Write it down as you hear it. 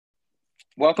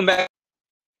Welcome back,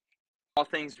 All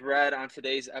Things Red. On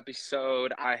today's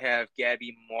episode, I have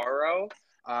Gabby Morrow.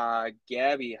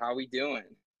 Gabby, how we doing?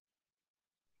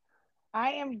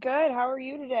 I am good. How are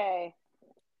you today?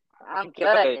 I'm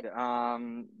good.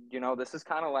 This is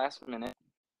kind of last minute.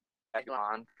 Back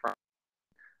on from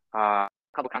a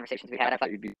couple conversations we had. I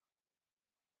thought you'd be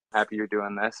happy you're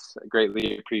doing this. I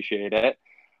greatly appreciate it.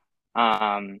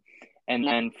 And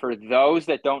then for those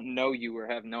that don't know you or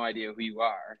have no idea who you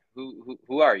are,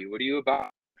 who are you? What are you about?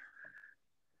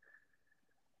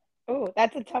 Oh,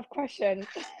 that's a tough question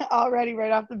already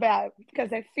right off the bat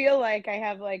because I feel like I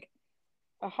have like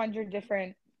 100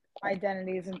 different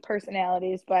identities and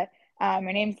personalities. But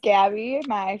my name's Gabby.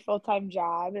 My full-time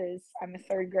job is I'm a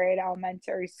third grade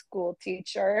elementary school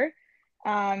teacher.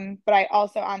 But I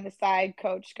also on the side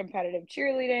coach competitive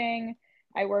cheerleading.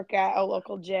 I work at a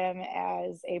local gym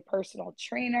as a personal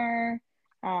trainer.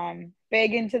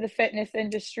 Big into the fitness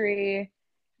industry,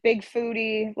 big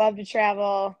foodie, love to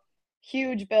travel,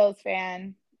 huge Bills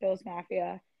fan, Bills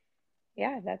Mafia.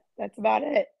 Yeah, that's about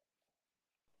it.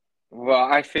 Well,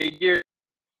 I figured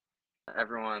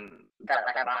everyone that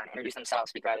I have on introduce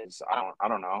themselves because I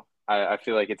don't know. I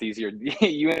feel like it's easier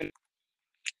you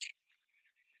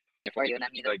for you and then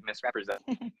me to like misrepresent.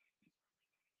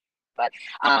 But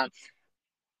um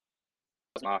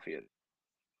Mafia.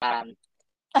 Um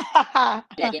yeah,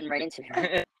 getting right into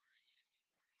it.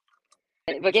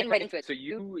 But getting right into it. So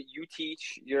you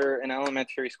teach, you're an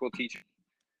elementary school teacher.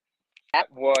 Is that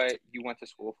what you went to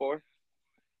school for?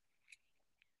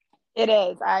 It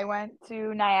is. I went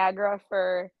to Niagara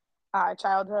for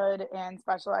childhood and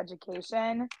special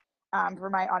education for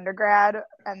my undergrad.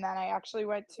 And then I actually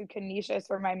went to Canisius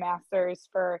for my master's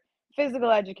for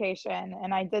physical education.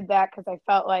 And I did that because I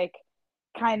felt like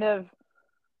kind of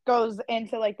goes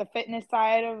into like the fitness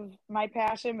side of my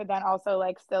passion, but then also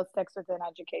like still sticks within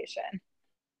education.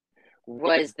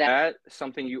 Was that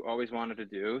something you always wanted to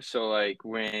do? So like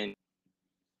when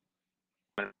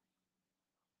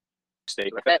stay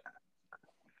with it?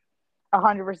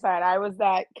 100%. I was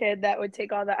that kid that would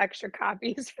take all the extra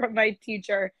copies from my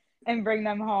teacher and bring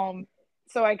them home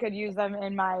so I could use them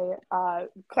in my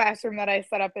classroom that I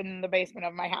set up in the basement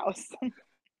of my house.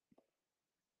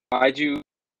 Why'd you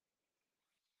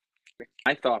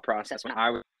my thought process when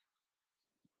I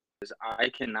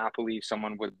cannot believe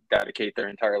someone would dedicate their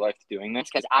entire life to doing this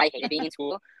because I hated being in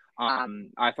school.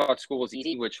 I thought school was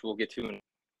easy, which we'll get to.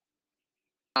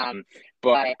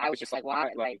 But I was just like, why?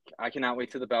 Like, I cannot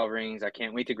wait till the bell rings. I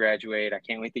can't wait to graduate. I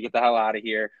can't wait to get the hell out of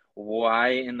here. Why,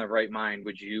 in the right mind,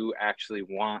 would you actually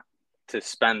want to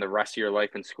spend the rest of your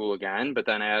life in school again? But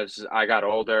then, as I got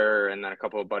older, and then a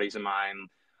couple of buddies of mine,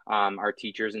 are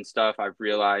teachers and stuff, I've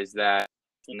realized that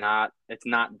it's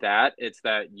not that it's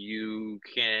that you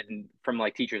can, from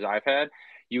like teachers I've had,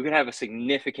 you can have a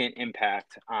significant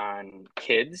impact on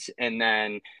kids, and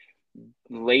then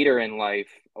later in life,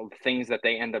 things that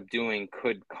they end up doing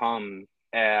could come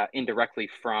indirectly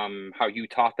from how you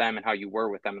taught them and how you were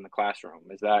with them in the classroom.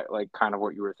 Is that like kind of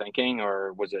what you were thinking,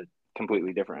 or was it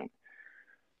completely different?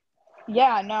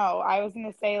 Yeah, no, I was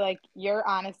going to say, like, you're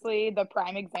honestly the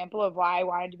prime example of why I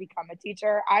wanted to become a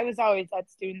teacher. I was always that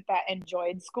student that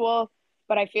enjoyed school,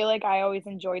 but I feel like I always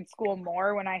enjoyed school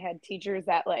more when I had teachers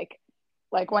that, like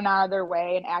went out of their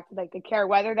way and acted like they care,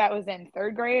 whether that was in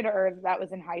third grade or that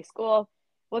was in high school.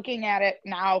 Looking at it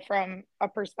now from a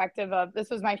perspective of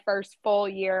this was my first full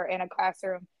year in a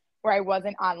classroom where I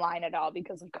wasn't online at all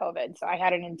because of COVID. So I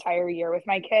had an entire year with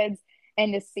my kids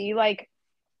and to see like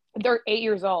they're 8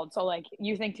 years old. So like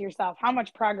you think to yourself, how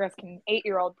much progress can an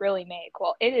 8-year-old really make?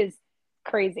 Well, it is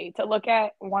crazy to look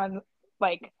at one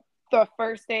like the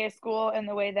first day of school and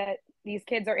the way that these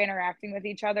kids are interacting with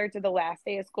each other to the last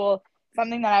day of school.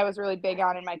 Something that I was really big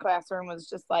on in my classroom was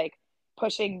just like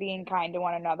pushing being kind to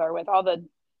one another with all the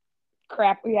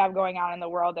crap we have going on in the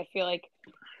world. I feel like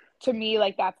to me,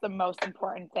 like that's the most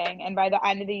important thing. And by the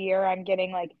end of the year, I'm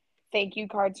getting like thank you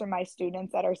cards from my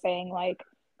students that are saying like,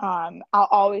 I'll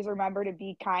always remember to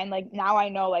be kind. Like now I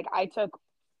know like I took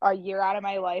a year out of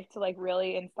my life to like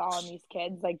really install in these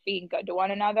kids, like being good to one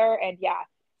another. And yeah,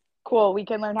 cool. We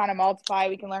can learn how to multiply.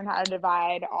 We can learn how to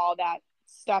divide all that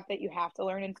stuff that you have to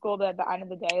learn in school. But at the end of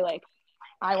the day, like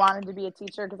I wanted to be a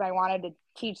teacher because I wanted to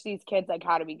teach these kids like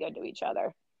how to be good to each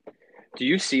other. Do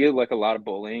you see like a lot of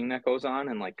bullying that goes on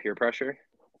and like peer pressure?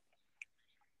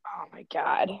 Oh my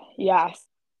God. Yes.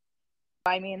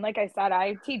 I mean, like I said,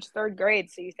 I teach third grade.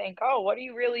 So you think, oh, what are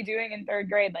you really doing in third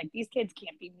grade? Like these kids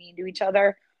can't be mean to each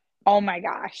other. Oh my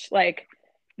gosh. Like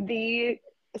the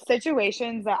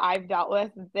situations that I've dealt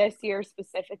with this year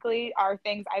specifically are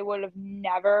things I would have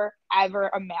never,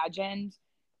 ever imagined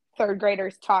third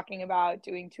graders talking about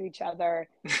doing to each other.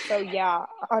 So yeah,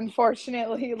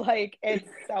 unfortunately, like it's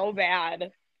so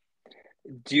bad.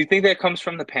 Do you think that comes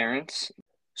from the parents?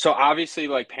 So obviously,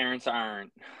 like parents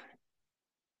aren't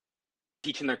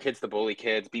teaching their kids to bully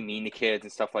kids, be mean to kids,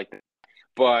 and stuff like that.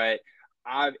 But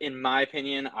in my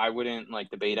opinion, I wouldn't like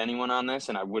debate anyone on this,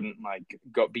 and I wouldn't like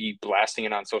go be blasting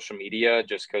it on social media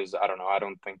just because I don't know. I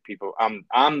don't think people.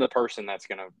 I'm the person that's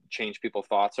gonna change people's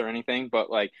thoughts or anything.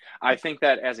 But like, I think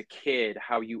that as a kid,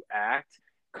 how you act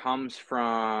comes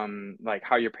from like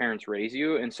how your parents raise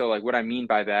you, and so like what I mean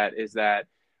by that is that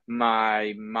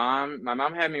my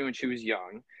mom had me when she was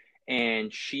young,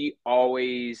 and she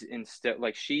always instead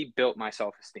like she built my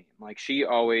self-esteem. Like she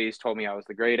always told me I was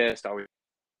the greatest, always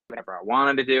whatever I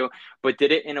wanted to do, but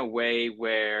did it in a way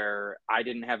where I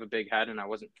didn't have a big head and I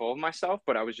wasn't full of myself,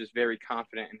 but I was just very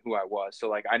confident in who I was. So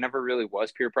like I never really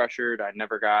was peer pressured. I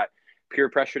never got peer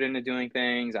pressured into doing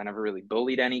things. I never really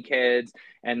bullied any kids.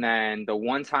 And then the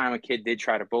one time a kid did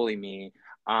try to bully me,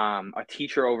 a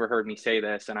teacher overheard me say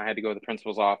this, and I had to go to the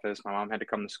principal's office. My mom had to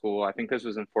come to school. I think this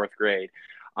was in fourth grade.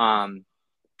 Um,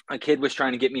 a kid was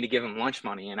trying to get me to give him lunch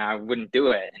money, and I wouldn't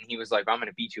do it. And he was like, I'm going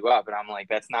to beat you up. And I'm like,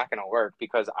 that's not going to work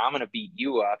because I'm going to beat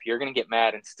you up. You're going to get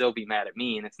mad and still be mad at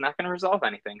me. And it's not going to resolve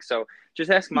anything. So just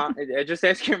ask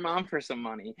your mom for some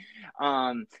money.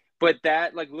 But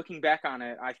that, like looking back on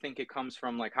it, I think it comes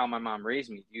from like how my mom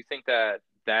raised me. Do you think that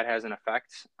that has an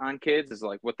effect on kids, is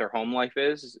like what their home life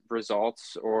is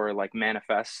results or like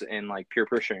manifests in like peer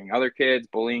pressuring other kids,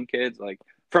 bullying kids, like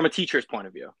from a teacher's point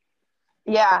of view?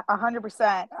 Yeah,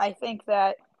 100%. I think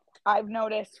that I've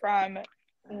noticed from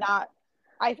not,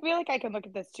 I feel like I can look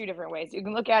at this two different ways. You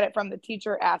can look at it from the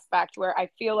teacher aspect, where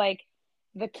I feel like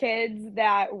the kids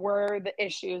that were the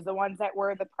issues, the ones that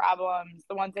were the problems,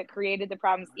 the ones that created the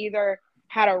problems, either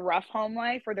had a rough home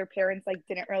life or their parents like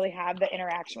didn't really have the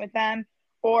interaction with them,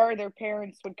 or their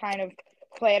parents would kind of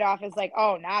play it off as like,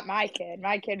 oh, not my kid.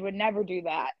 My kid would never do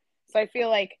that. So I feel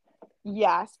like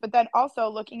yes, but then also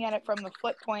looking at it from the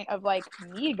flip point of like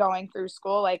me going through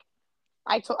school, like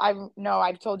I know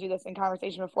I've told you this in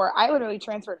conversation before. I literally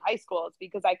transferred high schools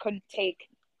because I couldn't take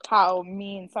how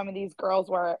mean some of these girls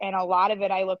were, and a lot of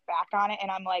it I look back on it and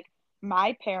I'm like,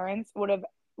 my parents would have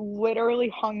literally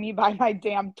hung me by my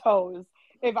damn toes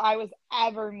if I was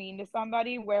ever mean to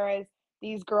somebody. Whereas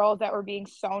these girls that were being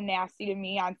so nasty to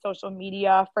me on social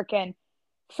media, freaking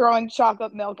throwing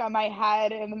chocolate milk on my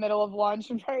head in the middle of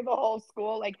lunch in front of the whole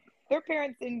school. Like their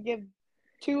parents didn't give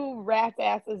two rat's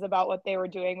asses about what they were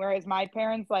doing, whereas my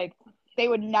parents, like, they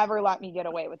would never let me get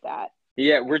away with that.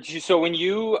 Yeah, so when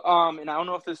you and I don't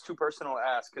know if this is too personal to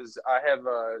ask because I have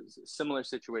a similar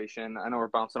situation. I know we're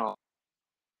bouncing off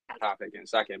the topic in a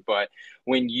second, but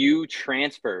when you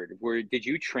transferred, did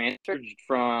you transfer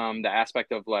from the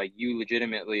aspect of like you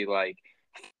legitimately like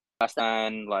less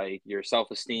than like your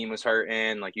self-esteem was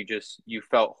hurting, like you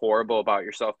felt horrible about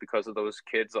yourself because of those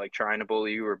kids like trying to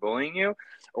bully you or bullying you,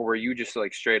 or were you just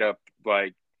like straight up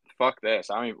like fuck this?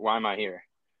 I mean, why am I here?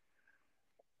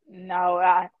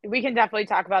 No, we can definitely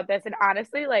talk about this. And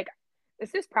honestly, like,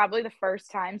 this is probably the first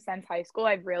time since high school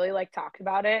I've really like talked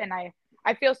about it. And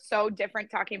I feel so different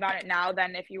talking about it now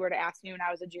than if you were to ask me when I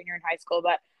was a junior in high school.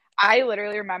 But I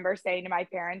literally remember saying to my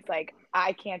parents, like,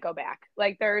 I can't go back.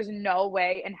 Like, there's no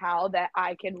way in hell that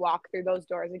I can walk through those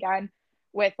doors again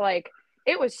with like,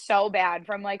 it was so bad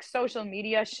from like social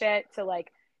media shit to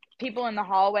like people in the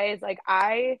hallways. Like,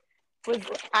 was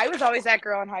I was always that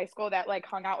girl in high school that like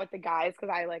hung out with the guys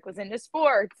because I like was into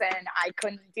sports and I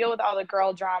couldn't deal with all the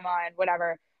girl drama and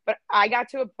whatever. But I got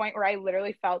to a point where I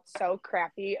literally felt so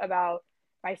crappy about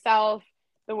myself,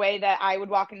 the way that I would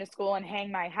walk into school and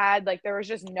hang my head. Like there was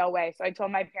just no way. So I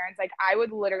told my parents, like, I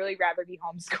would literally rather be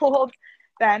homeschooled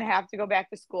than have to go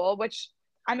back to school, which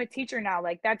I'm a teacher now.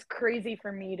 Like that's crazy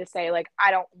for me to say, like,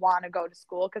 I don't want to go to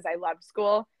school because I love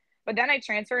school. But then I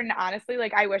transferred, and honestly,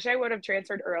 like I wish I would have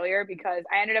transferred earlier because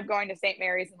I ended up going to St.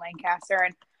 Mary's in Lancaster,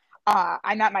 and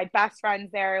I met my best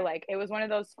friends there. Like it was one of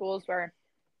those schools where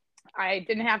I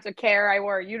didn't have to care. I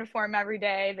wore a uniform every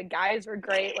day. The guys were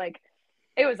great. Like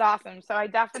it was awesome. So I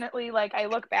definitely like I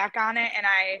look back on it, and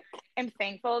I am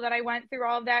thankful that I went through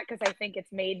all of that because I think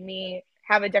it's made me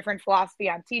have a different philosophy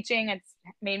on teaching. It's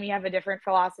made me have a different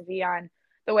philosophy on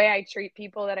the way I treat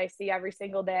people that I see every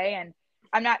single day. And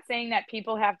I'm not saying that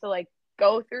people have to like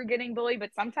go through getting bullied,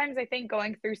 but sometimes I think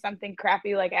going through something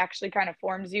crappy like actually kind of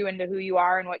forms you into who you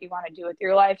are and what you want to do with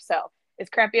your life. So as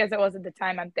crappy as it was at the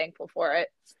time, I'm thankful for it.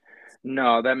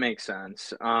 No, that makes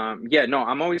sense. Yeah, no,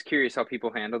 I'm always curious how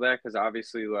people handle that because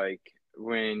obviously, like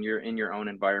when you're in your own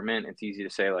environment, it's easy to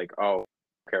say like, "Oh,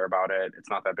 care about it. It's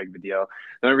not that big of a deal.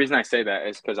 The only reason I say that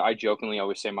is because I jokingly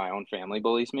always say my own family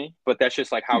bullies me, but that's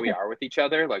just like how we are with each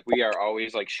other. Like we are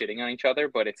always like shitting on each other,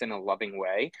 but it's in a loving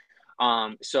way.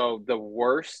 So the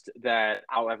worst that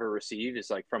I'll ever receive is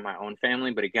like from my own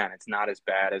family, but again, it's not as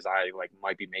bad as I like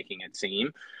might be making it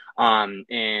seem.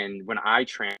 And when I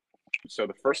so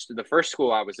the first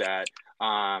school I was at,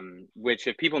 which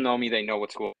if people know me, they know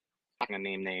what school. I'm not gonna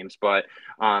name names, but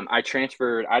I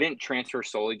transferred. I didn't transfer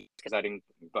solely because I didn't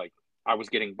like I was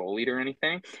getting bullied or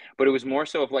anything, but it was more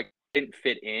so of like I didn't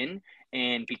fit in,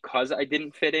 and because I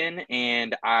didn't fit in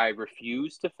and I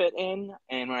refused to fit in,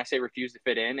 and when I say refused to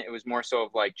fit in, it was more so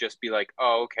of like just be like,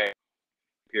 oh, okay,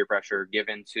 peer pressure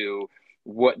given to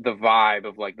what the vibe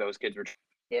of like those kids were trying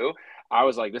to do. I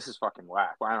was like, this is fucking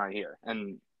whack. Why am I here?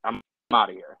 And I'm out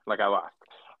of here. Like I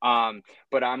left.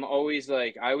 But I'm always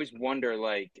like, I always wonder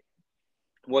like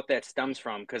what that stems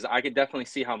from because I could definitely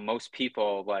see how most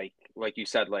people like you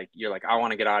said, like you're like, I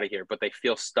want to get out of here, but they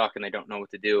feel stuck and they don't know what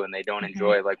to do and they don't Mhm.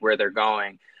 enjoy like where they're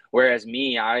going. Whereas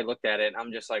me, I looked at it and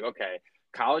I'm just like, okay,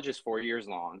 college is 4 years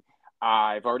long.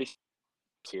 I've already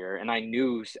here and I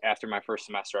knew after my first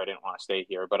semester I didn't want to stay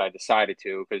here, but I decided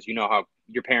to because you know how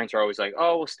your parents are always like,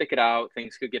 oh, we'll stick it out,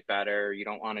 things could get better, you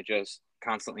don't want to just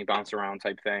constantly bounce around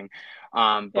type thing.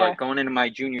 Yeah. But going into my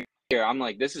junior year, I'm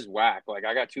like, this is whack, like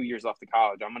I got 2 years left of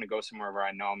college, I'm going to go somewhere where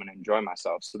I know I'm going to enjoy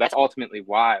myself. So that's ultimately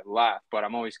why I left. But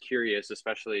I'm always curious,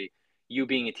 especially you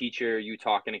being a teacher, you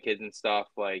talking to kids and stuff,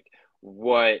 like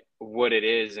what it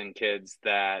is in kids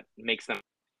that makes them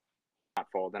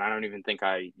fold. And I don't even think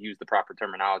I use the proper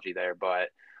terminology there, but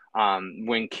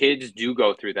when kids do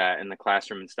go through that in the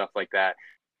classroom and stuff like that,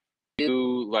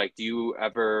 do you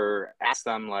ever ask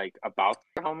them like about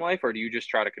their home life, or do you just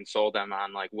try to console them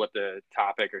on like what the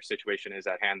topic or situation is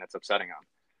at hand that's upsetting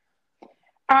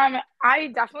them? I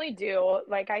definitely do.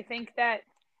 Like, I think that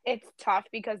it's tough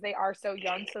because they are so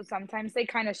young. So sometimes they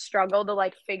kind of struggle to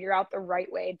like figure out the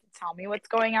right way to tell me what's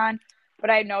going on. But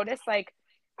I noticed like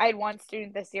I had one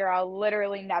student this year, I'll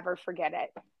literally never forget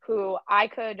it, who I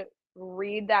could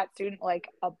read that student like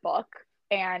a book.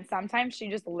 And sometimes she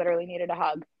just literally needed a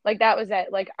hug. Like, that was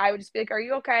it. Like, I would just be like, are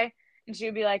you okay? And she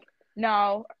would be like,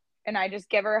 no. And I just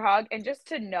give her a hug. And just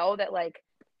to know that, like,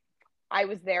 I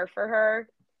was there for her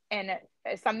and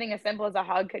something as simple as a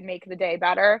hug could make the day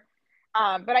better.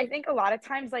 But I think a lot of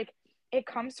times, like, it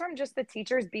comes from just the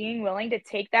teachers being willing to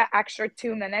take that extra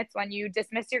 2 minutes when you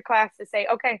dismiss your class to say,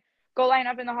 okay, go line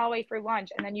up in the hallway for lunch.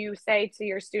 And then you say to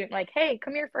your student, like, hey,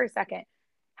 come here for a second.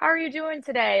 How are you doing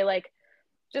today? Like,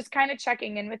 just kind of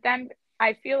checking in with them.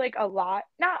 I feel like not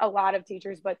a lot of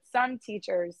teachers, but some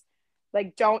teachers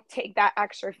like don't take that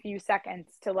extra few seconds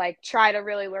to like try to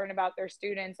really learn about their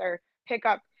students or pick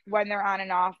up when they're on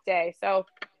an off day. So,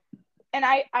 and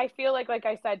I feel like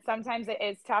I said, sometimes it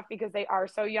is tough because they are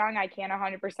so young. I can't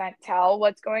 100% tell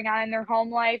what's going on in their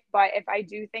home life. But if I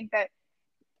do think that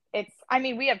I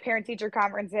mean, we have parent teacher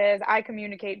conferences. I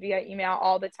communicate via email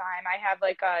all the time. I have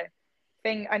like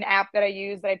an app that I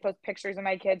use that I post pictures of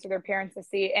my kids for their parents to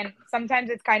see. And sometimes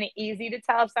it's kind of easy to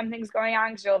tell if something's going on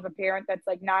because you'll have a parent that's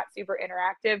like not super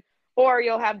interactive, or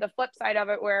you'll have the flip side of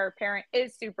it where a parent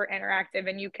is super interactive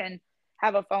and you can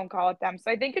have a phone call with them.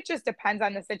 So I think it just depends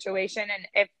on the situation and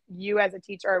if you as a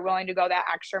teacher are willing to go that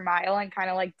extra mile and kind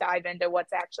of like dive into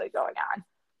what's actually going on.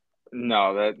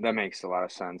 No, that makes a lot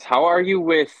of sense. How are you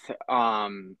with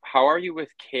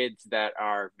kids that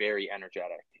are very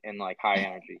energetic and like high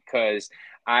energy? Because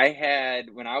I had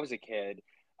when I was a kid,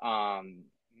 um,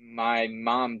 my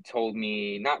mom told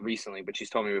me not recently, but she's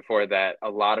told me before that a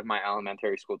lot of my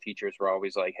elementary school teachers were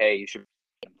always like, "Hey, you should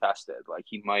get him tested. Like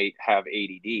he might have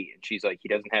ADD." And she's like, "He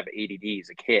doesn't have ADD. He's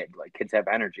a kid. Like kids have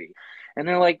energy." And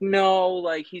they're like, no,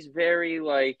 like he's very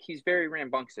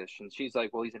rambunctious. And she's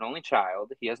like, well, he's an only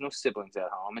child. He has no siblings at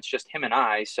home. It's just him and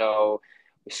I. So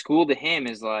school to him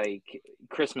is like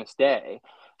Christmas Day.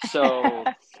 So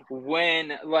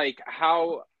when like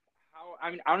how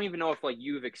I mean I don't even know if like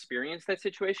you've experienced that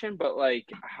situation, but like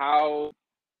how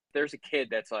there's a kid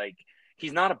that's like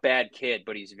he's not a bad kid,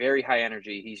 but he's very high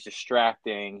energy. He's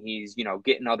distracting. He's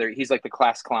getting other. He's like the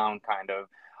class clown kind of.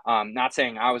 Not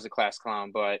saying I was a class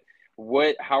clown, but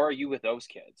how are you with those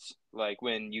kids? Like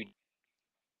when you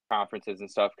conferences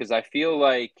and stuff? Because I feel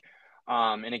like,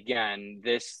 and again,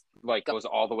 this like goes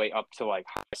all the way up to like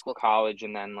high school, college,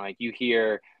 and then like you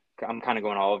hear. I'm kind of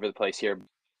going all over the place here,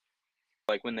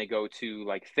 like when they go to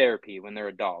like therapy when they're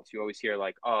adults, you always hear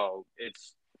like, oh,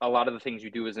 it's a lot of the things you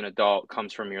do as an adult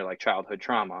comes from your like childhood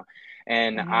trauma.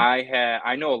 And Mhm.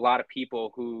 I know a lot of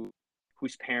people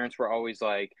whose parents were always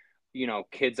like,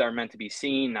 kids are meant to be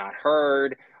seen, not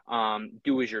heard.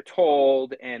 do as you're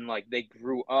told, and like they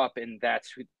grew up and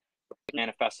that's who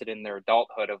manifested in their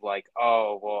adulthood of like,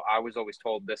 oh well, I was always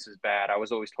told this is bad, I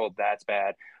was always told that's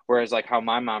bad, whereas like how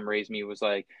my mom raised me was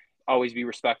like, always be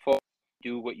respectful,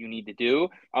 do what you need to do,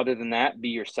 other than that, be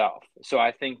yourself. So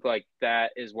I think like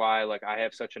that is why like I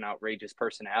have such an outrageous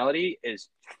personality, is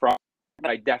from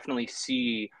I definitely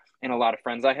see in a lot of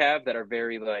friends I have that are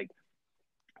very like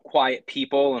quiet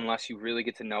people unless you really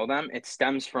get to know them. It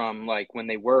stems from like when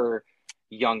they were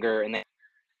younger and they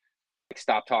like,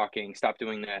 stop talking, stop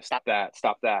doing this, stop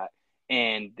that,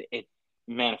 and it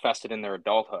manifested in their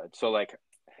adulthood. So like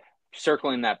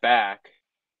circling that back,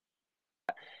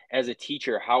 as a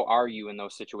teacher, how are you in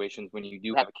those situations when you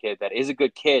do have a kid that is a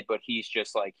good kid, but he's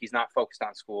just like, he's not focused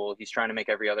on school, he's trying to make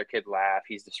every other kid laugh,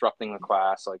 he's disrupting the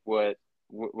class? Like what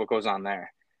goes on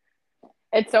there?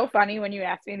 It's so funny when you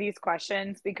ask me these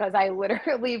questions because I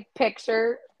literally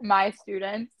picture my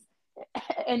students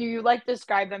and you like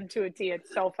describe them to a T.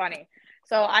 It's so funny.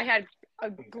 So I had a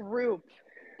group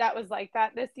that was like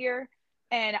that this year.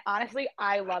 And honestly,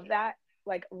 I love that.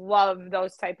 Like, love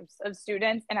those types of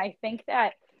students. And I think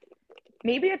that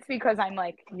maybe it's because I'm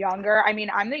like younger. I mean,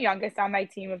 I'm the youngest on my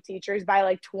team of teachers by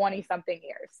like 20 something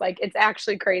years. Like, it's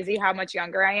actually crazy how much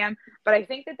younger I am. But I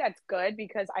think that that's good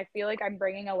because I feel like I'm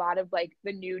bringing a lot of like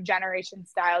the new generation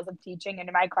styles of teaching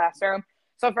into my classroom.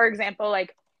 So, for example,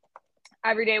 like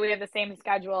every day we have the same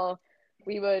schedule.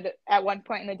 We would at one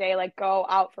point in the day like go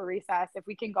out for recess. If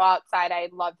we can go outside,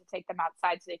 I'd love to take them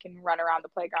outside so they can run around the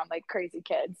playground like crazy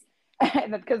kids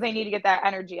because they need to get that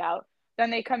energy out. Then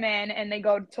they come in and they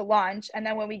go to lunch, and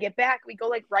then when we get back we go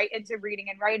like right into reading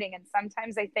and writing. And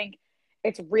sometimes I think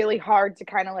it's really hard to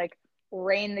kind of like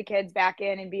rein the kids back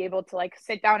in and be able to like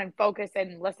sit down and focus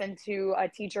and listen to a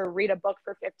teacher read a book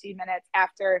for 15 minutes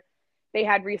after they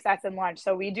had recess and lunch.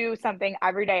 So we do something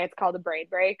every day. It's called a brain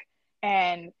break.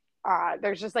 And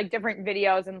there's just like different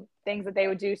videos and things that they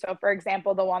would do. So for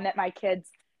example, the one that my kids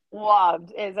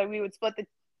loved is that we would split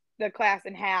the class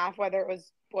in half, whether it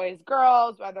was boys,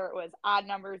 girls, whether it was odd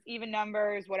numbers, even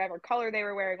numbers, whatever color they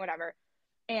were wearing, whatever.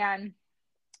 And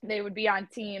they would be on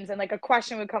teams and like a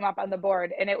question would come up on the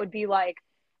board and it would be like,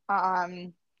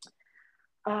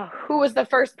 who was the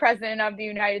first president of the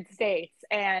United States?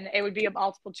 And it would be a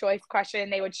multiple choice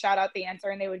question. They would shout out the answer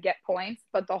and they would get points.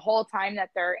 But the whole time that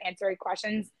they're answering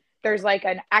questions, there's like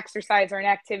an exercise or an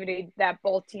activity that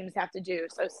both teams have to do.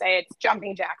 So say it's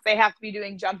jumping jacks. They have to be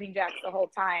doing jumping jacks the whole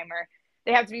time, or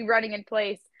they have to be running in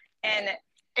place. And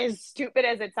as stupid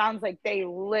as it sounds, like they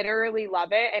literally love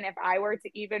it. And if I were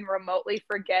to even remotely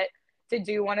forget to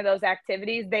do one of those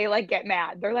activities, they like get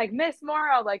mad. They're like, Miss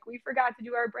Morrow, like we forgot to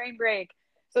do our brain break.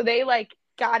 So they like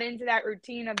got into that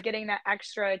routine of getting that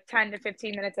extra 10 to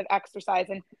 15 minutes of exercise.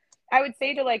 And I would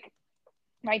say to like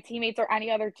my teammates or any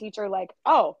other teacher, like,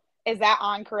 oh, is that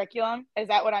on curriculum? Is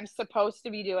that what I'm supposed to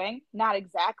be doing? Not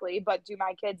exactly, but do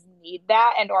my kids need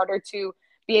that in order to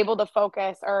be able to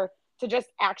focus or to just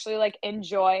actually like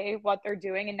enjoy what they're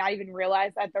doing and not even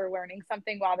realize that they're learning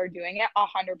something while they're doing it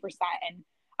 100%. And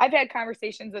I've had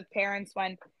conversations with parents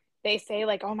when they say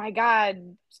like, oh my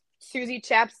God, Susie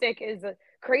Chapstick is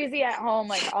crazy at home.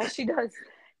 Like all she does.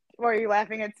 Why are you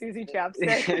laughing at Susie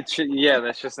Chapstick? Yeah,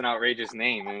 that's just an outrageous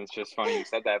name, and it's just funny you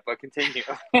said that. But continue.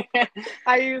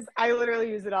 I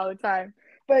literally use it all the time.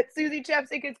 But Susie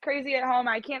Chapstick is crazy at home.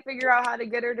 I can't figure out how to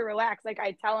get her to relax. Like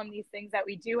I tell them these things that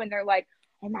we do, and they're like,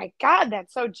 "Oh my God,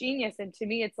 that's so genius!" And to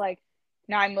me, it's like,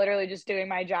 no, I'm literally just doing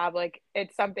my job. Like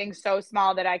it's something so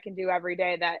small that I can do every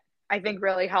day that I think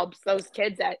really helps those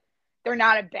kids that they're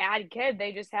not a bad kid.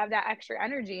 They just have that extra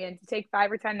energy, and to take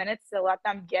 5 or 10 minutes to let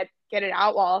them get it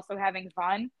out while also having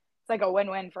fun, it's like a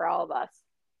win-win for all of us.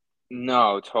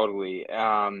 No, totally.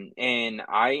 And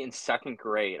in second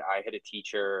grade, I had a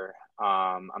teacher.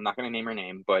 I'm not going to name her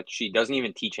name, but she doesn't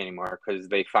even teach anymore because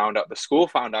the school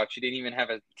found out she didn't even have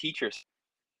a teacher.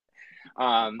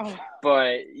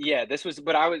 But yeah, this was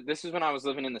when I was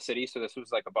living in the city. So this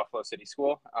was like a Buffalo City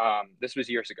school. This was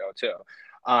years ago too.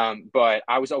 But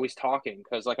I was always talking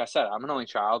because like I said, I'm an only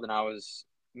child, and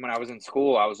when I was in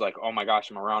school, I was like, oh my gosh,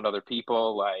 I'm around other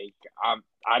people. Like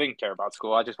I didn't care about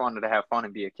school. I just wanted to have fun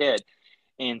and be a kid.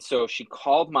 And so she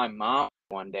called my mom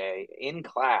one day in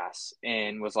class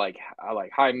and was like,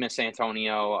 hi, Miss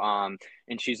Antonio.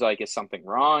 And she's like, is something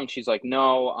wrong? She's like,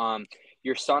 no,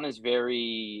 your son is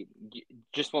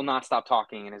just will not stop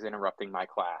talking and is interrupting my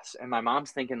class. And my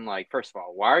mom's thinking like, first of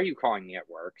all, why are you calling me at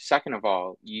work? Second of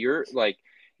all, you're like,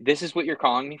 this is what you're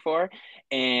calling me for?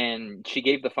 And she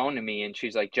gave the phone to me and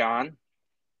she's like, John.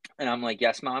 And I'm like,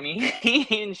 yes, mommy.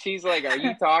 And she's like, are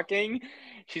you talking?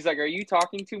 She's like, are you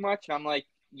talking too much? And I'm like,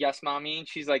 yes, mommy. And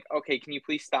she's like, okay, can you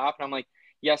please stop? And I'm like,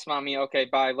 Yes, mommy. Okay,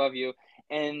 bye. Love you.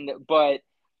 But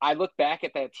I look back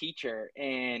at that teacher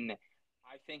and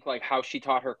I think like how she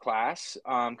taught her class.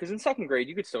 Because in second grade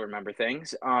you could still remember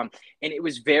things. And it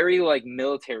was very like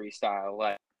military style.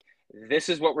 Like this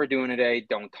is what we're doing today.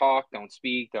 Don't talk, don't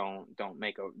speak, don't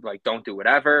make a like don't do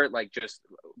whatever. Like just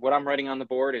what I'm writing on the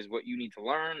board is what you need to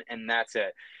learn, and that's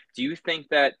it. Do you think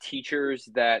that teachers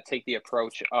that take the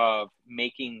approach of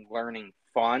making learning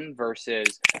fun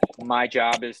versus my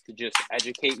job is to just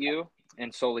educate you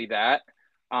and solely that,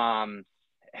 um,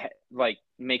 like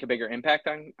make a bigger impact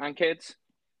on kids?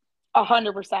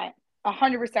 100%.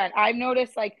 100%. I've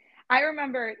noticed, like, I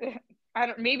remember, I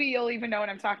don't, maybe you'll even know what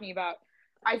I'm talking about.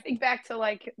 I think back to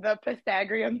like the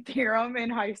Pythagorean theorem in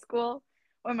high school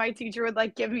when my teacher would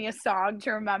like give me a song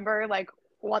to remember like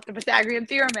what the Pythagorean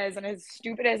theorem is. And as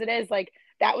stupid as it is, like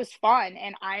that was fun.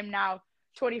 And I'm now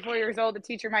 24 years old, a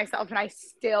teacher myself, and I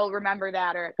still remember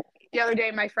that. Or the other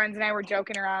day, my friends and I were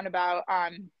joking around about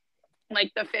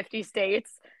like the 50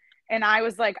 states. And I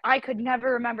was like, I could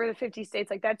never remember the 50 states.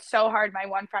 Like, that's so hard. My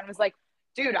one friend was like,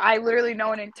 dude, I literally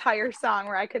know an entire song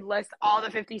where I could list all the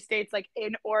 50 states like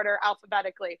in order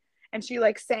alphabetically. And she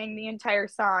like sang the entire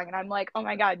song. And I'm like, oh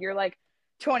my God, you're like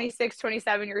 26,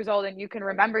 27 years old and you can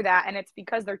remember that. And it's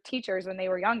because their teachers, when they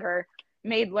were younger,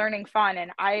 made learning fun.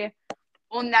 And I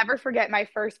will never forget my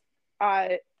first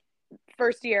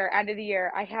year, end of the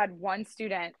year. I had one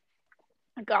student,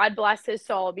 God bless his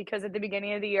soul, because at the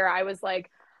beginning of the year I was like,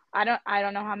 I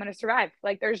don't know how I'm going to survive.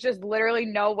 Like there's just literally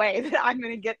no way that I'm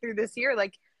going to get through this year.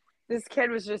 Like this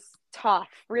kid was just tough,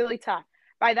 really tough.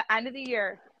 By the end of the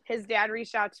year, his dad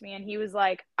reached out to me and he was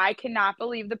like, I cannot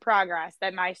believe the progress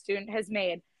that my student has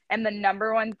made. And the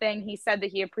number one thing he said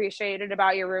that he appreciated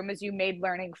about your room is you made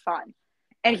learning fun.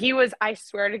 And he was, I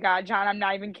swear to God, John, I'm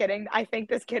not even kidding. I think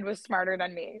this kid was smarter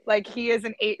than me. Like he is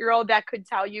an 8-year-old that could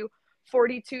tell you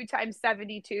 42 times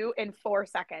 72 in 4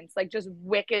 seconds, like just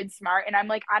wicked smart. And I'm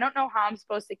like, I don't know how I'm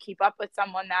supposed to keep up with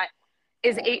someone that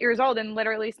is 8 years old and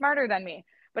literally smarter than me.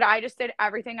 But I just did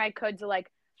everything I could to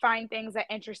like find things that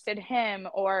interested him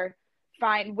or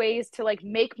find ways to like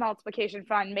make multiplication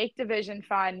fun, make division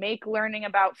fun, make learning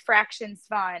about fractions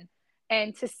fun,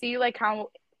 and to see like how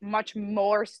much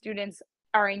more students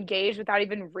are engaged without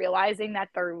even realizing that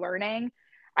they're learning.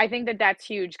 I think that that's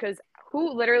huge because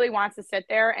who literally wants to sit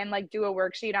there and like do a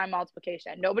worksheet on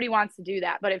multiplication? Nobody wants to do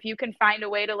that. But if you can find a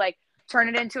way to like turn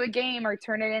it into a game or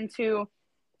turn it into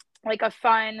like a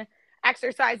fun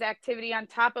exercise activity on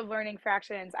top of learning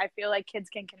fractions, I feel like kids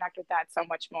can connect with that so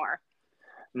much more.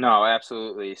 No,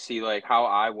 absolutely. See, like how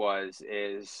I was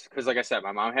is because, like I said,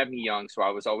 my mom had me young, so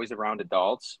I was always around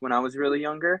adults when I was really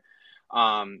younger.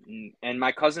 And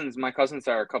my cousins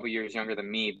are a couple years younger than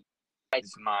me.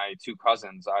 My two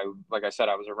cousins, like I said,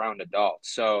 I was around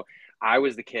adults, so I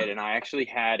was the kid, and I actually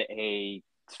had a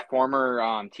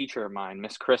former teacher of mine,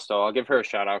 Miss Crystal. I'll give her a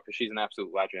shout out because she's an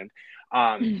absolute legend.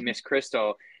 Miss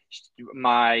Crystal,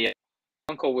 my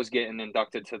uncle was getting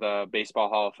inducted to the Baseball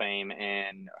Hall of Fame,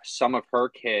 and some of her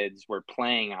kids were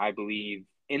playing, I believe,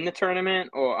 in the tournament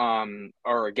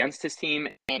or against his team.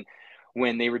 And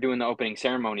when they were doing the opening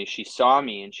ceremony, she saw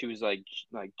me and she was like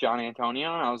John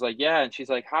Antonio, and I was like, yeah. And she's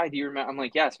like, hi, do you remember? I'm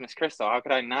like, yes, Miss Crystal. How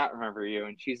could I not remember you?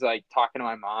 And she's like talking to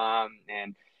my mom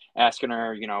and asking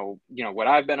her, what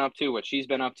I've been up to, what she's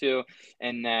been up to,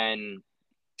 and then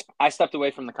I stepped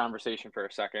away from the conversation for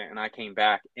a second and I came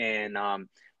back and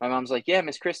my mom's like, yeah,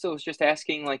 Miss Crystal was just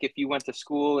asking like if you went to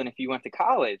school and if you went to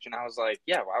college. And I was like,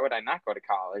 yeah, why would I not go to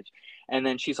college? And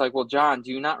then she's like, well, John,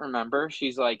 do you not remember?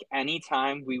 She's like,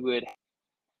 anytime we would have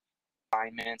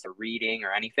assignments or reading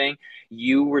or anything,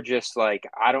 you were just like,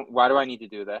 why do I need to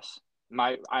do this?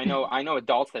 I know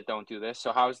adults that don't do this.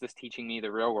 So how is this teaching me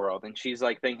the real world? And she's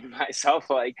like thinking to myself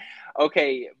like,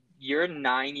 okay, you're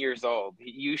 9 years old.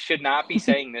 You should not be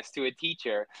saying this to a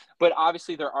teacher. But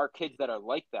obviously, there are kids that are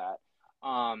like that.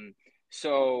 Um,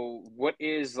 so, what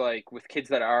is like with kids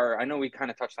that are? I know we kind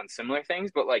of touched on similar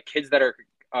things, but like kids that are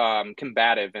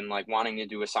combative and like wanting to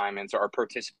do assignments or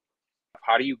participate.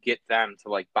 How do you get them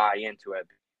to like buy into it?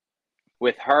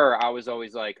 With her, I was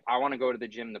always like, I want to go to the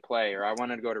gym to play, or I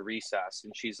wanted to go to recess.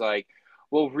 And she's like,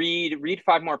 well, read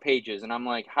 5 more pages. And I'm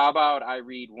like, how about I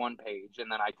read 1 page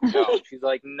and then I can go? And she's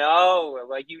like, no,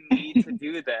 like you need to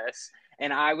do this.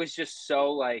 And I was just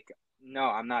so like, no,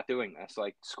 I'm not doing this.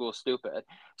 Like school's stupid.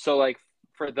 So like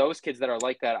for those kids that are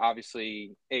like that,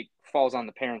 obviously it falls on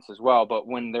the parents as well. But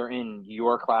when they're in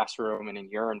your classroom and in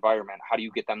your environment, how do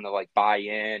you get them to like buy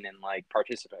in and like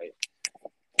participate?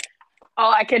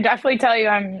 Oh, I can definitely tell you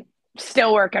I'm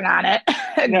still working on it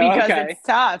No, because okay. it's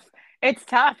tough. It's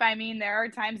tough. I mean, there are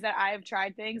times that I've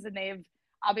tried things and they've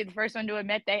I'll be the first one to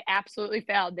admit they absolutely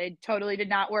failed. They totally did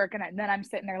not work. And then I'm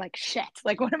sitting there like, shit,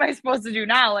 like, what am I supposed to do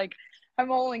now? Like, I've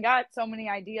only got so many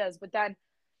ideas. But then,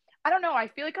 I don't know. I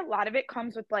feel like a lot of it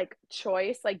comes with like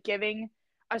choice, like giving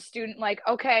a student like,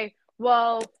 okay,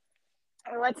 well,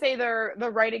 let's say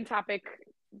the writing topic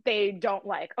they don't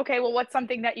like. Okay, well, what's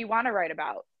something that you want to write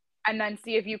about? And then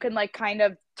see if you can like kind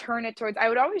of turn it towards, I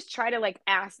would always try to like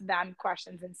ask them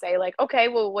questions and say like, okay,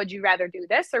 well, would you rather do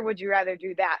this or would you rather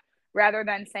do that? Rather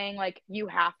than saying like, you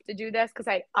have to do this. Cause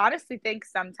I honestly think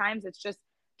sometimes it's just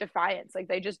defiance. Like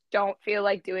they just don't feel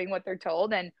like doing what they're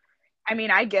told. And I mean,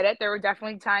 I get it. There were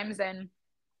definitely times in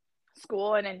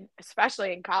school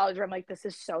especially in college where I'm like, this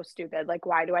is so stupid. Like,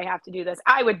 why do I have to do this?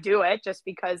 I would do it just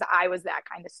because I was that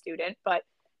kind of student, but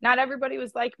not everybody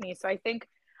was like me. So I think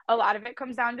a lot of it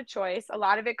comes down to choice. A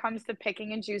lot of it comes to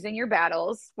picking and choosing your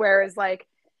battles. Whereas like,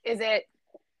 is it,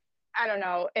 I don't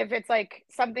know, if it's like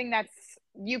something that's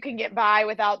you can get by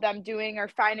without them doing or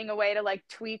finding a way to like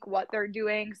tweak what they're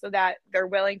doing so that they're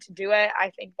willing to do it.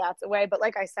 I think that's a way. But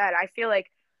like I said, I feel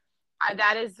like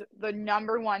that is the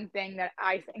number one thing that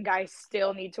I think I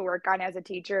still need to work on as a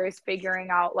teacher is figuring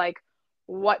out like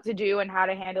what to do and how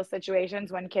to handle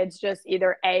situations when kids just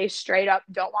either A, straight up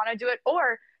don't want to do it,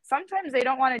 or sometimes they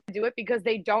don't want to do it because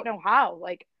they don't know how.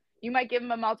 Like you might give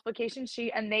them a multiplication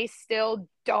sheet and they still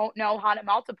don't know how to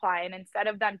multiply. And instead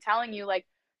of them telling you like,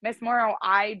 Miss Morrow,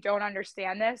 I don't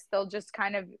understand this, they'll just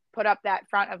kind of put up that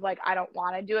front of like, I don't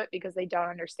want to do it because they don't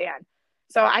understand.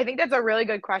 So I think that's a really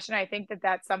good question. I think that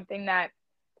that's something that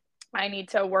I need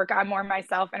to work on more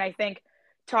myself. And I think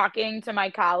talking to my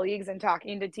colleagues and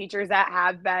talking to teachers that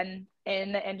have been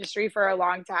in the industry for a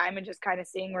long time and just kind of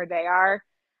seeing where they are,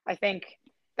 I think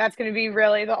that's going to be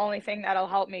really the only thing that'll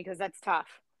help me because that's tough.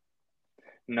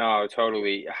 No,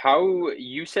 totally. How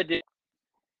you said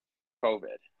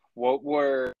COVID. What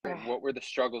were the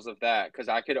struggles of that? Because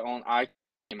I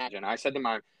imagine. I said to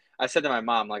my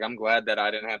mom, like, I'm glad that I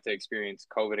didn't have to experience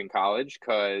COVID in college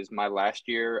because my last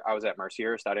year I was at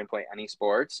Mercyhurst. I didn't play any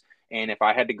sports, and if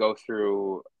I had to go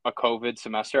through a COVID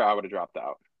semester, I would have dropped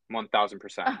out.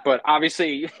 1000%. But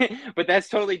obviously, but that's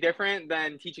totally different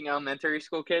than teaching elementary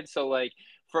school kids. So like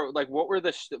for like what were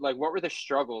the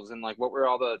struggles and like what were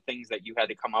all the things that you had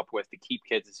to come up with to keep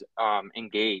kids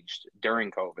engaged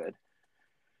during COVID?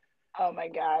 Oh my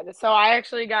God. So I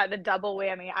actually got the double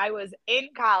whammy. I was in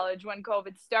college when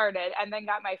COVID started and then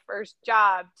got my first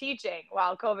job teaching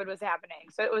while COVID was happening.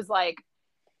 So it was like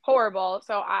horrible.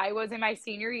 So I was in my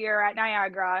senior year at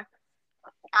Niagara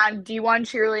on D1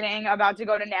 cheerleading, about to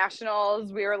go to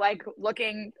nationals. We were like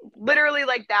looking literally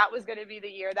like that was going to be the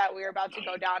year that we were about to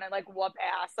go down and like whoop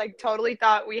ass. Like totally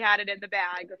thought we had it in the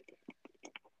bag.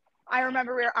 I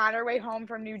remember we were on our way home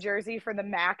from New Jersey for the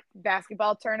MAC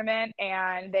basketball tournament,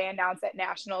 and they announced that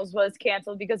nationals was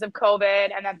canceled because of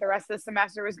COVID and that the rest of the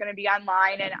semester was going to be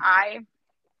online. And I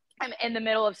am in the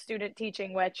middle of student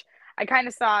teaching, which I kind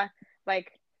of saw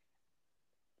like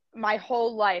my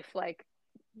whole life, like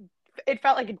it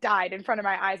felt like it died in front of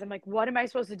my eyes. I'm like, what am I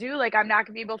supposed to do? Like, I'm not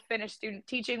going to be able to finish student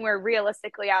teaching, where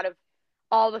realistically, out of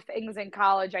all the things in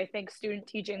college, I think student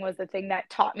teaching was the thing that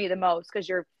taught me the most because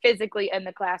you're physically in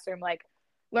the classroom, like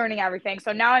learning everything.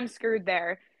 So now I'm screwed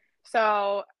there.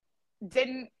 So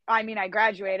I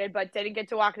graduated, but didn't get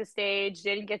to walk the stage,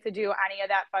 didn't get to do any of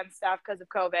that fun stuff because of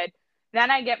COVID.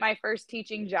 Then I get my first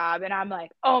teaching job and I'm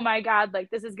like, oh my God,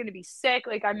 like this is going to be sick.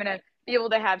 Like I'm going to be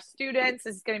able to have students.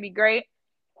 This is going to be great.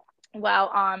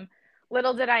 Well,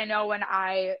 little did I know when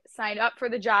I signed up for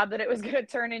the job that it was going to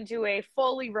turn into a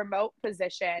fully remote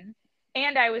position.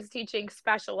 And I was teaching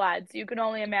special ed. So you can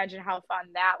only imagine how fun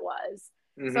that was.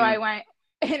 So Mm-hmm. I went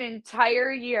an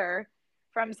entire year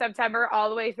from September all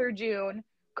the way through June,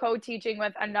 co-teaching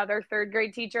with another third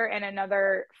grade teacher and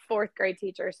another fourth grade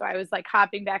teacher. So I was like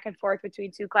hopping back and forth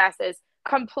between two classes,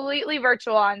 completely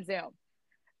virtual on Zoom.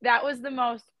 That was the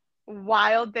most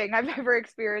wild thing I've ever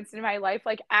experienced in my life.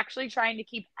 Like actually trying to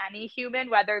keep any human,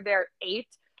 whether they're 8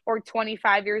 or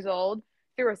 25 years old,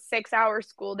 through a 6-hour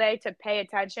school day to pay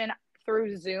attention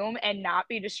through Zoom and not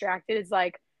be distracted is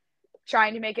like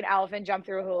trying to make an elephant jump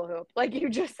through a hula hoop. Like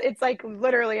it's like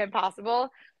literally impossible.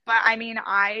 But I mean,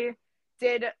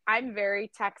 I'm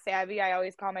very tech savvy. I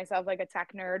always call myself like a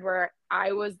tech nerd, where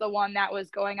I was the one that was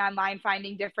going online,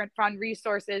 finding different fun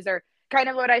resources, or kind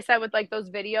of what I said with like those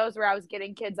videos where I was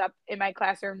getting kids up in my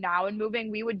classroom now and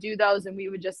moving. We would do those and we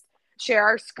would just share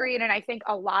our screen. And I think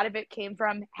a lot of it came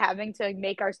from having to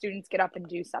make our students get up and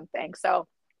do something. So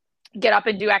get up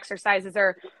and do exercises,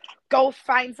 or go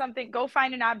find something, go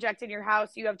find an object in your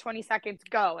house. You have 20 seconds,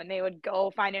 go. And they would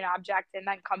go find an object and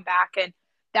then come back. And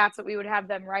that's what we would have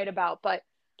them write about. But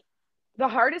The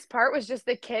hardest part was just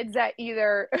the kids that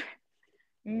either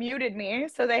muted me,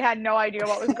 so they had no idea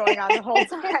what was going on the whole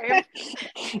time.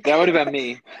 That would have been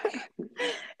me.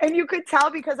 And you could tell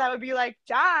because I would be like,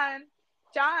 John,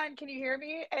 can you hear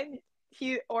me? And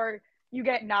or you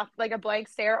get knocked like a blank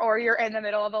stare, or you're in the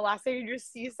middle of a lesson and you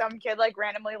just see some kid like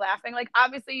randomly laughing. Like,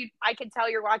 obviously, I can tell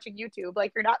you're watching YouTube.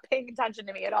 Like, you're not paying attention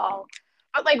to me at all.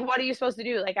 But like, what are you supposed to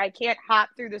do? Like, I can't hop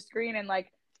through the screen and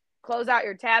like close out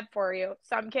your tab for you.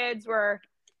 Some kids were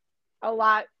a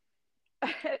lot,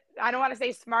 I don't want to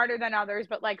say smarter than others,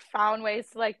 but like found ways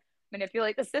to like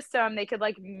manipulate the system. They could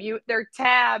like mute their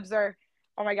tabs or,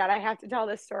 oh my God, I have to tell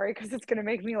this story because it's going to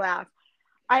make me laugh.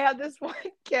 I had this one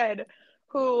kid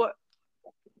who,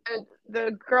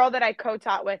 the girl that I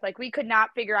co-taught with, like we could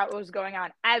not figure out what was going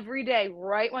on. Every day,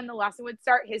 right when the lesson would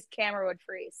start, his camera would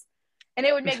freeze. And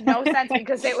it would make no sense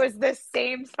because it was the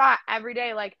same spot every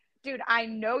day. Like, dude, I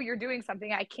know you're doing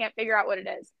something. I can't figure out what it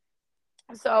is.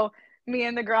 So me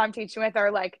and the girl I'm teaching with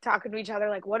are like talking to each other,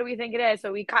 like, what do we think it is?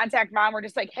 So we contact mom. We're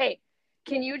just like, hey,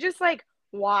 can you just like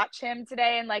watch him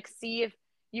today and like see if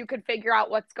you could figure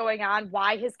out what's going on,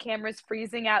 why his camera's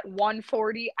freezing at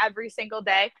 140 every single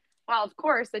day? Well, of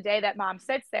course, the day that mom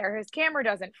sits there, his camera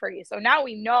doesn't freeze. So now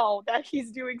we know that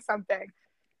he's doing something.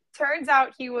 Turns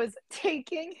out he was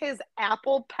taking his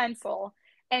Apple Pencil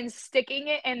and sticking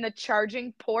it in the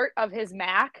charging port of his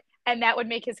Mac, and that would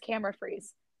make his camera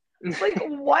freeze. Like,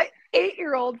 what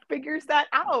 8-year-old figures that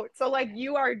out? So like,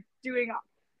 you are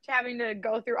having to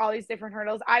go through all these different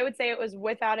hurdles. I would say it was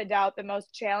without a doubt the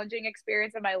most challenging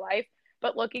experience of my life,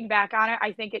 but looking back on it,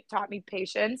 I think it taught me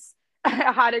patience,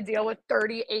 how to deal with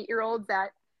 38-year-olds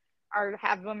that are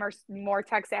half of them are more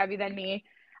tech savvy than me.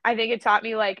 I think it taught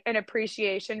me like an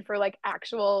appreciation for like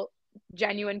actual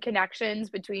genuine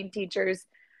connections between teachers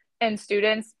and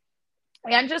students,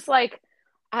 and just like,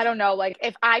 I don't know, like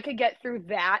if I could get through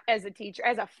that as a teacher,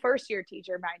 as a first year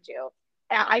teacher, mind you,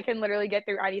 I can literally get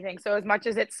through anything. So as much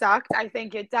as it sucked, I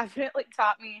think it definitely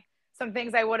taught me some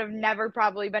things I would have never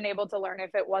probably been able to learn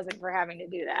if it wasn't for having to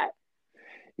do that.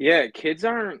 Yeah, kids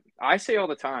aren't, I say all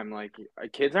the time, like,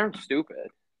 kids aren't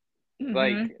stupid.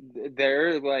 Like, Mm-hmm.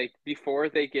 they're like, before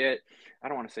they get, I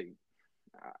don't want to say,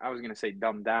 I was going to say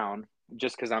dumbed down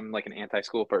just because I'm like an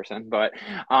anti-school person, but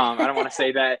I don't want to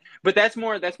say that. But that's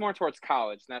more towards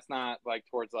college. That's not like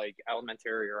towards like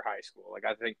elementary or high school. Like,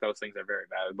 I think those things are very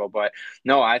valuable. But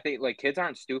no, I think like kids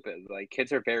aren't stupid. Like,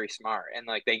 kids are very smart and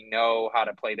like they know how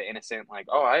to play the innocent. Like,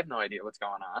 oh, I have no idea what's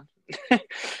going on.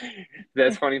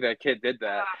 That's funny that kid did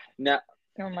that. Now,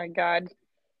 Oh my God.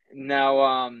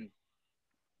 now, like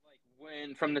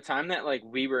when from the time that like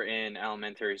we were in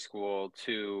elementary school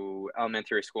to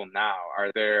elementary school now,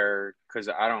 are there, because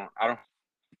I don't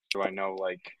do I know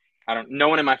like I don't no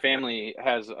one in my family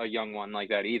has a young one like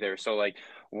that either. So like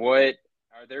what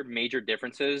are there major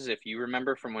differences if you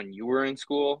remember from when you were in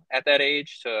school at that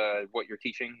age to what you're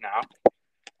teaching now?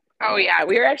 Oh yeah,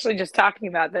 we were actually just talking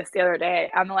about this the other day.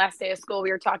 On the last day of school,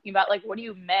 we were talking about like, what do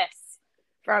you miss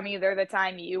from either the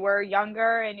time you were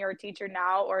younger and you're a teacher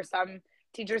now, or some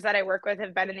teachers that I work with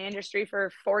have been in the industry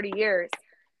for 40 years.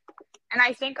 And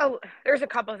I think there's a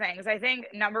couple things. I think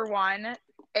number one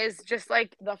is just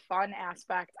like the fun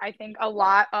aspect. I think a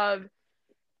lot of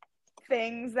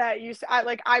things that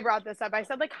I brought this up. I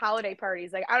said like holiday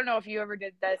parties. Like, I don't know if you ever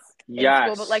did this in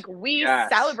school, but like Yes. we Yes.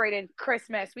 celebrated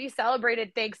Christmas, we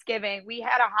celebrated Thanksgiving, we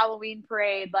had a Halloween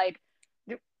parade. Like,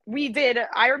 we did.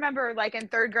 I remember like in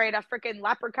third grade, a freaking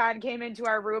leprechaun came into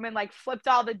our room and like flipped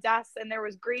all the desks, and there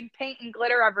was green paint and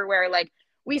glitter everywhere. Like,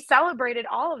 we celebrated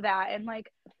all of that. And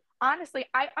like, honestly,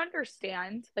 I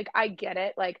understand. Like, I get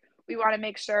it. Like, we want to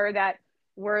make sure that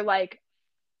we're like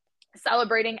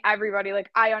celebrating everybody. Like,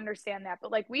 I understand that,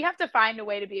 but like, we have to find a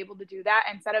way to be able to do that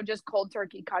instead of just cold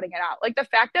turkey cutting it out. Like, the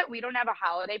fact that we don't have a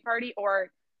holiday party,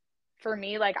 or for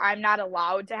me, like, I'm not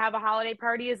allowed to have a holiday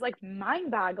party, is like mind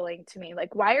boggling to me.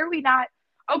 Like, why are we not?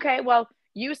 Okay, well,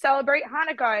 you celebrate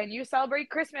Hanukkah and you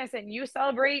celebrate Christmas and you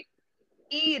celebrate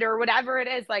Eid or whatever it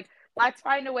is. Like, let's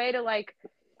find a way to like,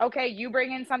 okay, you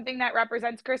bring in something that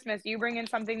represents Christmas, you bring in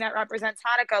something that represents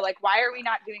Hanukkah. Like, why are we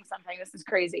not doing something? This is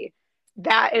crazy.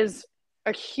 That is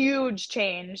a huge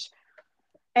change.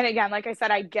 And again, like I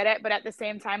said, I get it, but at the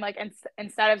same time, like,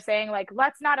 instead of saying like,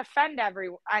 let's not offend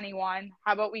anyone,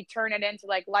 how about we turn it into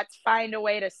like, let's find a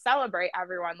way to celebrate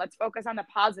everyone. Let's focus on the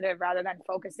positive rather than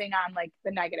focusing on like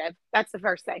the negative. That's the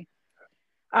first thing.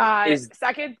 Is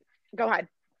Second, go ahead.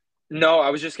 No, I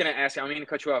was just gonna ask. I don't mean to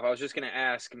cut you off. I was just gonna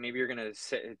ask. Maybe you're gonna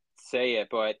say it,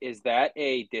 but is that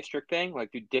a district thing?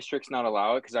 Like, do districts not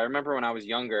allow it? Because I remember when I was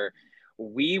younger,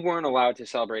 we weren't allowed to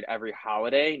celebrate every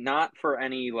holiday, not for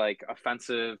any like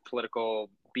offensive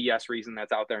political BS reason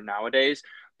that's out there nowadays.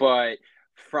 But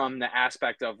from the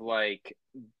aspect of like,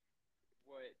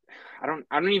 I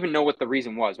don't even know what the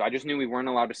reason was, but I just knew we weren't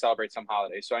allowed to celebrate some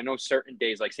holidays. So I know certain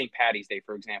days, like St. Patty's Day,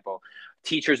 for example,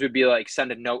 teachers would be like,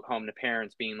 send a note home to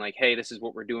parents being like, hey, this is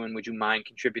what we're doing. Would you mind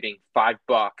contributing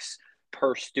 $5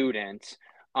 per student?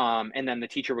 And then the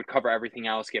teacher would cover everything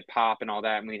else, get pop and all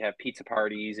that. And we'd have pizza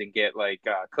parties and get like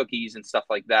cookies and stuff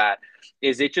like that.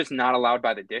 Is it just not allowed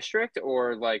by the district?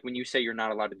 Or like when you say you're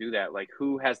not allowed to do that, like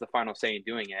who has the final say in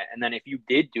doing it? And then if you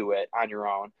did do it on your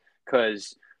own,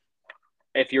 because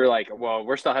if you're like, well,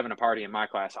 we're still having a party in my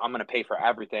class, I'm going to pay for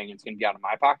everything. It's going to be out of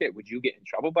my pocket. Would you get in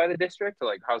trouble by the district?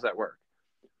 Like, how's that work?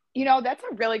 That's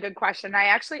a really good question. I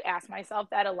actually ask myself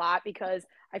that a lot because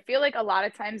I feel like a lot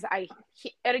of times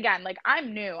and again, like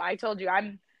I'm new. I told you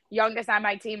I'm youngest on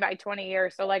my team by 20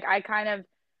 years. So like I kind of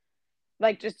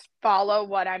like just follow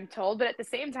what I'm told. But at the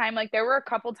same time, like there were a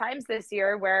couple times this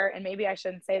year where, and maybe I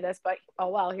shouldn't say this, but oh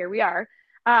well, here we are,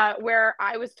 where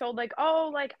I was told like,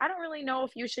 oh, like I don't really know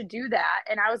if you should do that.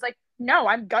 And I was like, no,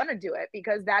 I'm gonna do it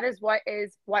because that is what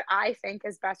I think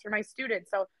is best for my students.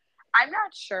 So I'm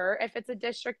not sure if it's a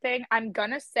district thing. I'm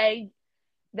gonna say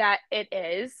that it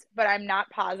is, but I'm not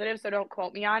positive, so don't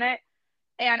quote me on it.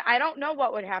 And I don't know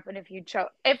what would happen if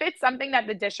it's something that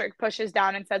the district pushes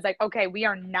down and says like, okay, we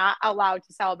are not allowed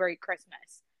to celebrate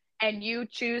Christmas, and you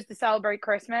choose to celebrate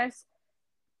Christmas.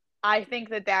 I think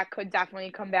that could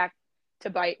definitely come back to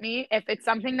bite me if it's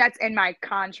something that's in my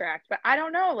contract. But I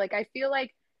don't know. Like I feel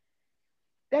like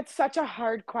that's such a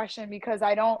hard question because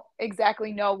I don't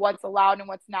exactly know what's allowed and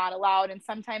what's not allowed. And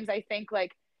sometimes I think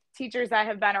like teachers that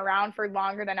have been around for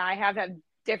longer than I have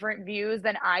different views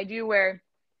than I do, where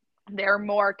they're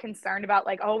more concerned about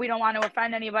like, oh, we don't want to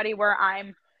offend anybody, where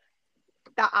I'm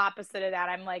the opposite of that.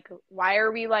 I'm like, why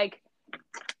are we like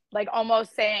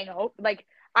almost saying, oh, like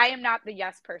I am not the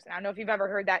yes person. I don't know if you've ever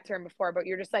heard that term before, but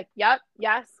you're just like, yep,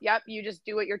 yes, yep. You just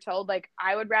do what you're told. Like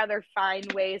I would rather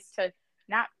find ways to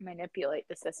not manipulate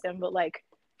the system, but like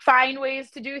find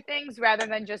ways to do things rather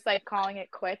than just like calling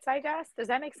it quits, I guess. Does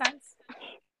that make sense?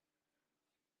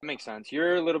 That makes sense.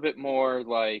 You're a little bit more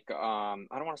like, I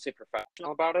don't want to say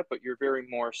professional about it, but you're very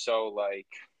more so like,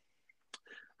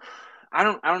 I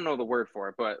don't know the word for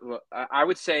it, but I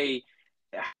would say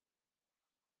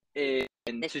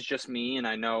and this is just me, and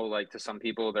I know like to some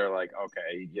people they're like,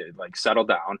 okay, like settle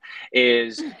down,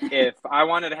 is if I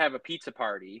wanted to have a pizza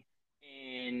party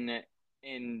in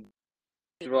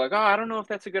we're like, oh, I don't know if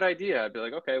that's a good idea. I'd be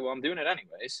like, okay, well, I'm doing it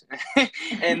anyways.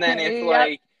 and then if Yep.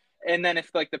 like, and then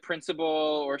if like the principal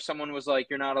or someone was like,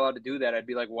 you're not allowed to do that, I'd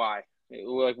be like, why?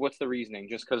 Like, what's the reasoning?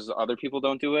 Just because other people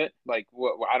don't do it? Like,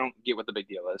 I don't get what the big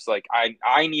deal is. Like,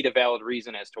 I need a valid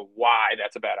reason as to why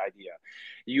that's a bad idea.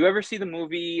 You ever see the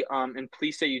movie? And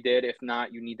please say you did. If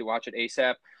not, you need to watch it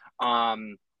ASAP.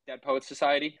 Dead Poets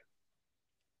Society.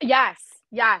 Yes.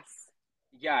 Yes.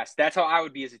 Yes, that's how I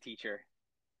would be as a teacher.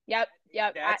 Yep.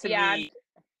 Yep. That to Yeah. me,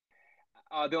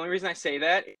 the only reason I say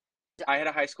that is I had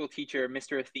a high school teacher,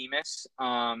 Mr. Athemus.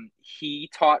 He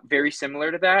taught very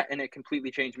similar to that, and it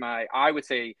completely changed I would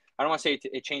say, I don't want to say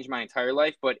it changed my entire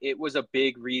life, but it was a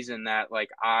big reason that, like,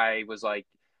 I was like,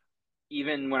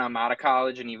 even when I'm out of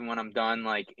college and even when I'm done,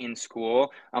 like, in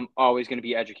school, I'm always going to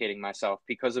be educating myself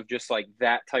because of just, like,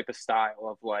 that type of style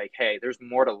of, like, hey, there's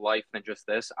more to life than just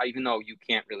this. Even though you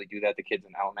can't really do that to kids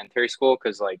in elementary school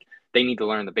because, like, they need to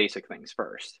learn the basic things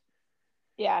first.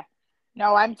 Yeah.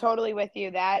 No, I'm totally with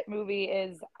you. That movie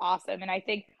is awesome. And I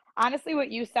think honestly what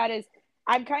you said is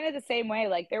I'm kind of the same way.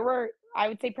 Like there were, I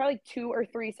would say probably two or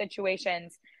three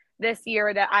situations this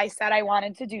year that I said I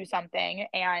wanted to do something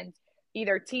and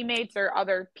either teammates or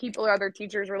other people or other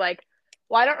teachers were like,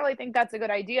 well, I don't really think that's a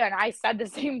good idea. And I said the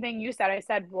same thing you said. I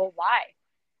said, well, why?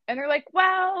 And they're like,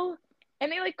 well, and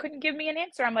they like couldn't give me an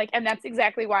answer. I'm like, and that's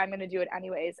exactly why I'm going to do it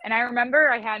anyways. And I remember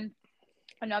I had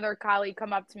another colleague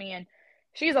come up to me and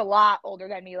she's a lot older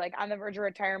than me, like on the verge of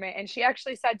retirement. And she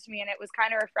actually said to me, and it was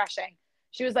kind of refreshing.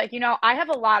 She was like, I have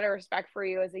a lot of respect for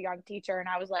you as a young teacher. And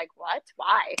I was like, what?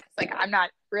 Why? It's like, I'm not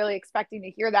really expecting to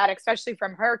hear that, especially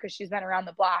from her because she's been around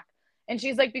the block. And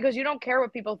she's like, because you don't care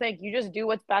what people think. You just do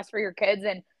what's best for your kids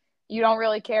and you don't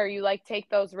really care. You like take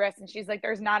those risks. And she's like,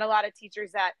 there's not a lot of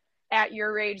teachers that at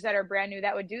your age that are brand new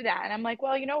that would do that. And I'm like,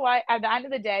 well, you know what? At the end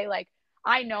of the day, like,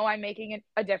 I know I'm making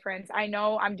a difference. I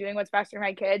know I'm doing what's best for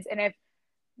my kids. And if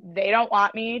they don't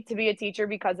want me to be a teacher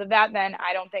because of that, then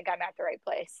I don't think I'm at the right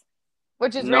place,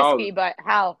 which is No, risky, but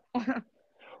hell.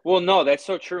 well, no, that's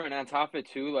so true. And on top of it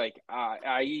too, like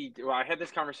I had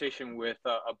this conversation with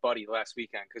a buddy last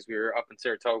weekend because we were up in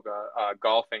Saratoga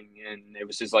golfing, and it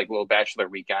was his like little bachelor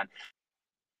weekend.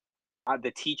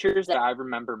 The teachers that I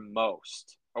remember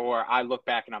most or I look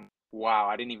back and I'm, wow,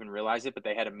 I didn't even realize it, but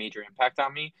they had a major impact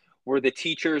on me, were the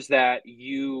teachers that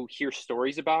you hear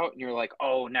stories about and you're like,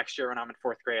 oh, next year when I'm in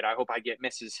fourth grade, I hope I get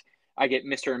Mr.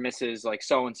 and Mrs. like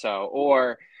so and so,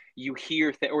 or you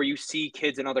hear or you see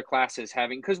kids in other classes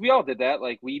having, because we all did that.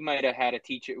 Like we might have had a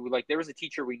teacher, like there was a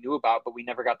teacher we knew about, but we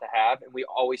never got to have, and we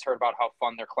always heard about how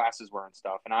fun their classes were and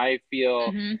stuff. And I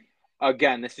feel, Mm-hmm.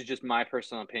 again, this is just my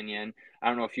personal opinion. I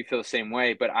don't know if you feel the same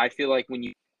way, but I feel like when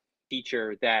you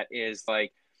teacher that is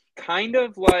like kind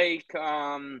of like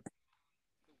the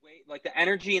way, like the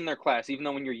energy in their class, even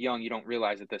though when you're young you don't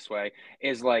realize it this way,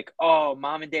 is like, oh,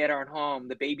 mom and dad aren't home,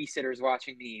 the babysitter's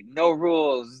watching me, no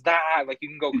rules, that, like you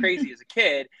can go crazy as a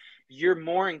kid. You're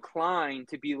more inclined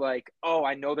to be like, oh,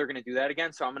 I know they're going to do that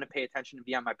again, so I'm going to pay attention and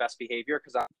be on my best behavior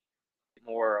because I'm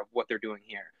more of what they're doing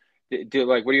here.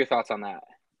 Like, what are your thoughts on that?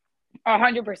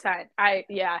 100%.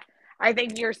 I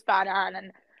think you're spot on.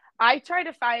 And I try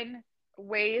to find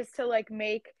ways to like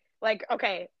make, like,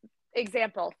 okay,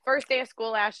 example, first day of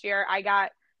school last year, I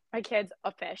got my kids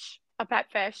a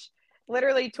pet fish,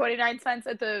 literally 29 cents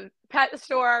at the pet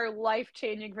store, life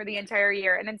changing for the entire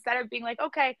year. And instead of being like,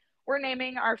 okay, we're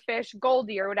naming our fish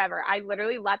Goldie or whatever, I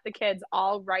literally let the kids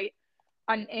all write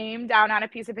a name down on a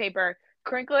piece of paper,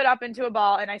 crinkle it up into a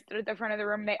ball, and I stood at the front of the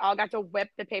room and they all got to whip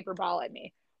the paper ball at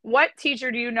me. What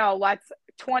teacher do you know lets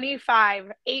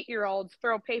 25 8-year-olds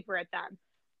throw paper at them?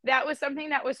 That was something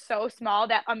that was so small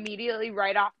that immediately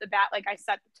right off the bat, like I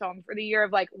set the tone for the year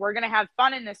of like, we're going to have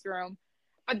fun in this room.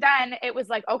 But then it was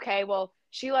like, okay, well,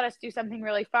 she let us do something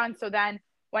really fun. So then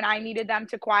when I needed them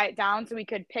to quiet down so we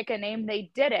could pick a name,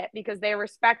 they did it because they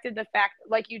respected the fact,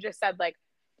 like you just said, like,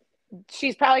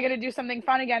 she's probably going to do something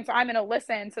fun again. So I'm going to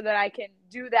listen so that I can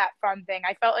do that fun thing.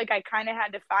 I felt like I kind of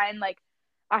had to find like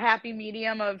a happy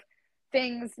medium of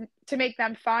things to make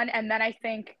them fun. And then I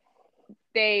think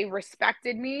they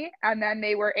respected me and then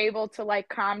they were able to like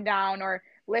calm down or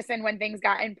listen when things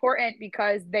got important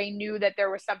because they knew that there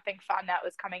was something fun that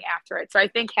was coming after it. So I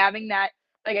think having that,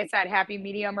 like I said, happy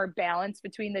medium or balance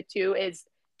between the two is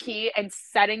key, and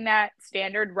setting that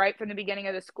standard right from the beginning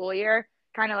of the school year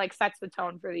kind of like sets the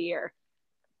tone for the year.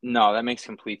 No, that makes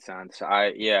complete sense.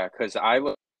 Yeah, because I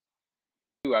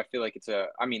feel like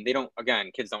I mean, they don't,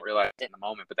 again, kids don't realize it in the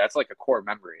moment, but that's like a core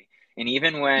memory. And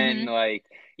even when Mm-hmm. like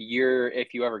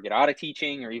if you ever get out of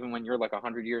teaching, or even when you're like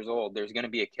 100 years old, there's going to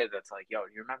be a kid that's like, yo,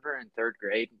 you remember in third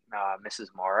grade, Mrs.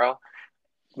 Morrow?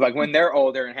 Like when they're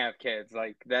older and have kids,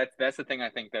 like that's the thing I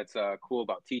think that's cool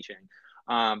about teaching.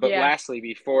 But Yeah. lastly,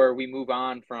 before we move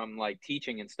on from like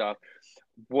teaching and stuff,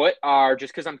 what are,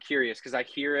 just because I'm curious, because I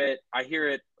hear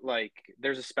it like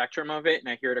there's a spectrum of it, and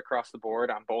I hear it across the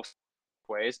board on both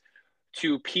ways,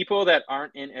 to people that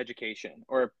aren't in education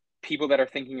or people that are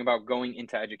thinking about going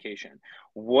into education.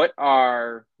 What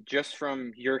are, just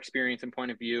from your experience and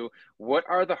point of view, what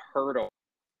are the hurdles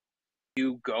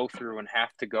you go through and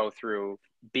have to go through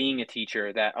being a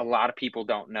teacher that a lot of people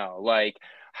don't know? Like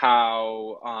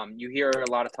how you hear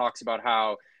a lot of talks about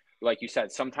how, like you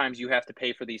said, sometimes you have to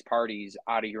pay for these parties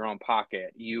out of your own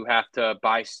pocket. You have to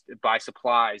buy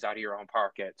supplies out of your own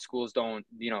pocket. Schools don't,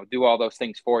 do all those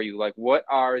things for you. Like, what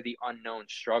are the unknown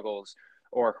struggles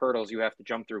or hurdles you have to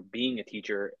jump through being a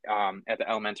teacher at the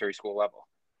elementary school level?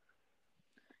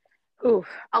 Ooh,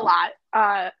 a lot.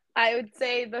 I would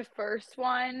say the first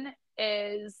one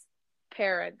is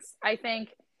parents. I think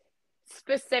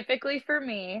specifically for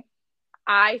me,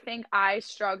 I think I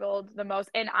struggled the most.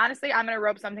 And honestly, I'm going to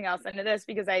rope something else into this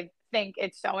because I think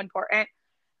it's so important.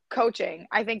 Coaching.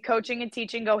 I think coaching and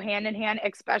teaching go hand in hand,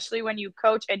 especially when you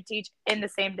coach and teach in the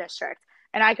same district.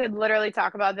 And I could literally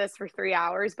talk about this for 3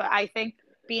 hours, but I think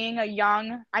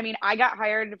I got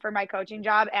hired for my coaching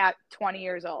job at 20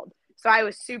 years old. So I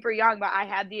was super young, but I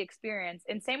had the experience.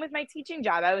 And same with my teaching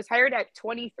job. I was hired at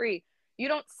 23. You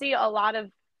don't see a lot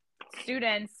of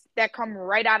students that come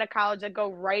right out of college that go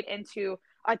right into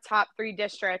a top 3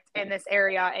 district in this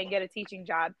area and get a teaching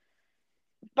job.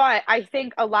 But I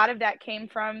think a lot of that came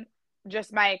from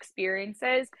just my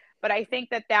experiences. But I think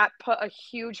that put a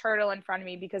huge hurdle in front of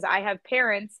me because I have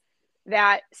parents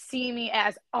that see me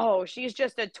as, oh, she's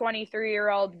just a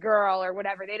 23-year-old girl or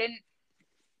whatever. They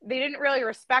didn't really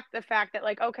respect the fact that,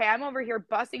 like, okay, I'm over here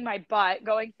busting my butt,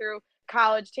 going through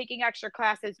college, taking extra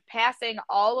classes, passing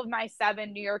all of my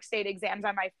 7 New York State exams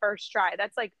on my first try.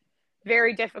 That's like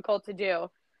very difficult to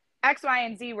do. X, Y,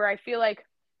 and Z, where I feel like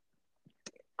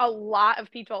a lot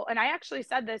of people, and I actually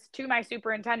said this to my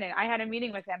superintendent. I had a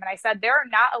meeting with him and I said, there are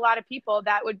not a lot of people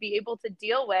that would be able to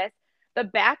deal with the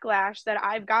backlash that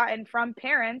I've gotten from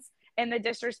parents and the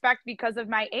disrespect because of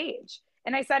my age.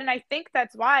 And I said, and I think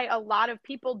that's why a lot of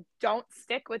people don't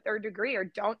stick with their degree or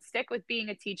don't stick with being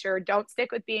a teacher or don't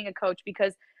stick with being a coach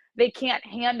because they can't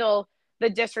handle the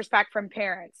disrespect from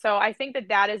parents. So I think that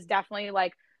that is definitely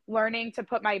like learning to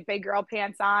put my big girl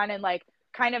pants on and like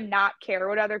kind of not care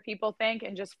what other people think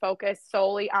and just focus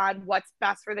solely on what's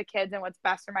best for the kids and what's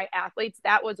best for my athletes.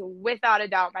 That was without a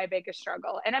doubt my biggest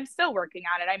struggle. And I'm still working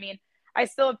on it. I mean, I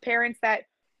still have parents that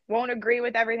won't agree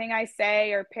with everything I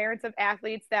say, or parents of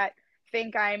athletes that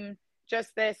think I'm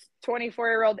just this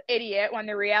 24-year-old idiot when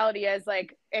the reality is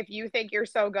like, if you think you're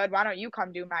so good, why don't you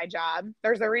come do my job?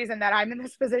 There's a reason that I'm in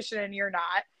this position and you're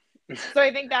not. So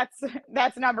I think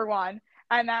that's number one.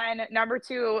 And then number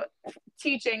two,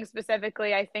 teaching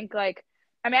specifically, I think like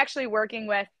I'm actually working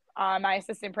with my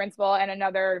assistant principal and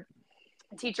another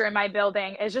teacher in my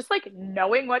building is just like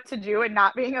knowing what to do and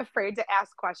not being afraid to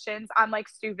ask questions on like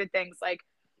stupid things like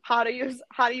how to use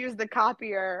the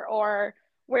copier, or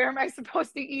where am I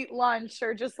supposed to eat lunch,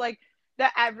 or just like the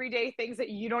everyday things that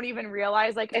you don't even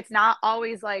realize. Like it's not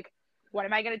always like, what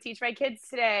am I going to teach my kids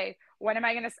today? When am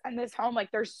I going to send this home?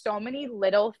 Like there's so many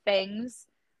little things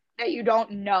that you don't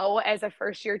know as a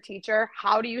first year teacher.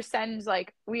 How do you send,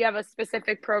 like, we have a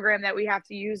specific program that we have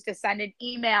to use to send an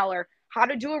email, or how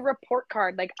to do a report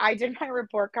card. Like I did my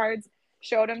report cards,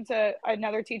 showed them to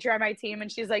another teacher on my team,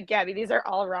 and she's like, Gabby, these are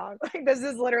all wrong. Like this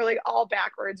is literally all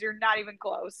backwards. You're not even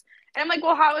close. And I'm like,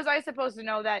 well, how was I supposed to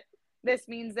know that this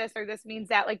means this or this means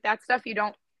that? Like that stuff you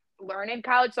don't learn in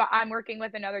college. So I'm working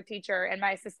with another teacher and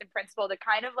my assistant principal to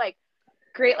kind of like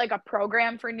create like a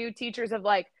program for new teachers of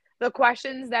like the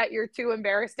questions that you're too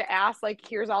embarrassed to ask, like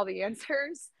here's all the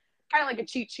answers, kind of like a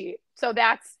cheat sheet. So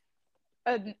that's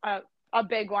a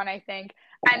big one, I think.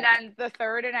 And then the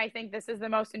third, and I think this is the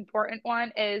most important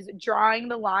one, is drawing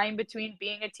the line between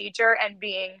being a teacher and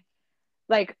being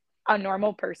like a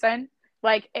normal person.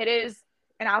 Like it is,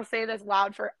 and I'll say this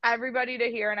loud for everybody to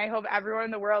hear, and I hope everyone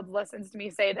in the world listens to me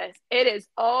say this. It is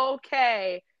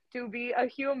okay to be a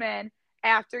human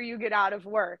after you get out of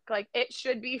work. Like it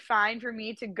should be fine for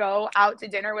me to go out to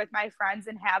dinner with my friends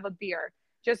and have a beer.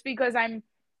 Just because I'm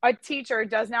a teacher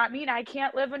does not mean I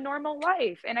can't live a normal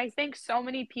life. And I think so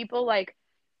many people like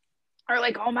are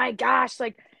like, oh my gosh,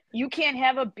 like you can't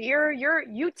have a beer.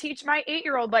 You teach my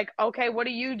 8-year-old. Like, okay, what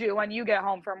do you do when you get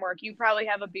home from work? You probably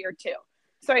have a beer too.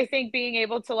 So I think being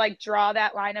able to like draw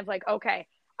that line of like, okay,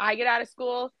 I get out of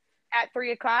school at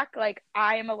 3 o'clock, like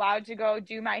I am allowed to go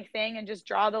do my thing, and just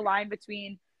draw the line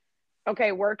between,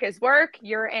 okay, work is work.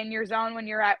 You're in your zone when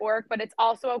you're at work, but it's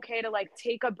also okay to like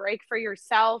take a break for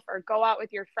yourself or go out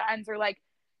with your friends, or like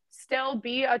still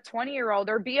be a 20-year-old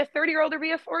or be a 30-year-old or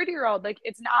be a 40-year-old. Like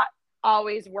it's not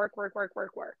always work, work, work,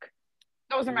 work, work.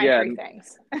 Those are my Yeah, three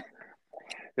things.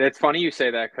 it's funny you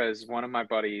say that because one of my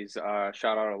buddies,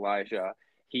 shout out Elijah,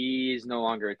 he's no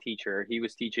longer a teacher. He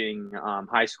was teaching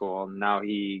high school, and now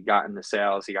he got into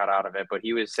sales. He got out of it, but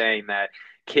he was saying that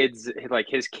kids, like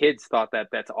his kids, thought that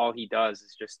that's all he does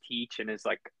is just teach and is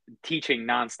like teaching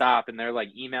nonstop, and they're like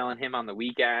emailing him on the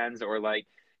weekends, or like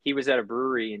he was at a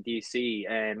brewery in DC,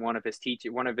 and one of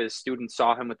his students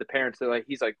saw him with the parents. They're like,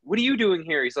 he's like, "What are you doing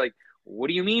here?" He's like, what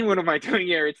do you mean, what am I doing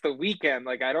here? It's the weekend.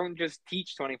 Like, I don't just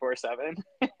teach 24/7.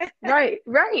 Right,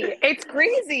 right. It's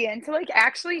crazy. And to like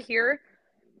actually hear,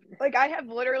 like I have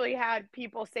literally had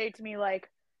people say to me like,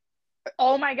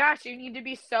 oh my gosh, you need to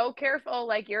be so careful.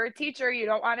 Like you're a teacher, you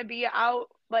don't want to be out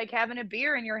like having a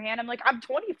beer in your hand. I'm like, I'm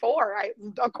 24.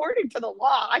 According to the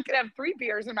law, I could have 3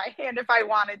 beers in my hand if I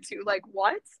wanted to. Like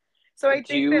what? So I Do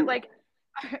think that you? like,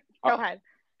 Uh, go ahead.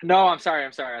 no, I'm sorry.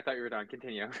 I'm sorry. I thought you were done.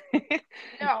 Continue.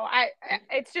 No,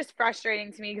 it's just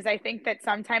frustrating to me because I think that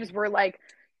sometimes we're like,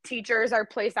 teachers are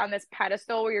placed on this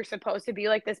pedestal where you're supposed to be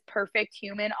like this perfect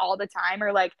human all the time,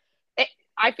 or like it,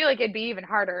 I feel like it'd be even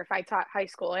harder if I taught high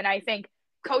school. And I think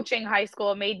coaching high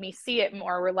school made me see it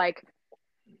more. We're like,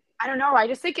 I don't know, I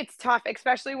just think it's tough,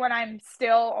 especially when I'm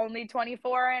still only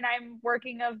 24 and I'm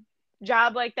working a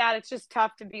job like that. It's just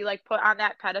tough to be like put on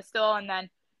that pedestal and then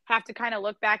have to kind of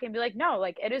look back and be like, no,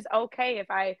 like it is okay if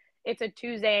it's a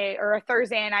Tuesday or a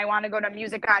Thursday and I want to go to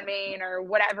Music on Main or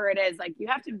whatever it is. Like you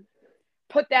have to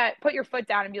put your foot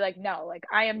down and be like, no, like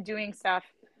I am doing stuff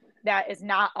that is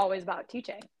not always about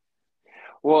teaching.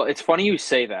 Well, it's funny you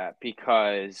say that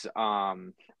because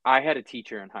I had a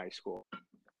teacher in high school.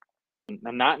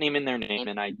 I'm not naming their name,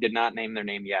 and I did not name their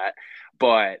name yet,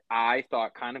 but I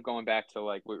thought, kind of going back to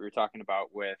like what we were talking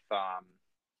about with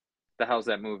the hell's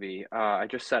that movie? I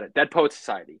just said it. Dead Poet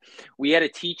Society. We had a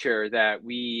teacher that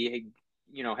we,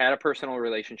 had a personal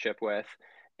relationship with,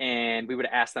 and we would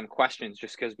ask them questions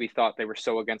just because we thought they were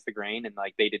so against the grain and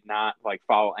like they did not like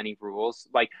follow any rules.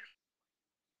 Like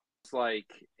like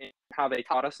how they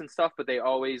taught us and stuff, but they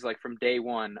always, like, from day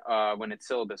one, when it's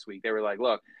syllabus week, they were like,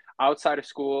 look, outside of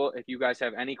school, if you guys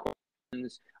have any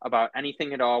questions about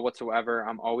anything at all whatsoever,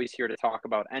 I'm always here to talk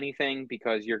about anything,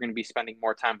 because you're going to be spending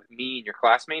more time with me and your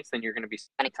classmates than you're going to be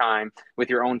spending time with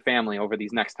your own family over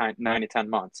these next 9 to 10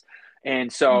 months.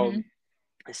 And so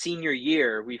senior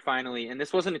year, we finally, and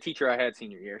this wasn't a teacher I had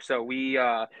senior year, so we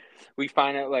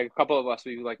finally, like, a couple of us,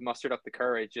 we like mustered up the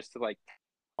courage just to like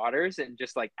waters and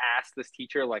just like ask this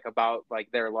teacher like about like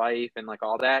their life and like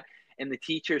all that. And the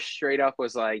teacher straight up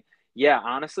was like, yeah,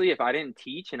 honestly, if I didn't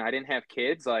teach and I didn't have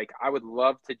kids, like, I would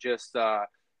love to just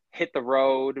hit the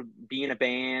road, be in a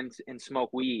band, and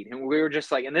smoke weed. And we were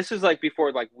just like, and this is like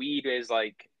before like weed is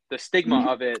like the stigma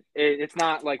of it's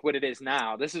not like what it is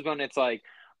now. This is when it's like,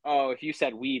 oh, if you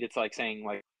said weed, it's like saying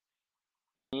like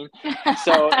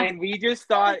so. And we just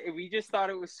thought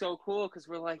it was so cool, because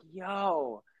we're like,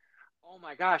 yo, oh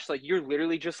my gosh, like, you're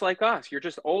literally just like us. You're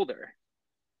just older.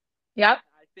 Yep.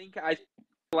 I think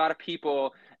a lot of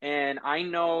people, and I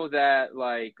know that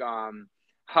like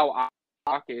how I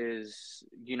talk is,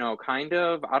 kind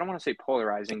of, I don't want to say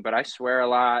polarizing, but I swear a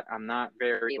lot. I'm not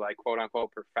very like quote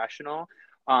unquote professional.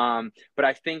 But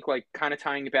I think, like, kind of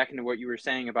tying it back into what you were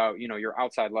saying about, your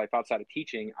outside life outside of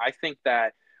teaching, I think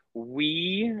that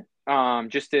we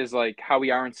just as like how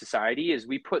we are in society is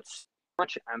we put so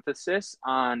much emphasis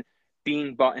on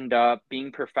being buttoned up,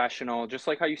 being professional, just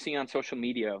like how you see on social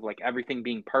media of like everything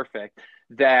being perfect,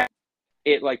 that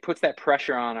it like puts that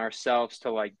pressure on ourselves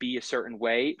to like be a certain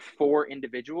way for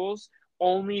individuals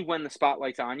only when the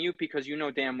spotlight's on you, because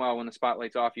damn well when the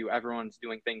spotlight's off you, everyone's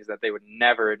doing things that they would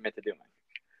never admit to doing.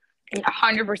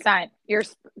 100%. You're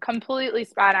completely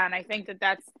spot on. I think that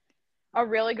that's a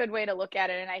really good way to look at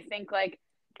it. And I think like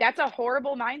that's a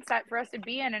horrible mindset for us to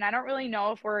be in. And I don't really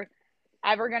know if we're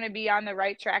ever going to be on the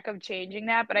right track of changing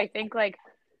that. But I think like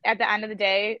at the end of the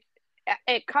day,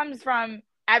 it comes from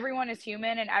everyone is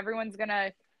human and everyone's going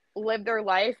to live their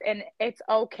life. And it's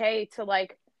okay to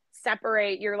like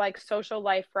separate your like social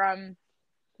life from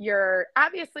your,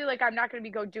 obviously, like, I'm not going to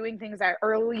be doing things that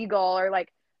are illegal or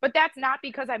like, but that's not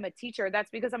because I'm a teacher. That's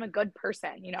because I'm a good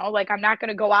person, like I'm not going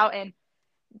to go out and,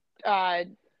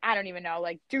 I don't even know,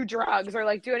 like do drugs or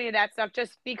like do any of that stuff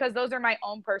just because those are my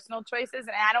own personal choices.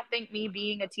 And I don't think me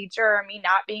being a teacher or me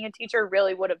not being a teacher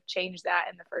really would have changed that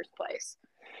in the first place.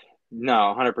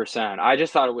 No, 100%. I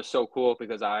just thought it was so cool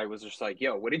because I was just like,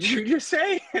 yo, what did you just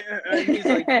say? And he's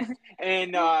like,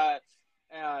 and not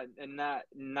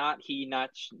he, not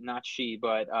she,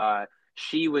 but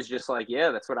she was just like,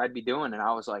 yeah, that's what I'd be doing. And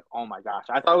I was like, oh my gosh,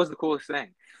 I thought it was the coolest thing.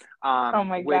 Oh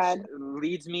my which God.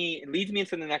 leads me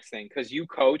into the next thing, because you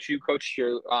coach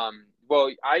your well,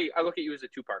 I look at you as a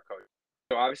two-part coach.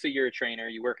 So obviously you're a trainer.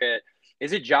 You work at,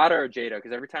 is it Jada or Jada?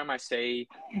 Because every time I say,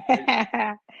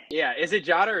 yeah, is it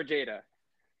Jada or Jada?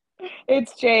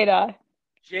 It's Jada.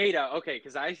 Jada, okay,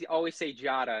 because I always say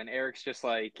Jada, and Eric's just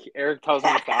like, Eric tells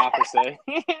me it's the opposite,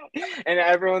 and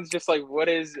everyone's just like, what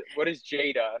is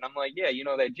Jada? And I'm like, yeah,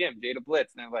 that gym, Jada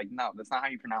Blitz, and they're like, no, that's not how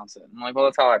you pronounce it. I'm like, well,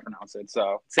 that's how I pronounce it,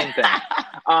 so same thing.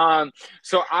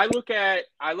 So I look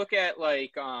at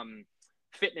like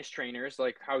fitness trainers,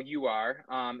 like how you are,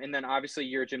 and then obviously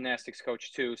you're a gymnastics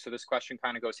coach too, so this question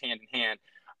kind of goes hand in hand.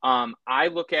 I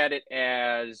look at it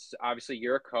as, obviously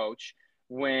you're a coach.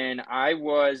 When I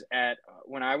was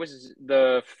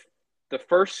the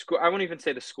first school, I won't even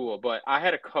say the school, but I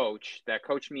had a coach that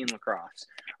coached me in lacrosse.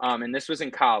 And this was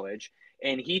in college.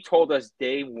 And he told us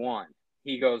day one,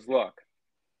 he goes, look,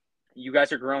 you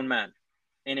guys are grown men.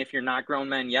 And if you're not grown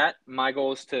men yet, my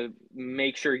goal is to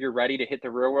make sure you're ready to hit the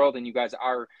real world. And you guys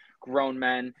are grown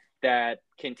men that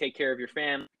can take care of your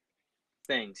family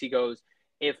things. He goes,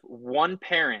 if one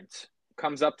parent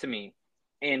comes up to me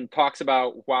and talks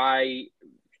about why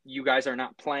you guys are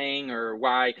not playing or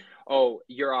why, oh,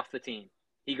 you're off the team.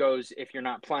 He goes, if you're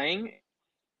not playing,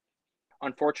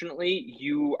 unfortunately,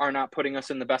 you are not putting us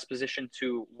in the best position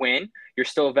to win. You're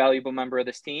still a valuable member of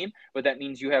this team, but that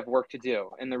means you have work to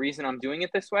do. And the reason I'm doing it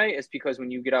this way is because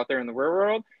when you get out there in the real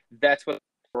world, that's what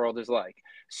the world is like.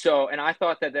 So, and I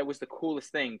thought that was the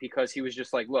coolest thing, because he was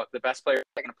just like, look, the best player is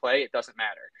going to play. It doesn't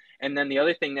matter. And then the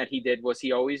other thing that he did was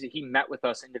he met with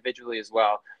us individually as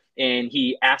well. And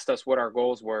he asked us what our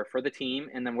goals were for the team,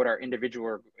 and then what our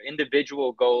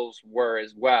individual goals were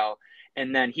as well.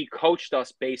 And then he coached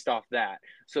us based off that.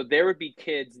 So there would be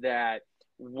kids that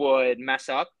would mess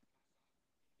up,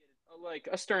 like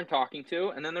a stern talking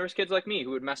to, and then there was kids like me who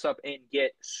would mess up and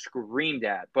get screamed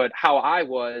at. But how I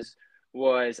was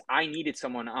I needed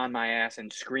someone on my ass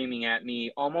and screaming at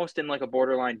me almost in like a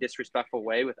borderline disrespectful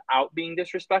way without being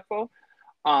disrespectful.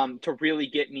 to really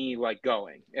get me like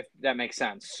going, if that makes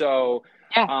sense. So,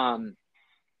 Yeah.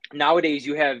 nowadays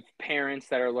you have parents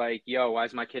that are like, yo, why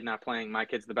is my kid not playing? My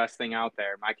kid's the best thing out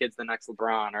there. My kid's the next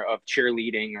LeBron or of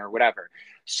cheerleading or whatever.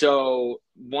 So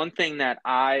one thing that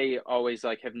I always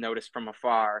like have noticed from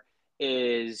afar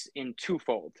is in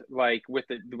twofold, like with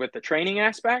the training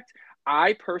aspect.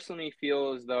 I personally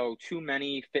feel as though too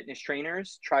many fitness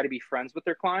trainers try to be friends with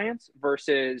their clients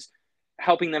versus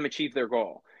helping them achieve their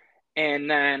goal.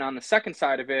 And then on the second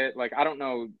side of it, like, I don't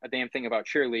know a damn thing about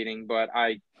cheerleading, but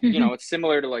it's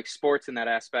similar to like sports in that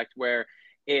aspect where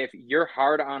if you're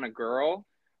hard on a girl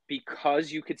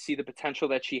because you could see the potential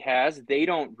that she has, they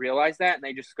don't realize that and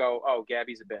they just go, oh,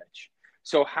 Gabby's a bitch.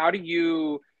 So how do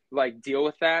you like deal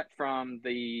with that from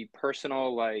the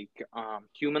personal, like,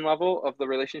 human level of the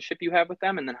relationship you have with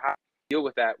them? And then how do you deal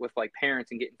with that with like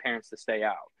parents and getting parents to stay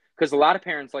out? Because a lot of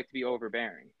parents like to be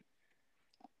overbearing.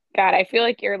 God, I feel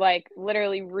like you're like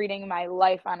literally reading my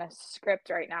life on a script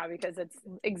right now because it's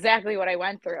exactly what I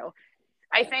went through.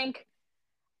 I think,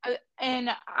 and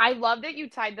I love that you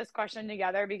tied this question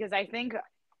together because I think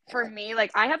for me,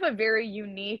 like I have a very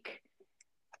unique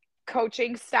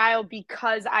coaching style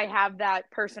because I have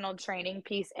that personal training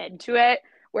piece into it.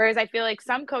 Whereas I feel like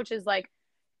some coaches like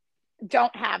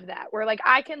don't have that, where like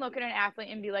I can look at an athlete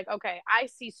and be like, okay, I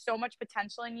see so much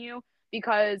potential in you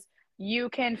because you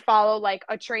can follow like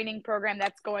a training program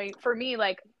that's going for me.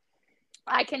 Like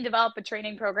I can develop a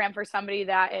training program for somebody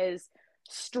that is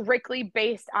strictly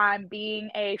based on being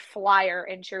a flyer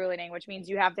in cheerleading, which means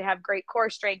you have to have great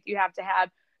core strength, you have to have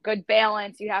good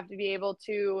balance, you have to be able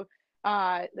to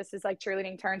this is like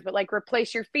cheerleading terms, but like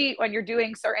replace your feet when you're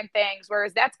doing certain things.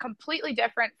 Whereas that's completely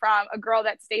different from a girl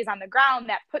that stays on the ground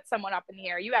that puts someone up in the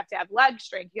air. You have to have leg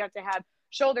strength, you have to have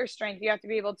shoulder strength, you have to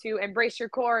be able to embrace your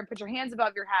core and put your hands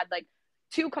above your head. Like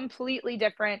two completely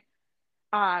different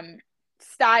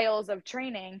styles of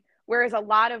training. Whereas a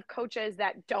lot of coaches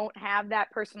that don't have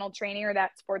that personal training or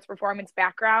that sports performance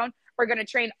background are going to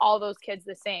train all those kids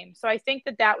the same. So I think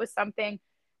that that was something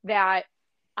that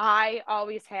I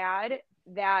always had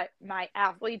that my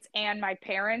athletes and my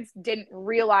parents didn't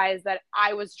realize that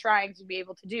I was trying to be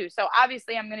able to do. So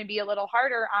obviously I'm going to be a little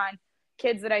harder on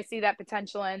kids that I see that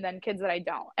potential in than kids that I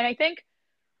don't. And I think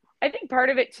part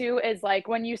of it too is like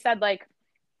when you said like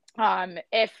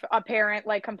if a parent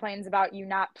like complains about you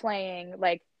not playing,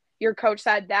 like your coach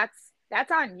said,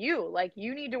 that's on you. Like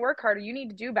you need to work harder, you need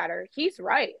to do better. He's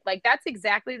right. Like that's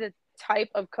exactly the type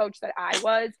of coach that I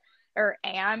was or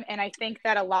am. And I think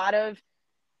that a lot of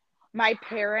my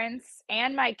parents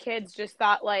and my kids just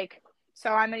thought like,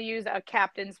 so I'm going to use a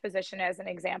captain's position as an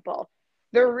example.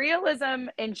 The realism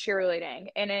in cheerleading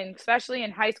and especially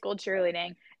in high school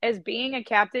cheerleading is being a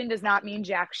captain does not mean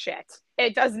jack shit.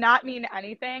 It does not mean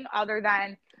anything other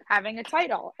than having a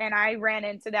title. And I ran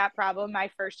into that problem my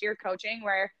first year coaching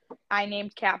where I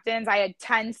named captains. I had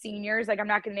 10 seniors. Like, I'm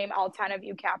not going to name all 10 of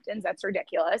you captains. That's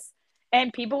ridiculous.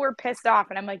 And people were pissed off.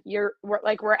 And I'm like,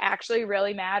 we're actually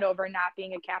really mad over not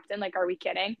being a captain. Like, are we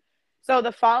kidding? So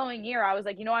the following year, I was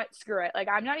like, you know what? Screw it. Like,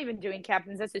 I'm not even doing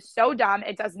captains. This is so dumb.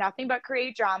 It does nothing but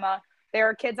create drama. There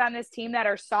are kids on this team that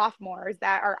are sophomores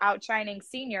that are outshining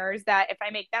seniors that if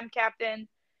I make them captain,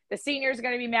 the seniors are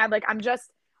going to be mad. Like, I'm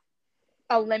just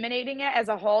eliminating it as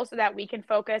a whole so that we can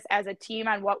focus as a team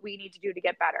on what we need to do to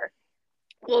get better.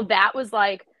 Well, that was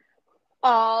like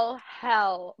all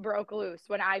hell broke loose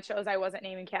when I wasn't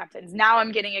naming captains. Now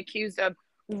I'm getting accused of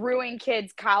ruining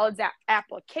kids' college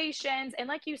applications. And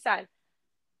like you said,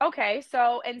 okay,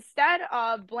 so instead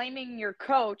of blaming your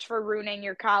coach for ruining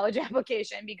your college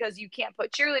application because you can't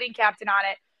put cheerleading captain on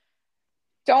it,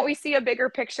 don't we see a bigger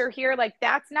picture here? Like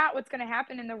that's not what's going to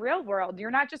happen in the real world.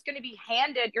 You're not going to be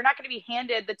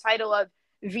handed the title of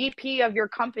VP of your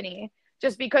company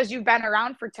just because you've been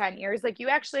around for 10 years. Like you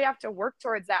actually have to work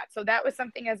towards that. So that was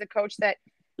something as a coach that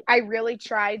I really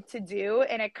tried to do,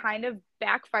 and it kind of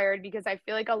backfired because I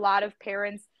feel like a lot of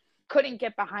parents couldn't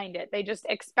get behind it. They just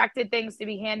expected things to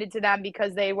be handed to them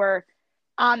because they were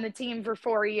on the team for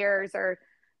 4 years, or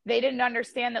they didn't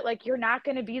understand that like you're not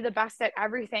going to be the best at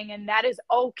everything, and that is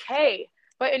okay.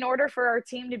 But in order for our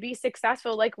team to be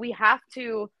successful, like we have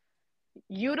to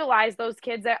utilize those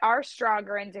kids that are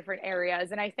stronger in different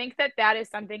areas. And I think that that is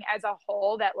something as a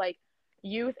whole that like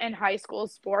youth and high school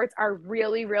sports are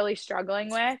really, really struggling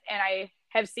with. And I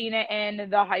have seen it in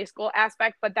the high school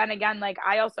aspect. But then again, like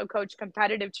I also coach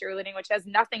competitive cheerleading, which has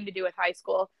nothing to do with high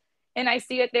school. And I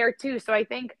see it there too. So I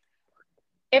think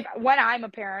when I'm a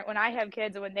parent, when I have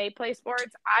kids and when they play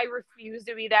sports, I refuse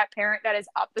to be that parent that is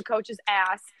up the coach's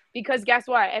ass, because guess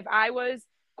what? If I was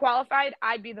qualified,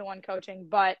 I'd be the one coaching.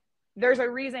 But there's a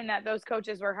reason that those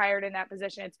coaches were hired in that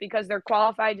position. It's because they're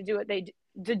qualified to do what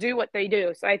they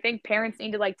do. So I think parents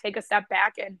need to like take a step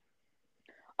back and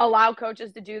allow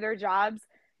coaches to do their jobs,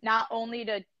 not only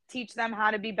to teach them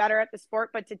how to be better at the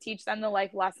sport, but to teach them the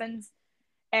life lessons.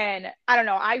 And I don't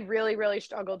know, I really, really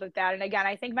struggled with that. And again,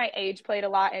 I think my age played a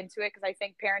lot into it because I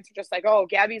think parents are just like, oh,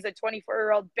 Gabby's a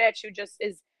 24-year-old bitch who just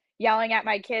is yelling at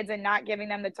my kids and not giving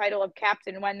them the title of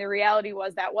captain, when the reality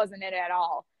was that wasn't it at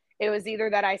all. It was either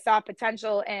that I saw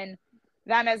potential in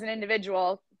them as an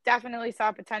individual, definitely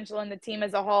saw potential in the team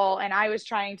as a whole, and I was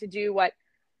trying to do what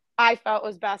I felt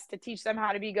was best to teach them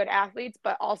how to be good athletes,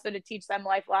 but also to teach them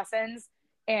life lessons.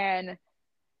 And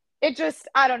it just,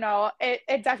 I don't know,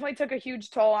 it definitely took a huge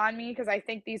toll on me because I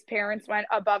think these parents went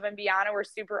above and beyond and were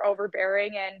super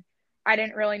overbearing. And I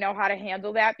didn't really know how to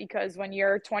handle that because when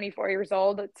you're 24 years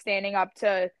old, standing up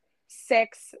to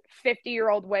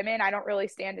 50-year-old women, I don't really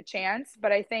stand a chance.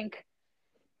 But I think,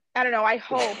 I don't know, I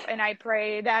hope and I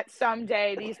pray that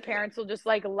someday these parents will just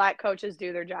like let coaches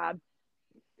do their job.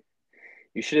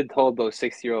 You should have told those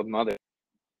 60-year-old mothers,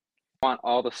 want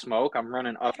all the smoke, I'm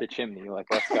running up the chimney. Like,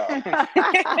 let's go.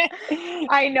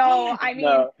 I know. I mean,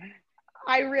 No.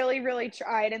 I really, really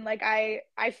tried. And like, I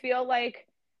feel like,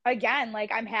 again,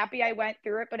 like I'm happy I went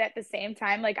through it. But at the same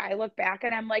time, like I look back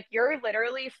and I'm like, you're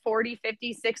literally 40,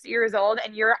 50, 60 years old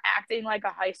and you're acting like a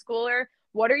high schooler.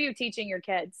 What are you teaching your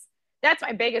kids? That's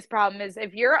my biggest problem is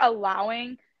if you're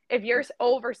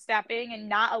overstepping and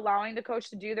not allowing the coach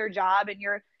to do their job and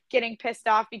you're getting pissed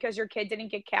off because your kid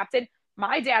didn't get captain,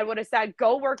 my dad would have said,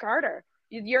 go work harder.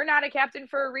 You're not a captain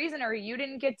for a reason, or you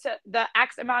didn't get to the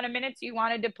X amount of minutes you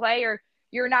wanted to play, or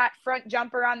you're not front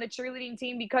jumper on the cheerleading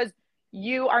team because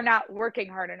you are not working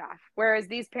hard enough. Whereas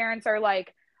these parents are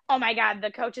like, oh my God,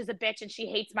 the coach is a bitch and she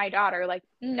hates my daughter. Like,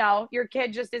 no, your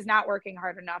kid just is not working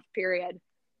hard enough, period.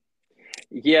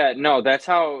 Yeah, no, that's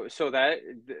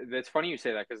funny you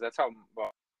say that because that's how,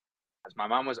 well, my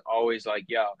mom was always like,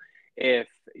 yo, if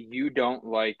you don't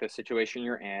like the situation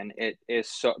you're in, it is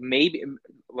so maybe,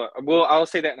 well, I'll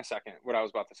say that in a second, what I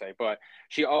was about to say, but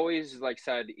she always like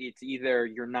said, it's either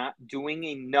you're not doing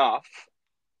enough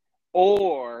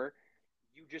or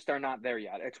you just are not there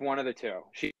yet. It's one of the two.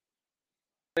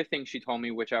 The thing she told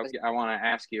me, which I want to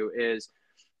ask you is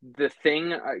the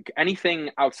thing,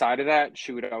 anything outside of that,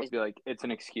 she would always be like, it's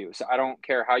an excuse. I don't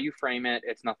care how you frame it.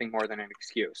 It's nothing more than an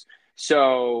excuse.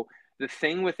 So the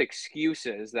thing with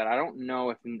excuses that I don't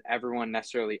know if everyone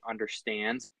necessarily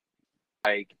understands,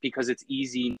 like, because it's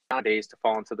easy nowadays to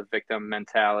fall into the victim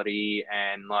mentality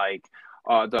and like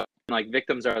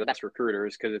victims are the best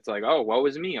recruiters because it's like, oh, woe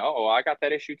is me. Oh, I got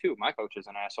that issue too. My coach is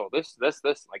an asshole. This,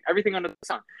 like everything under the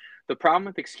sun. The problem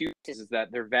with excuses is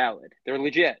that they're valid. They're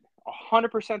legit.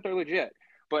 100% they're legit.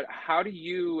 But how do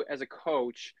you, as a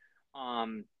coach,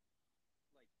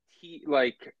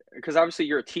 because obviously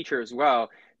you're a teacher as well,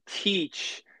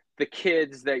 teach the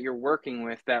kids that you're working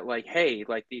with that, like, hey,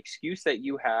 like the excuse that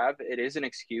you have, it is an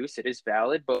excuse, it is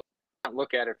valid, but not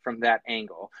look at it from that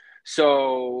angle.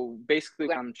 So basically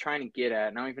what I'm trying to get at,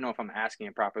 and I don't even know if I'm asking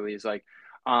it properly, is like,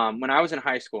 when I was in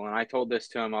high school, and I told this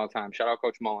to him all the time, shout out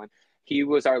Coach Mullen, he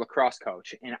was our lacrosse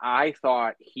coach, and I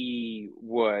thought he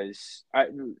was,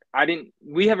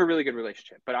 we have a really good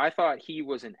relationship, but I thought he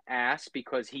was an ass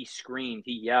because he screamed,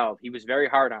 he yelled, he was very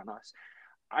hard on us.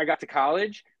 I got to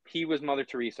college, he was Mother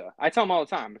Teresa. I tell him all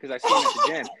the time because I see him at the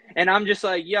gym, and I'm just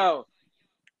like, yo,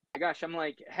 my gosh, I'm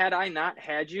like, had I not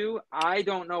had you, I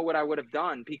don't know what I would have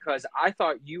done because I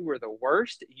thought you were the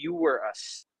worst. You were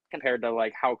compared to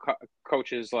like how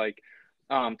coaches like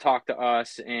talk to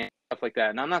us and stuff like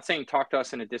that. And I'm not saying talk to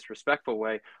us in a disrespectful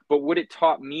way, but what it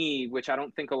taught me, which I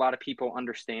don't think a lot of people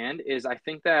understand, is I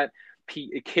think that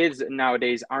kids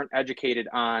nowadays aren't educated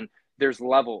on there's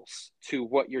levels to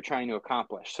what you're trying to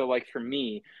accomplish. So like for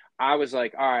me, I was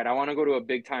like, all right, I want to go to a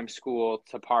big time school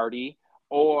to party,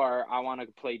 or I want to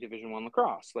play Division I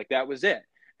lacrosse. Like that was it.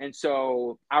 And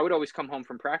so I would always come home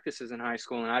from practices in high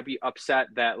school and I'd be upset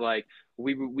that like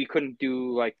we couldn't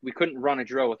do, like we couldn't run a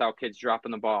drill without kids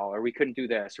dropping the ball, or we couldn't do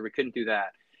this, or we couldn't do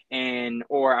that. And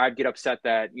or I'd get upset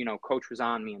that, you know, coach was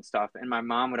on me and stuff. And my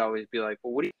mom would always be like,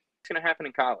 well, what do you think's going to happen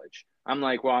in college? I'm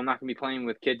like, well, I'm not going to be playing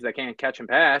with kids that can't catch and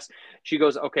pass. She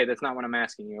goes, okay, that's not what I'm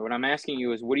asking you. What I'm asking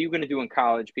you is, what are you going to do in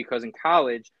college? Because in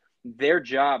college, their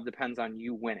job depends on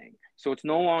you winning. So it's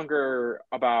no longer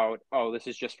about, oh, this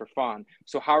is just for fun.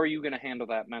 So how are you going to handle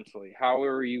that mentally? How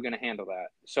are you going to handle that?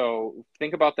 So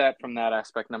think about that from that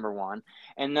aspect, number one.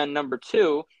 And then number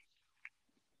two,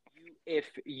 if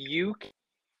you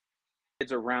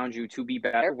kids around you to be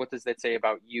better, what does that say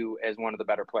about you as one of the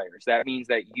better players? That means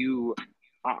that you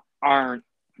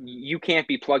can't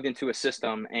be plugged into a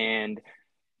system and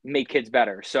make kids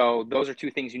better. So those are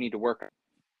two things you need to work on.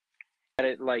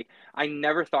 Like, I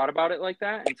never thought about it like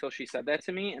that until she said that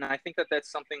to me, and I think that that's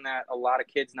something that a lot of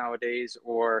kids nowadays,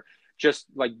 or just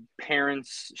like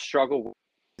parents, struggle with.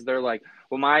 They're like,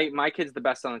 well, my kid's the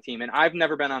best on the team, and I've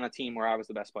never been on a team where I was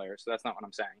the best player, so that's not what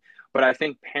I'm saying. But I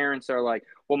think parents are like,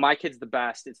 well, my kid's the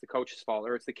best, it's the coach's fault,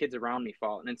 or it's the kids around me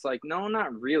fault. And it's like, no,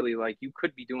 not really. Like, you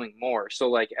could be doing more. So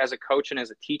like, as a coach and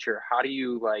as a teacher, how do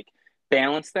you like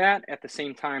balance that at the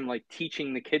same time, like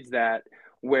teaching the kids that,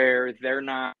 where they're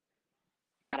not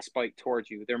a spike towards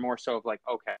you. They're more so of like,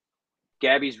 okay,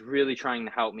 Gabby's really trying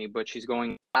to help me, but she's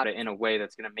going about it in a way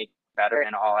that's going to make it better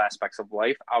in all aspects of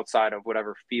life outside of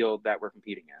whatever field that we're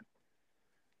competing in.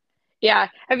 Yeah.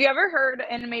 Have you ever heard,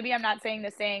 and maybe I'm not saying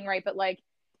the saying right, but like,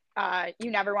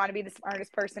 you never want to be the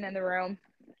smartest person in the room.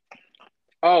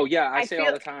 Oh yeah, I say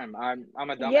all the time, I'm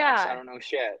a dumbass. Yeah. I don't know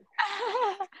shit.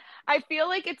 I feel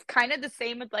like it's kind of the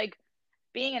same with like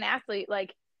being an athlete.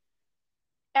 Like,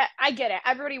 I get it.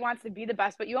 Everybody wants to be the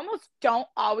best, but you almost don't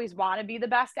always want to be the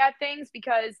best at things,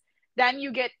 because then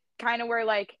you get kind of where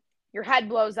like your head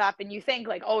blows up and you think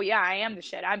like, oh yeah, I am the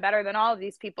shit. I'm better than all of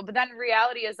these people. But then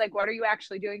reality is like, what are you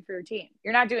actually doing for your team?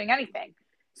 You're not doing anything.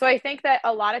 So I think that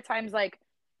a lot of times, like,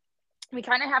 we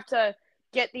kind of have to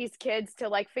get these kids to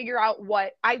like figure out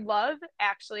what I love.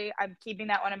 Actually, I'm keeping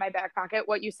that one in my back pocket.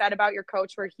 What you said about your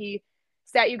coach, where he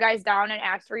sat you guys down and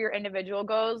asked for your individual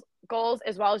goals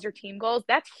as well as your team goals.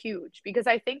 That's huge, because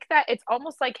I think that it's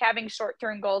almost like having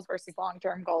short-term goals versus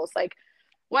long-term goals. Like,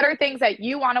 what are things that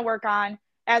you want to work on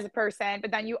as a person,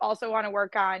 but then you also want to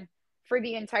work on for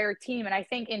the entire team? And I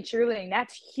think in cheerleading,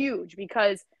 that's huge,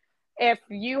 because if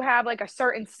you have like a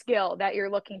certain skill that you're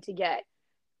looking to get,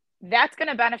 that's going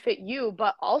to benefit you,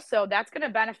 but also that's going to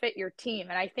benefit your team.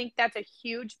 And I think that's a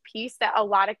huge piece that a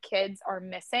lot of kids are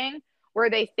missing, where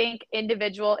they think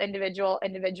individual, and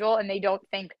they don't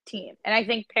think team. And I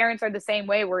think parents are the same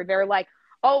way, where they're like,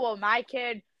 oh, well, my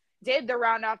kid did the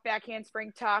round off backhand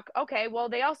spring tuck. Okay, well,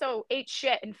 they also ate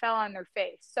shit and fell on their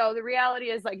face. So the reality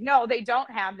is like, no, they don't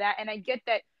have that. And I get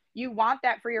that you want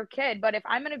that for your kid, but if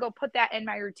I'm going to go put that in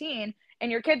my routine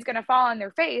and your kid's going to fall on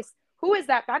their face, who is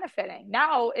that benefiting?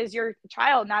 Now is your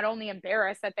child not only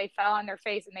embarrassed that they fell on their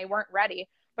face and they weren't ready,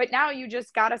 but now you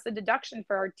just got us a deduction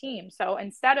for our team. So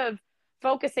instead of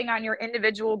focusing on your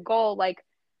individual goal, like,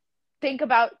 think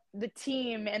about the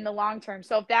team in the long term.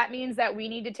 So if that means that we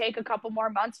need to take a couple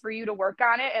more months for you to work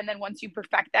on it, and then once you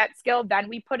perfect that skill, then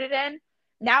we put it in.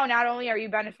 Now, not only are you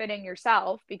benefiting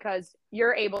yourself because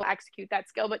you're able to execute that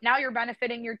skill, but now you're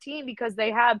benefiting your team because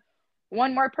they have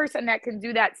one more person that can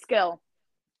do that skill.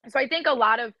 So I think a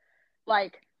lot of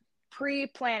like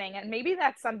pre-planning, and maybe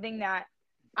that's something that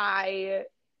I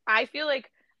feel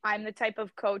like I'm the type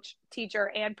of coach,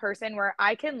 teacher, and person where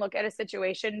I can look at a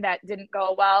situation that didn't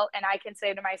go well and I can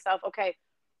say to myself, okay,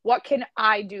 what can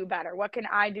I do better? What can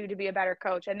I do to be a better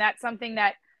coach? And that's something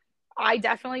that I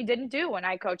definitely didn't do when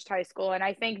I coached high school. And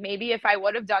I think maybe if I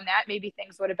would have done that, maybe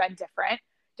things would have been different.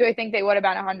 Do I think they would have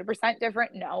been 100%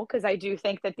 different? No, because I do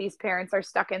think that these parents are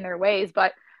stuck in their ways.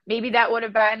 But maybe that would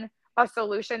have been a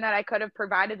solution that I could have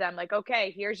provided them. Like,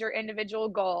 okay, here's your individual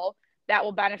goal that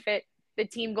will benefit the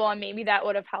team goal. And maybe that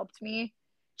would have helped me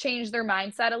change their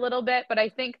mindset a little bit. But I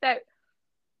think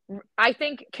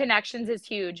connections is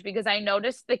huge, because I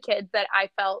noticed the kids that I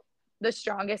felt the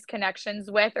strongest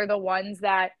connections with are the ones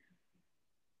that,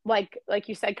 like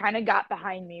you said, kind of got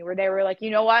behind me, where they were like, you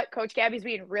know what, Coach Gabby's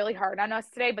being really hard on us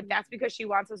today, but that's because she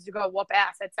wants us to go whoop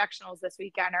ass at sectionals this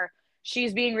weekend, or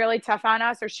she's being really tough on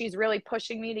us, or she's really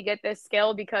pushing me to get this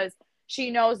skill because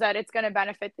she knows that it's going to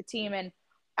benefit the team. And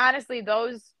honestly,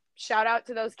 those, shout out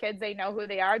to those kids, they know who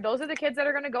they are. Those are the kids that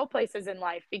are going to go places in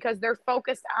life, because they're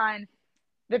focused on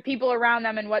the people around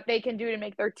them and what they can do to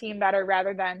make their team better,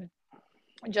 rather than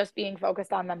just being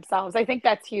focused on themselves. I think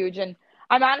that's huge. And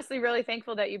I'm honestly really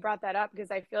thankful that you brought that up,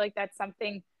 because I feel like that's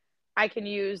something I can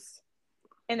use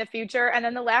in the future. And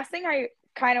then the last thing I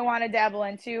kind of want to dabble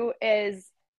into is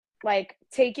like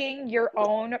taking your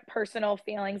own personal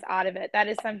feelings out of it. That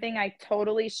is something I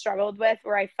totally struggled with,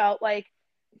 where I felt like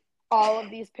all of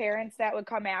these parents that would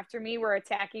come after me were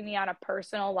attacking me on a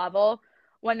personal level,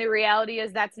 when the reality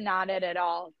is that's not it at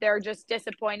all. They're just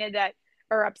disappointed that,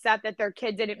 or upset that their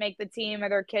kid didn't make the team, or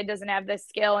their kid doesn't have this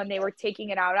skill, and they were taking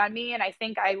it out on me. And I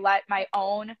think I let my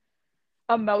own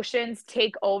emotions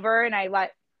take over, and I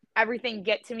let everything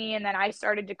get to me. And then I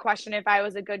started to question if I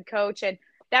was a good coach, and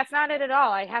that's not it at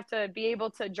all. I have to be able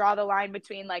to draw the line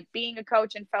between like being a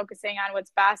coach and focusing on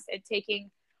what's best, and taking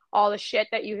all the shit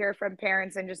that you hear from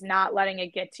parents and just not letting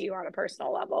it get to you on a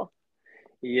personal level.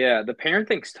 Yeah, the parent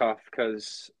thing's tough,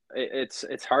 because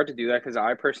it's hard to do that, because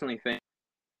I personally think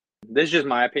this is just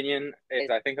my opinion, is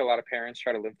I think a lot of parents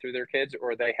try to live through their kids,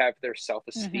 or they have their Mm-hmm.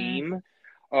 self-esteem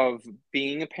of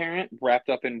being a parent wrapped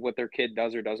up in what their kid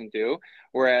does or doesn't do.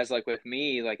 Whereas like with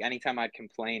me, like anytime I'd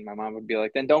complain, my mom would be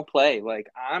like, then don't play. Like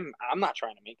I'm not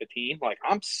trying to make the team. Like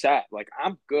I'm set. Like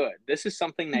I'm good. This is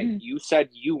something that Mm-hmm. you said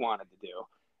you wanted to do.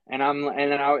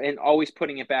 And always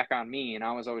putting it back on me. And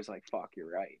I was always like, fuck, you're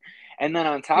right. And then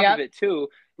on top of Yep. it too,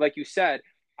 like you said,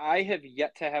 I have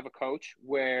yet to have a coach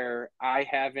where I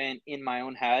haven't in my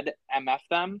own head MF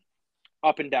them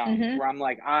up and down, Mm-hmm. where I'm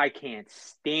like, I can't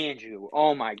stand you.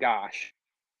 Oh my gosh.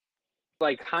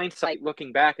 Like hindsight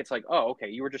looking back, it's like, oh, okay,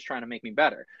 you were just trying to make me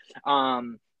better.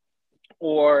 Um,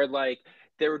 or like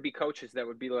there would be coaches that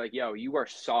would be like, yo, you are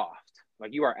soft.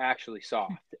 Like you are actually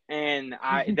soft. And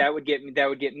I that would get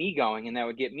me going and that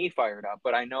would get me fired up.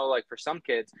 But I know like for some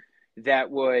kids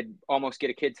that would almost get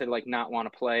a kid to like not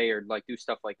want to play or like do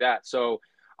stuff like that. So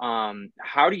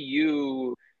how do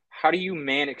you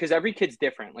manage, because every kid's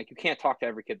different, like you can't talk to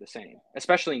every kid the same,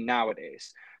 especially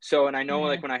nowadays. So and I know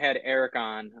like Mm-hmm. when I had Eric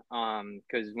on,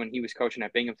 because when he was coaching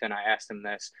at Binghamton, I asked him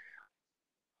this,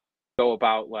 go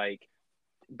about like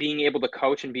being able to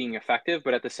coach and being effective,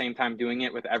 but at the same time doing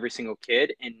it with every single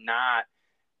kid and not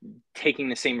taking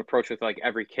the same approach with like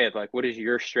every kid. Like what is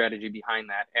your strategy behind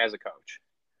that as a coach?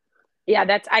 Yeah,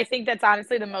 I think that's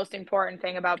honestly the most important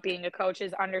thing about being a coach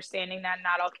is understanding that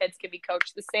not all kids can be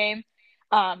coached the same.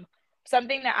 Um,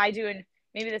 Something that I do, and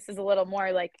maybe this is a little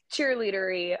more like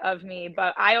cheerleadery of me,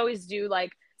 but I always do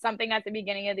like something at the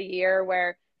beginning of the year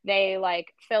where they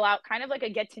like fill out kind of like a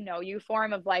get to know you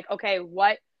form of like, okay,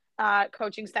 what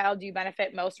coaching style do you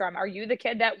benefit most from? Are you the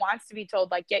kid that wants to be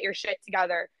told like get your shit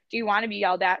together? Do you want to be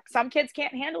yelled at? Some kids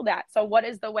can't handle that. So what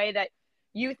is the way that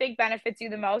you think benefits you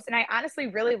the most? And I honestly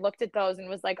really looked at those and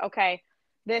was like, okay,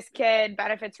 this kid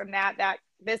benefits from that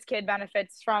this kid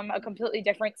benefits from a completely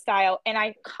different style. And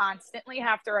I constantly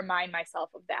have to remind myself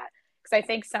of that. Because I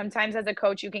think sometimes as a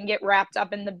coach, you can get wrapped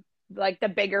up in the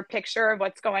bigger picture of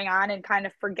what's going on and kind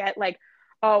of forget like,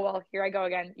 oh, well, here I go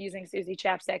again using Susie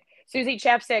Chapstick. Susie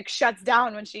Chapstick shuts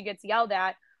down when she gets yelled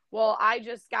at. Well, I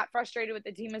just got frustrated with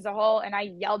the team as a whole and I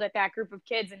yelled at that group of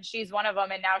kids and she's one of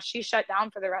them. And now she's shut down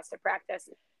for the rest of practice.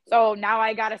 So now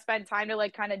I got to spend time to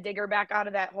like kind of dig her back out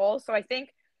of that hole. So I think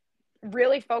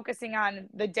really focusing on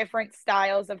the different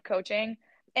styles of coaching.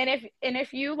 And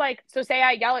if you like, so say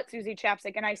I yell at Susie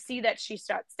Chapstick and I see that she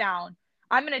shuts down,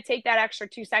 I'm going to take that extra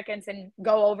 2 seconds and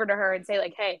go over to her and say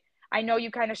like, hey, I know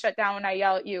you kind of shut down when I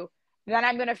yell at you. Then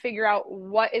I'm going to figure out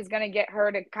what is going to get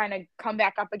her to kind of come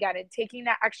back up again. And taking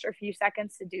that extra few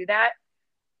seconds to do that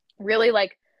really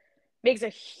like makes a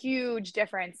huge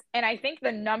difference. And I think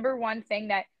the number one thing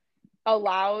that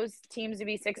allows teams to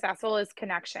be successful is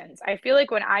connections. I feel like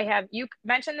when I have, you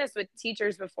mentioned this with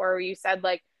teachers before, where you said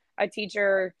like a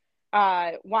teacher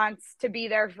wants to be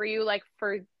there for you, like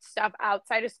for stuff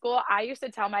outside of school. I used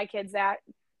to tell my kids that,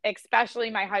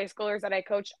 especially my high schoolers that I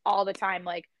coach all the time,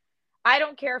 like, I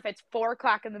don't care if it's 4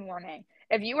 o'clock in the morning.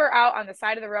 If you are out on the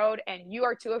side of the road and you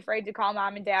are too afraid to call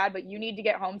mom and dad, but you need to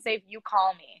get home safe, you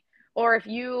call me. Or if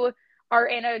you are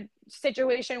in a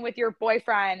situation with your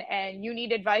boyfriend and you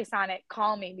need advice on it,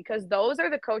 call me, because those are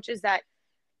the coaches that,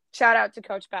 shout out to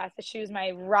Coach Beth. She was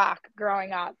my rock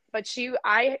growing up, but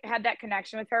I had that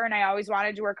connection with her and I always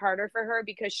wanted to work harder for her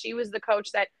because she was the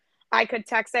coach that I could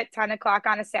text at 10 o'clock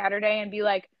on a Saturday and be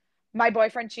like, my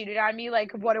boyfriend cheated on me.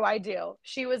 Like, what do I do?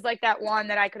 She was like that one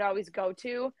that I could always go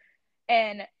to.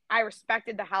 And I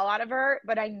respected the hell out of her,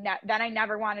 but then I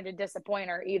never wanted to disappoint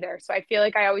her either. So I feel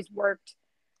like I always worked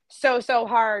so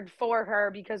hard for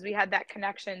her because we had that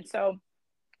connection. So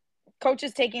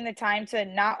coaches taking the time to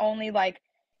not only like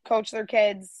coach their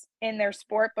kids in their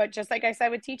sport, but just like I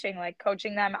said with teaching, like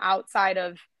coaching them outside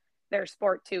of their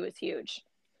sport too is huge.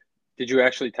 Did you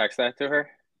actually text that to her?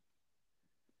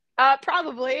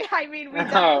 Probably. I mean, we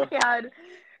Oh, definitely had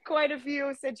quite a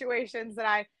few situations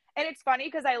and it's funny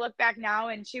because I look back now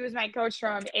and she was my coach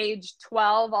from age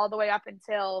 12 all the way up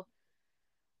until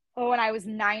when I was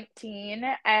 19.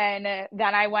 And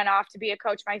then I went off to be a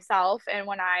coach myself. And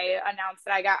when I announced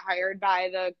that I got hired by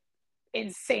the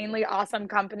insanely awesome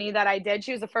company that I did,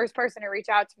 she was the first person to reach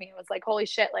out to me. It was like, holy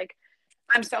shit, like,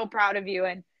 I'm so proud of you.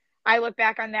 And I look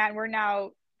back on that and we're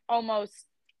now almost,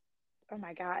 oh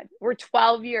my God, we're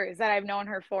 12 years that I've known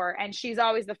her for. And she's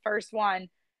always the first one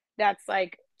that's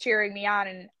like cheering me on.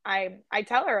 And I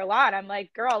tell her a lot. I'm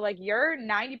like, girl, like you're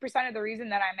 90% of the reason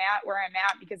that I'm at where I'm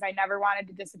at because I never wanted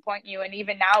to disappoint you. And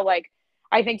even now, like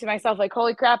I think to myself, like,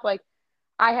 holy crap, like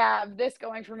I have this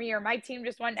going for me, or my team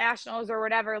just won nationals or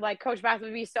whatever. Like Coach Beth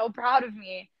would be so proud of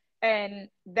me. And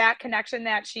that connection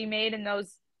that she made in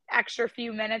those extra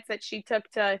few minutes that she took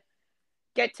to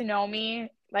get to know me,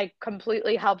 like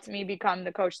completely helped me become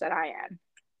the coach that I am.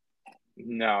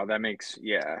 No, that makes,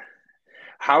 yeah.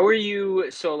 How are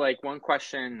you? So, like, one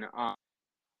question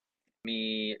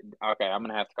me, okay, I'm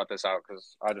gonna have to cut this out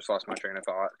because I just lost my train of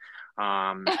thought.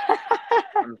 I'm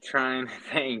trying to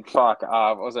think. Fuck.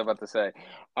 What was I about to say?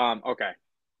 Okay.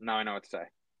 Now I know what to say.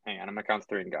 Hang on, I'm gonna count to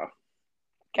three and go.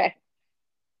 Okay.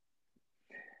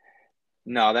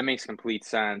 No, that makes complete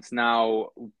sense. Now,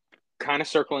 kind of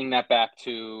circling that back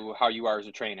to how you are as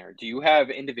a trainer. Do you have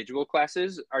individual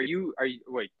classes?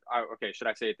 Wait, okay, should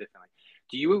I say it differently?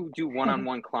 Do you do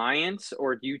one-on-one clients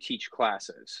or do you teach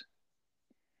classes?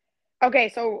 Okay,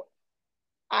 so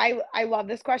I love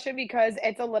this question because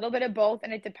it's a little bit of both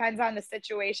and it depends on the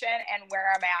situation and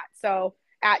where I'm at. So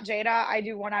at Jada, I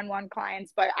do one-on-one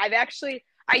clients, but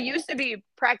I used to be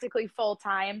practically full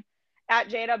time at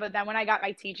Jada, but then when I got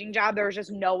my teaching job, there was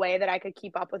just no way that I could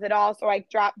keep up with it all. So I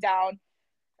dropped down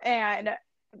and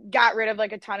got rid of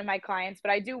like a ton of my clients, but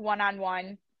I do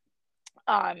one-on-one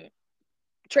um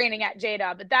training at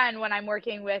Jada. But then when I'm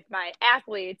working with my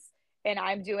athletes and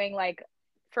I'm doing like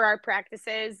for our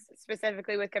practices,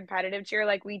 specifically with competitive cheer,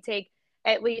 like we take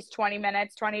at least 20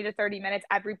 minutes, 20 to 30 minutes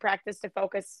every practice to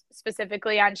focus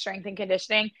specifically on strength and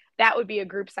conditioning. That would be a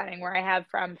group setting where I have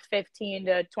from 15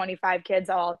 to 25 kids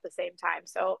all at the same time.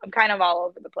 So I'm kind of all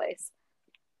over the place.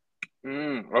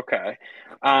 Okay.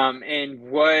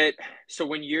 So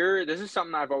when this is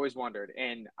something I've always wondered,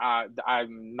 and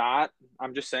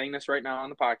I'm just saying this right now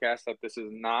on the podcast that this is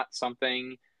not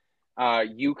something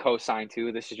you co-sign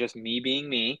to. This is just me being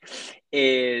me.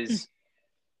 Is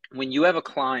when you have a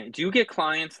client, do you get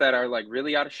clients that are like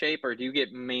really out of shape, or do you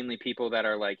get mainly people that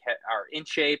are like are in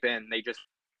shape and they just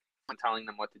want telling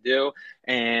them what to do?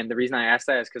 And the reason I ask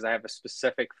that is because I have a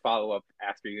specific follow-up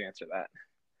after you answer that.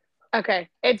 Okay,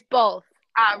 it's both.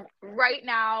 Right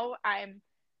now, I'm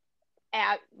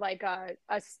at like a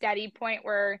steady point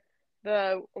where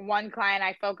the one client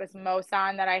I focus most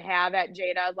on that I have at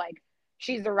Jada, like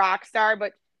she's a rock star,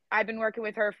 but I've been working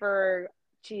with her for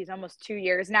almost 2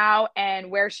 years now.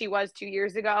 And where she was 2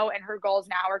 years ago and her goals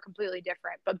now are completely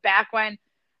different. But back when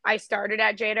I started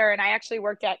at Jada and I actually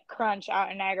worked at Crunch out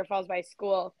in Niagara Falls by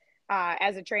school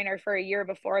as a trainer for a year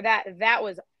before that, that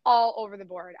was all over the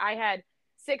board. I had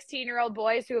 16-year-old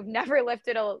boys who have never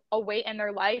lifted a weight in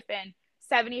their life and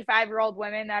 75-year-old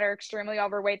women that are extremely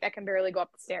overweight that can barely go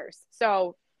up the stairs.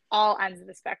 So all ends of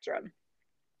the spectrum.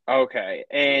 Okay.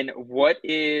 And what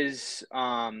is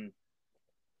like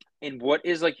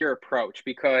your approach?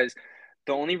 Because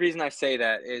the only reason I say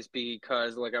that is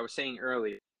because, like I was saying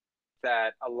earlier,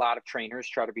 that a lot of trainers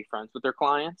try to be friends with their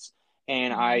clients.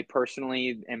 And Mm-hmm. I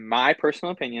personally, in my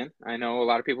personal opinion, I know a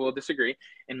lot of people will disagree.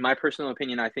 In my personal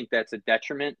opinion, I think that's a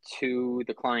detriment to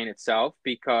the client itself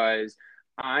because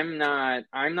I'm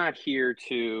not here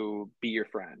to be your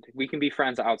friend. We can be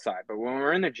friends outside, but when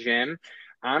we're in the gym,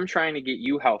 I'm trying to get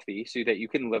you healthy so that you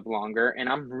can live longer. And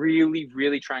I'm really,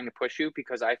 really trying to push you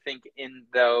because I think in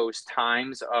those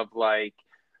times of like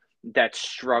that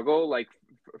struggle, like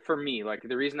for me, like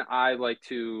the reason I like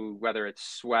to, whether it's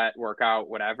sweat, workout,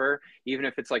 whatever, even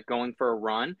if it's like going for a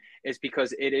run, is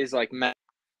because it is like mental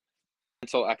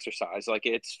exercise. Like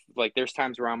it's like there's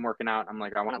times where I'm working out, I'm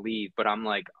like, I want to leave, but I'm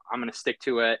like, I'm gonna stick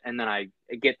to it, and then I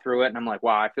get through it, and I'm like,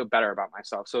 wow, I feel better about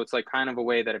myself. So it's like kind of a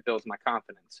way that it builds my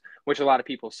confidence, which a lot of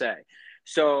people say.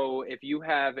 So if you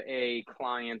have a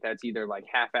client that's either like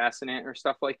half-assing it or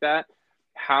stuff like that,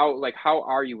 how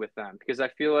are you with them? Because I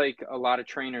feel like a lot of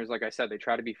trainers, like I said, they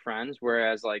try to be friends,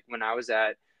 whereas like when I was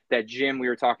at that gym we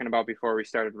were talking about before we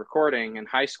started recording in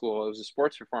high school, it was a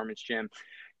sports performance gym.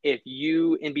 If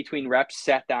you in between reps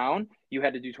sat down, you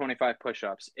had to do 25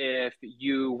 push-ups. If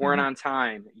you weren't on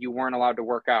time, you weren't allowed to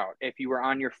work out. If you were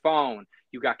on your phone,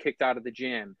 you got kicked out of the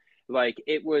gym. Like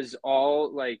it was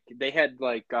all like they had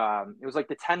like it was like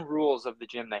the 10 rules of the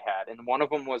gym they had, and one of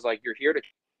them was like you're here to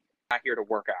not here to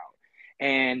work out.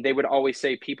 And they would always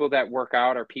say people that work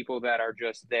out are people that are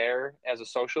just there as a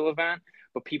social event,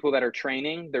 but people that are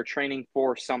training, they're training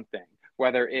for something,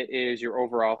 whether it is your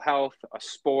overall health, a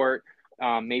sport,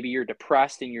 maybe you're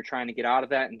depressed and you're trying to get out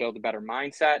of that and build a better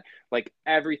mindset. Like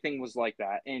everything was like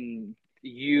that. And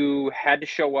you had to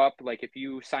show up. Like if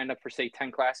you signed up for, say, 10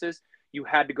 classes, you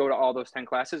had to go to all those 10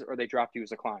 classes or they dropped you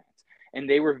as a client. And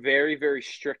they were very, very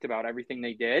strict about everything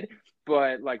they did.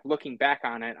 But like looking back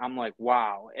on it, I'm like,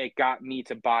 wow, it got me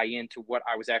to buy into what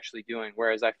I was actually doing.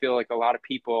 Whereas I feel like a lot of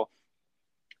people,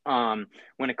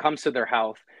 when it comes to their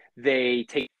health, they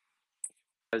take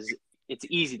because it's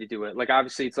easy to do it. Like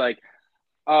obviously, it's like,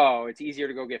 oh, it's easier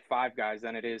to go get Five Guys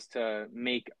than it is to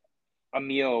make a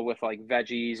meal with like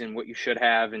veggies and what you should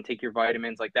have and take your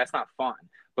vitamins. Like that's not fun.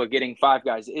 but getting five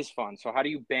guys is fun. So how do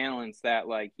you balance that?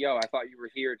 Like, yo, I thought you were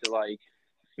here to like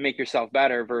make yourself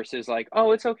better versus like,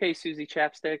 oh, it's okay, Susie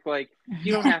Chapstick. Like,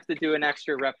 you don't have to do an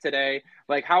extra rep today.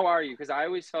 Like, how are you? Because I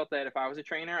always felt that if I was a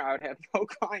trainer, I would have no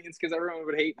clients because everyone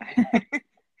would hate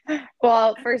me.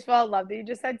 Well, first of all, love that you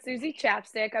just said Susie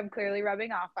Chapstick. I'm clearly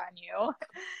rubbing off on you.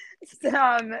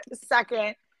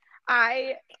 Second,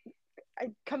 I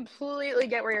completely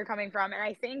get where you're coming from. And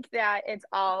I think that it's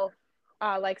all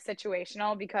like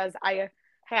situational, because I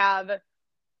have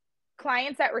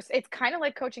clients that it's kind of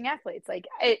like coaching athletes. Like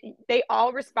they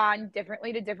all respond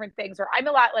differently to different things. Or I'm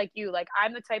a lot like you. Like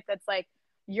I'm the type that's like,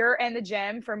 you're in the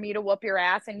gym for me to whoop your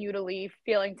ass and you to leave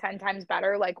feeling 10 times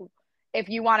better. Like if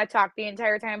you want to talk the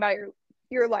entire time about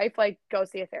your life, like go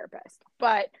see a therapist.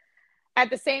 But at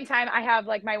the same time, I have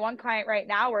like my one client right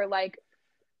now where like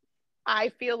I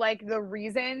feel like the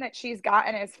reason that she's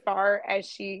gotten as far as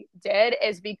she did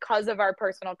is because of our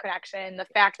personal connection. The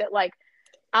fact that like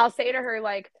I'll say to her,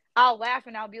 like, I'll laugh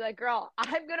and I'll be like, girl,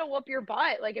 I'm going to whoop your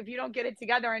butt. Like, if you don't get it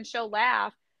together, and she'll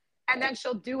laugh and then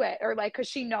she'll do it. Or like, cause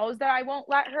she knows that I won't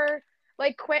let her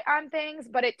like quit on things.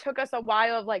 But it took us a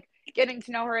while of like getting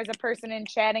to know her as a person and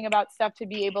chatting about stuff to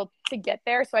be able to get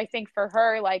there. So I think for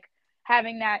her, like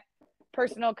having that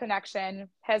personal connection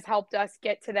has helped us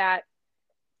get to that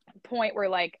point where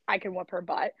like I can whoop her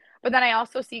butt. But then I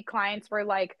also see clients where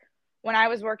like when I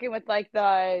was working with like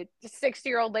the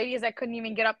 60-year-old ladies that couldn't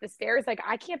even get up the stairs, like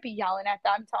I can't be yelling at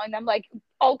them, telling them like,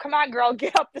 oh, come on, girl,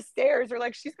 get up the stairs, or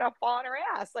like she's gonna fall on her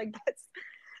ass. Like that's,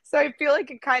 so I feel like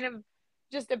it kind of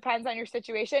just depends on your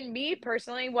situation. Me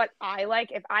personally, what I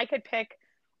like, if I could pick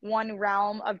one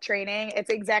realm of training,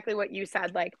 it's exactly what you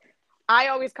said. Like I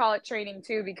always call it training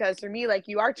too, because for me, like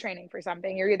you are training for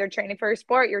something. You're either training for a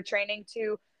sport, you're training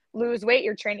to lose weight,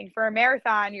 you're training for a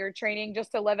marathon, you're training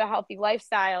just to live a healthy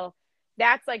lifestyle.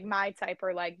 That's like my type.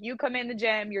 Or like you come in the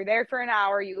gym, you're there for an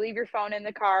hour, you leave your phone in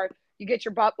the car, you get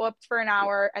your butt whooped for an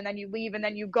hour, and then you leave, and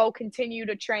then you go continue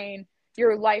to train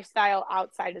your lifestyle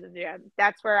outside of the gym.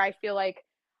 That's where I feel like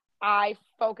I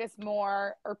focus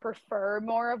more or prefer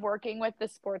more of working with the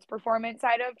sports performance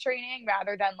side of training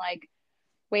rather than like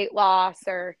weight loss,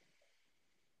 or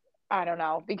I don't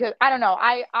know, because I don't know.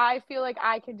 I feel like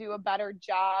I can do a better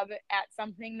job at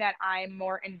something that I'm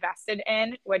more invested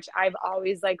in, which I've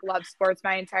always like loved sports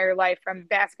my entire life, from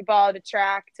basketball to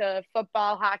track to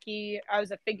football, hockey. I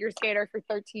was a figure skater for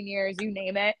 13 years, you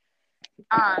name it.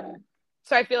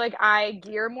 So I feel like I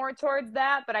gear more towards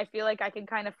that, but I feel like I can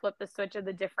kind of flip the switch of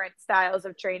the different styles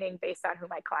of training based on who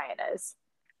my client is.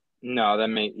 No, that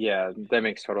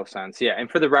makes total sense. Yeah, and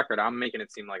for the record, I'm making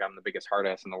it seem like I'm the biggest hard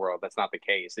ass in the world. That's not the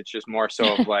case. It's just more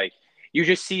so of like you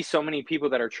just see so many people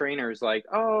that are trainers like,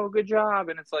 "Oh, good job."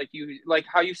 And it's like you like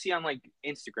how you see on like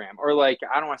Instagram, or like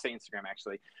I don't want to say Instagram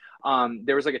actually.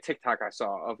 There was like a TikTok I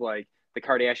saw of like the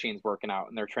Kardashians working out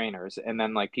and their trainers, and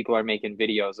then like people are making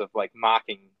videos of like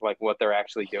mocking like what they're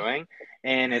actually doing.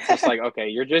 And it's just like, okay,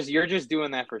 you're just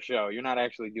doing that for show. You're not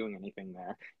actually doing anything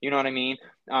there. You know what I mean?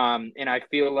 And I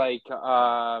feel like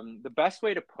the best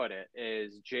way to put it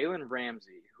is Jalen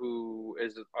Ramsey, who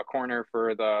is a corner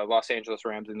for the Los Angeles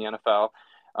Rams in the NFL,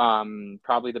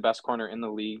 probably the best corner in the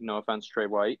league. No offense, Trey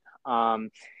White.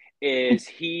 Is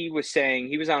he was saying,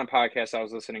 he was on a podcast I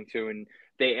was listening to, and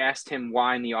they asked him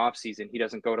why in the offseason he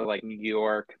doesn't go to like New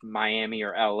York, Miami,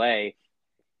 or LA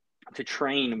to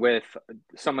train with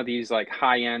some of these like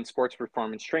high end sports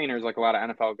performance trainers, like a lot of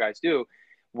NFL guys do.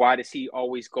 Why does he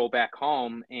always go back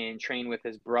home and train with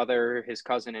his brother, his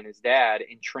cousin, and his dad,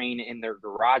 and train in their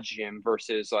garage gym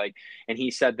versus like? And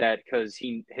he said that because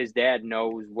his dad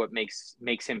knows what makes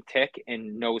him tick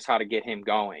and knows how to get him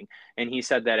going. And he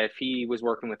said that if he was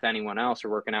working with anyone else or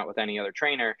working out with any other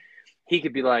trainer, he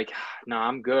could be like, "No,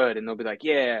 I'm good," and they'll be like,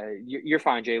 "Yeah, you're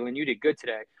fine, Jalen. You did good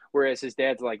today." Whereas his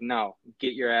dad's like, "No,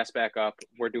 get your ass back up.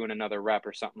 We're doing another rep,"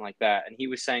 or something like that. And he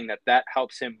was saying that that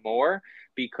helps him more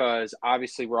because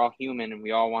obviously we're all human and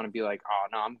we all want to be like, "Oh,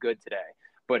 no, I'm good today."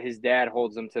 But his dad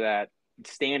holds him to that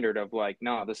standard of like,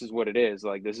 "No, this is what it is.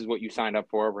 Like, this is what you signed up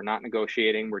for. We're not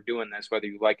negotiating. We're doing this whether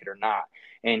you like it or not."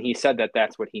 And he said that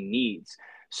that's what he needs.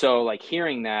 So, like,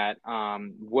 hearing that,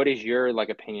 what is your like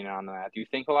opinion on that? Do you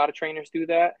think a lot of trainers do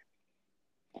that?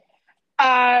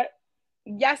 Uh,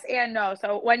 yes and no.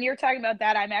 So when you're talking about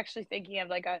that, I'm actually thinking of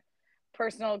like a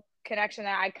personal connection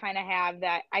that I kind of have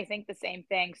that I think the same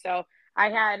thing. So I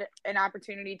had an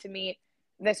opportunity to meet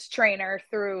this trainer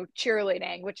through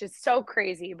cheerleading, which is so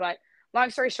crazy. But long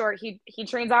story short, he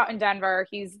trains out in Denver.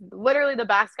 He's literally the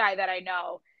best guy that I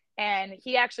know. And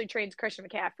he actually trains Christian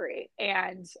McCaffrey.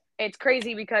 And it's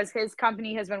crazy because his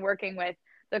company has been working with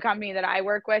the company that I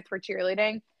work with for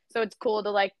cheerleading. So it's cool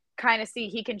to like kind of see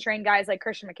he can train guys like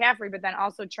Christian McCaffrey, but then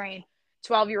also train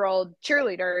 12-year-old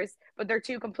cheerleaders, but they're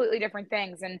two completely different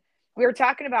things. And we were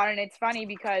talking about it, and it's funny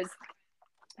because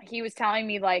he was telling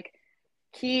me like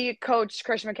he coached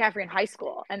Christian McCaffrey in high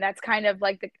school, and that's kind of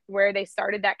like where they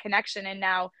started that connection. And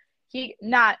now he,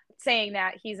 not saying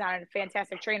that he's not a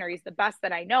fantastic trainer, he's the best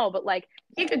that I know, but like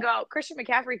Christian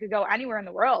McCaffrey could go anywhere in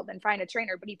the world and find a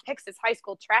trainer, but he picks his high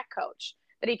school track coach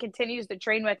that he continues to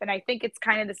train with. And I think it's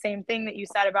kind of the same thing that you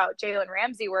said about Jalen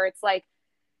Ramsey, where it's like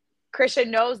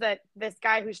Christian knows that this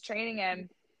guy who's training him,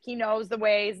 he knows the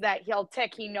ways that he'll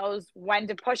tick. He knows when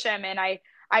to push him. And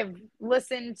I've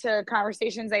listened to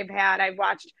conversations they've had. I've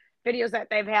watched videos that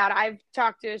they've had. I've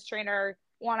talked to his trainer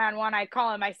one-on-one. I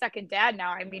call him my second dad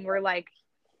now. I mean,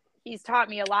 he's taught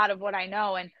me a lot of what I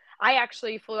know. And I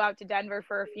actually flew out to Denver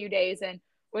for a few days and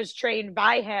was trained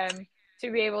by him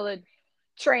to be able to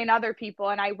train other people.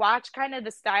 And I watch kind of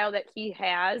the style that he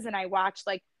has, and I watch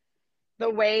like the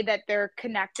way that they're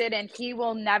connected, and he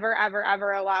will never, ever,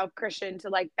 ever allow Christian to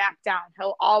like back down.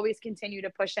 He'll always continue to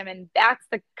push him. And that's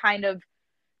the kind of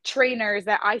trainers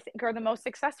that I think are the most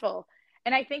successful.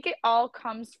 And I think it all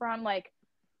comes from like,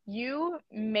 you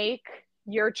make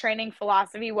your training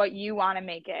philosophy what you want to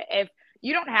make it. If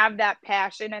you don't have that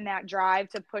passion and that drive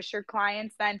to push your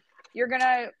clients, then you're going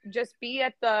to just be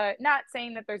at not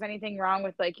saying that there's anything wrong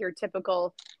with like your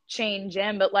typical chain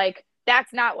gym, but like,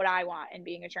 that's not what I want in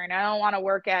being a trainer. I don't want to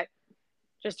work at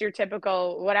just your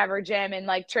typical whatever gym and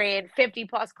like train 50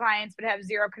 plus clients, but have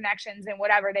zero connections and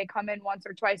whatever. They come in once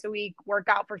or twice a week, work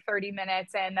out for 30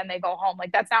 minutes, and then they go home.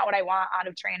 Like, that's not what I want out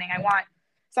of training. I want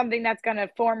something that's going to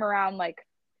form around like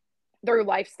their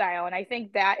lifestyle. And I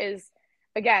think that is,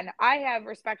 again, I have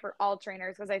respect for all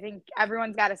trainers because I think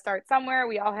everyone's got to start somewhere.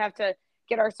 We all have to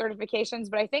get our certifications,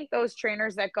 but I think those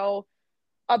trainers that go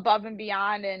above and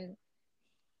beyond and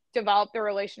develop their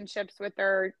relationships with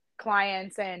their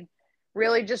clients and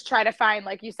really just try to find,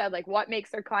 like you said, like what makes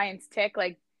their clients tick,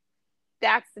 like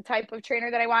that's the type of trainer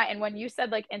that I want. And when you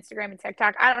said like Instagram and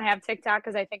TikTok, I don't have TikTok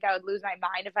because I think I would lose my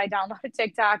mind if I downloaded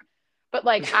TikTok. But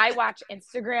like I watch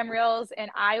Instagram reels and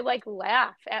I like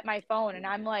laugh at my phone and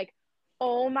I'm like,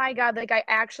 oh my God, like I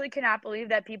actually cannot believe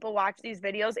that people watch these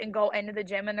videos and go into the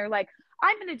gym and they're like,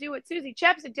 I'm going to do what Susie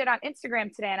Chapstick did on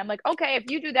Instagram today. And I'm like, okay,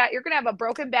 if you do that, you're going to have a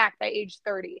broken back by age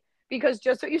 30 because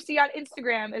just what you see on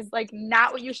Instagram is like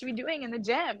not what you should be doing in the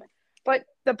gym. But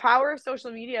the power of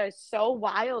social media is so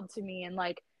wild to me. And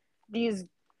like these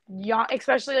young,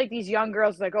 especially like these young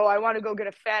girls, like, oh, I want to go get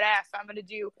a fat ass. I'm going to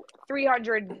do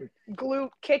 300 glute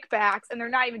kickbacks and they're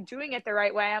not even doing it the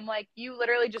right way. I'm like, you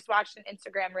literally just watched an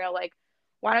Instagram reel. Like,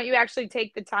 why don't you actually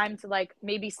take the time to like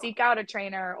maybe seek out a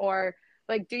trainer or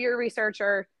like do your research?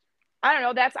 Or I don't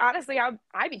know. That's honestly how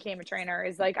I became a trainer,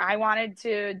 is like I wanted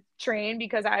to train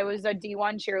because I was a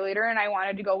D1 cheerleader and I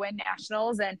wanted to go win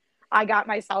nationals, and I got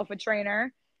myself a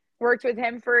trainer, worked with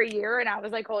him for a year, and I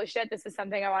was like, holy shit, this is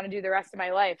something I want to do the rest of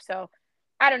my life. So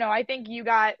I don't know. I think you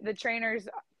got the trainers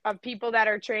of people that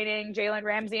are training Jalen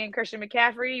Ramsey and Christian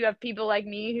McCaffrey. You have people like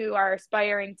me who are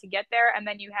aspiring to get there. And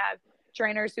then you have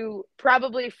trainers who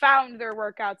probably found their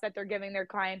workouts that they're giving their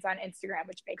clients on Instagram,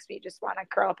 which makes me just want to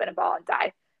curl up in a ball and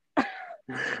die.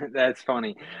 That's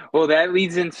funny. Well, that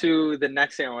leads into the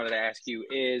next thing I wanted to ask you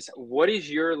is, what is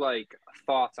your like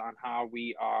thoughts on how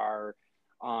we are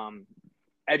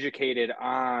educated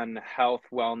on health,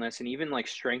 wellness, and even like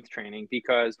strength training?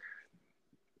 Because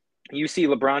you see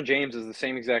LeBron James is the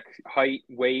same exact height,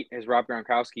 weight as Rob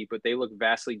Gronkowski, but they look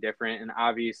vastly different. And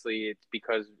obviously it's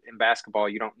because in basketball,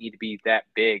 you don't need to be that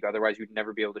big. Otherwise you'd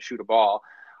never be able to shoot a ball.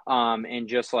 And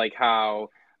just like how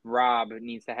Rob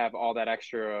needs to have all that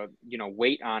extra,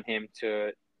 weight on him to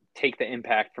take the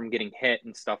impact from getting hit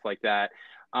and stuff like that.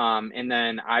 And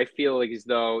then I feel like as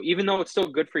though, even though it's still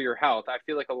good for your health, I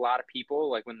feel like a lot of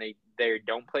people, like when they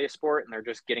don't play a sport and they're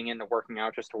just getting into working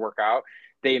out just to work out,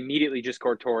 they immediately just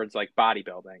go towards like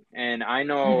bodybuilding. And I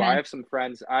know I have some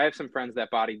friends that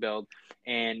bodybuild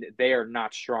and they are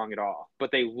not strong at all,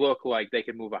 but they look like they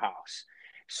could move a house.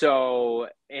 So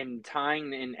in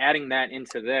tying and adding that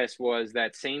into this was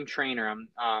that same trainer, I'm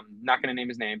not going to name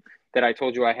his name, that I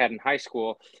told you I had in high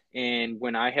school. And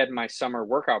when I had my summer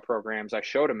workout programs, I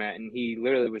showed him it, and he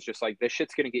literally was just like, this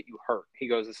shit's going to get you hurt. He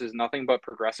goes, this is nothing but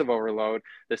progressive overload.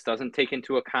 This doesn't take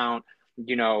into account,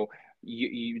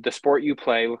 the sport you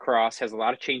play, lacrosse, has a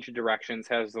lot of change of directions,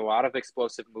 has a lot of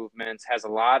explosive movements, has a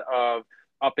lot of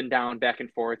up and down, back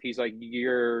and forth. He's like,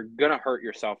 you're going to hurt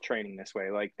yourself training this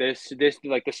way. Like this,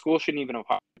 like the school shouldn't even have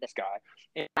hired this guy.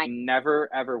 And I never,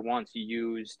 ever once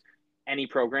used any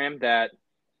program that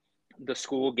the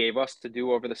school gave us to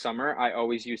do over the summer, I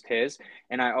always used his.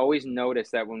 And I always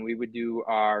noticed that when we would do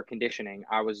our conditioning,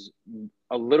 I was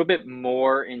a little bit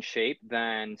more in shape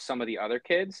than some of the other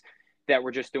kids that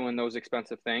were just doing those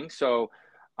expensive things. So,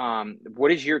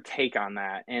 what is your take on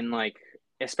that? And like,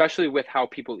 especially with how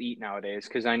people eat nowadays,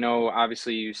 because I know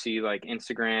obviously you see like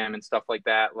Instagram and stuff like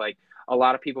that. Like a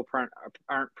lot of people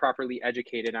aren't properly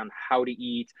educated on how to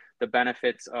eat, the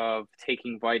benefits of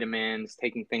taking vitamins,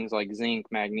 taking things like zinc,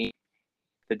 magnesium,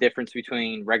 the difference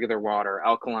between regular water,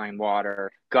 alkaline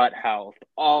water, gut health,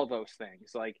 all those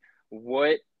things. Like,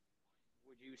 what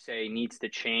would you say needs to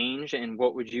change, and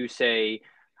what would you say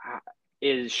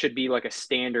should be like a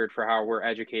standard for how we're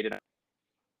educated,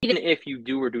 even if you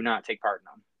do or do not take part in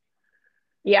them?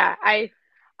 Yeah,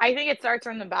 I think it starts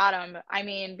from the bottom. I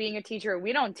mean, being a teacher,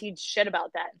 we don't teach shit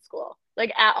about that in school,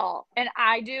 like at all. And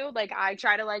I do, like I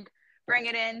try to like bring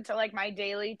it into like my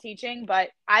daily teaching, but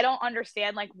I don't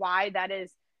understand like why that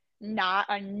is not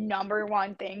a number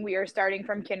one thing we are starting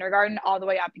from kindergarten all the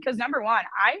way up. Because number one,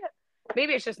 I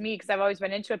maybe it's just me because I've always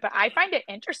been into it, but I find it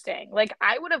interesting. Like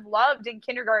I would have loved in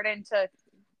kindergarten to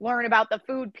learn about the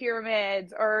food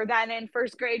pyramids, or then in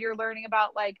first grade you're learning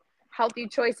about like healthy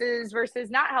choices versus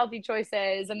not healthy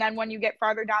choices. And then when you get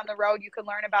farther down the road, you can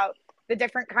learn about the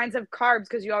different kinds of carbs,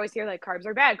 because you always hear like carbs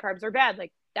are bad, carbs are bad.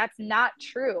 Like that's not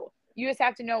true. You just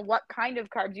have to know what kind of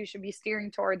carbs you should be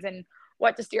steering towards and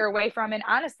what to steer away from. And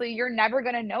honestly, you're never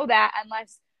going to know that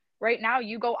unless right now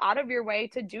you go out of your way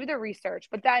to do the research.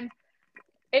 But then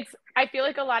I feel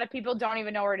like a lot of people don't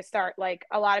even know where to start. Like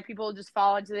a lot of people just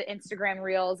fall into the Instagram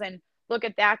reels and look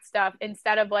at that stuff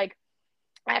instead of like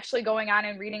actually going on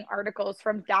and reading articles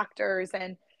from doctors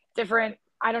and different,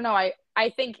 I don't know. I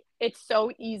think it's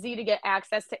so easy to get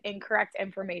access to incorrect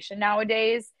information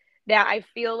nowadays that I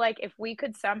feel like if we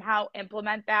could somehow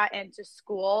implement that into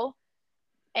school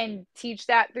and teach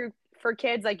that through for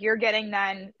kids, like you're getting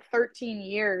then 13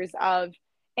 years of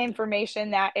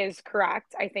information that is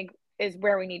correct, I think is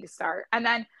where we need to start. And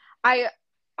then I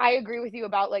I agree with you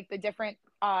about like the different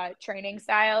training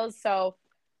styles. So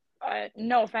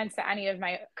no offense to any of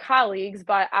my colleagues,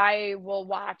 but I will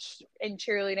watch in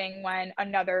cheerleading when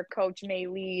another coach may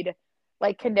lead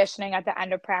like conditioning at the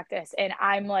end of practice. And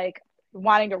I'm like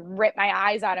wanting to rip my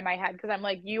eyes out of my head because I'm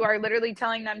like, you are literally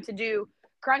telling them to do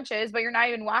crunches, but you're not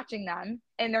even watching them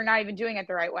and they're not even doing it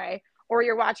the right way. Or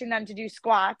you're watching them to do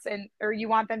squats or you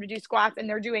want them to do squats and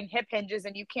they're doing hip hinges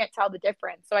and you can't tell the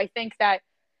difference. So I think that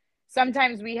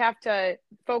sometimes we have to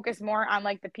focus more on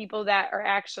like the people that are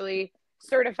actually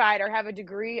certified or have a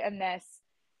degree in this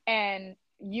and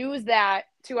use that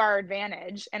to our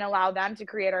advantage and allow them to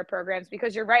create our programs.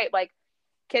 Because you're right, like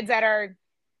kids that are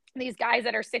these guys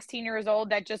that are 16 years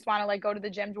old that just want to like go to the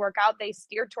gym to work out, they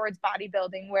steer towards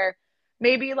bodybuilding, where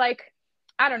maybe like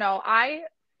I don't know, I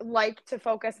like to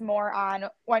focus more on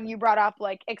when you brought up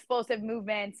like explosive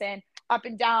movements and up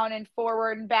and down and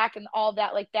forward and back and all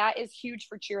that. Like that is huge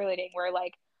for cheerleading, where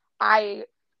like I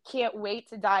can't wait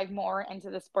to dive more into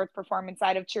the sports performance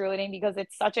side of cheerleading, because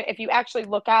it's such a, if you actually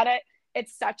look at it,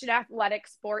 it's such an athletic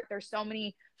sport. There's so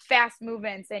many fast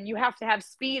movements and you have to have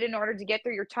speed in order to get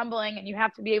through your tumbling, and you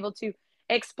have to be able to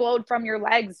explode from your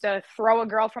legs to throw a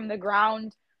girl from the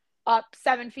ground up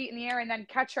 7 feet in the air and then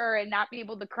catch her and not be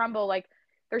able to crumble. Like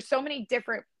there's so many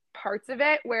different parts of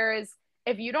it. Whereas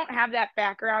if you don't have that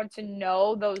background to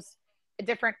know those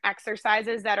different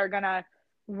exercises that are going to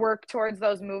work towards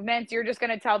those movements, you're just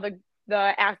going to tell the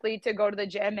athlete to go to the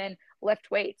gym and lift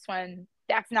weights when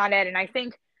that's not it. And I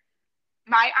think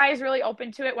my eyes really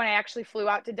opened to it when I actually flew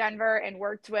out to Denver and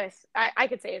worked with, I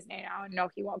could say his name now, and no,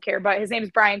 he won't care, but his name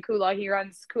is Brian Kula. He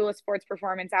runs Kula Sports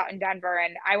Performance out in Denver.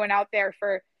 And I went out there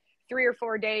for 3 or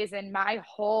 4 days and my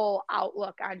whole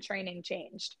outlook on training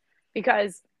changed,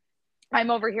 because I'm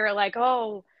over here like,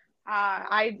 oh,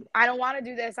 I don't want to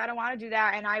do this. I don't want to do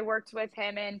that. And I worked with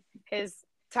him and his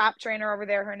top trainer over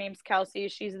there. Her name's Kelsey.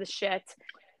 She's the shit.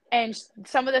 And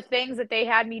some of the things that they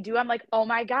had me do, I'm like, oh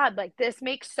my God, like this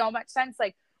makes so much sense.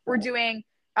 Like we're doing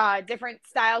different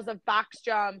styles of box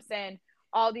jumps and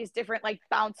all these different like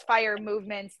bounce fire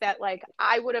movements that like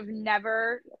I would have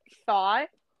never thought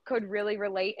could really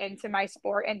relate into my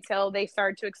sport until they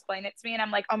started to explain it to me. And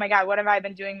I'm like, oh my God, what have I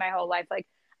been doing my whole life? Like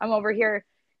I'm over here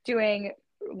doing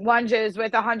lunges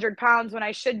with 100 pounds when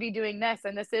I should be doing this.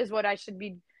 And this is what I should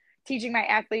be teaching my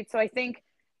athletes. So I think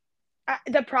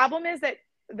the problem is that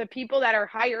the people that are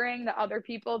hiring the other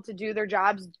people to do their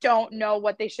jobs don't know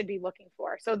what they should be looking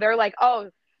for. So they're like, oh,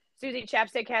 Susie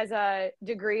Chapstick has a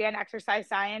degree in exercise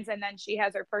science and then she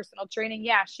has her personal training.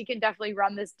 Yeah, she can definitely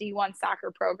run this D1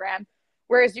 soccer program.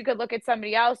 Whereas you could look at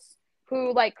somebody else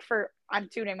who like I'm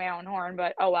tooting my own horn,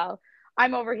 but oh well.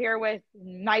 I'm over here with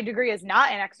my degree is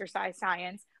not in exercise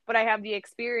science, but I have the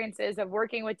experiences of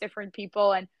working with different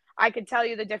people, and I could tell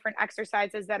you the different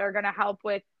exercises that are going to help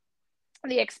with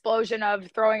the explosion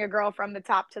of throwing a girl from the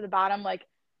top to the bottom. Like,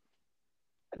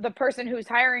 the person who's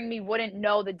hiring me wouldn't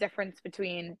know the difference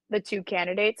between the two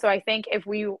candidates. So I think if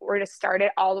we were to start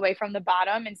it all the way from the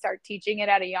bottom and start teaching it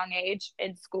at a young age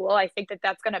in school, I think that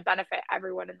that's going to benefit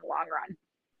everyone in the long run.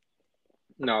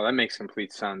 No, that makes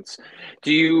complete sense.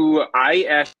 I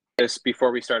asked this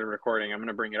before we started recording. I'm going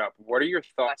to bring it up. What are your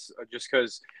thoughts? Just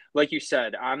because, like you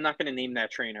said, I'm not going to name that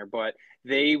trainer, but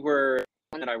they were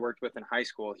one that I worked with in high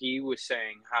school. He was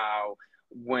saying how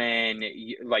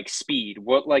like speed,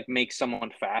 what like makes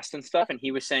someone fast and stuff. And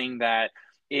he was saying that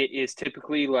it is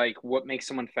typically like what makes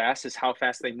someone fast is how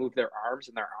fast they move their arms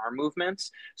and their arm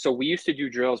movements. So we used to do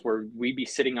drills where we'd be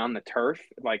sitting on the turf,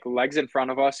 like legs in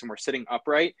front of us, and we're sitting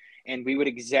upright, and we would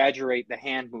exaggerate the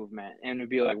hand movement, and it'd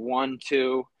be like 1,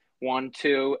 2, 1,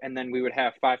 2, and then we would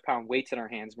have 5-pound weights in our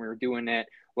hands. We were doing it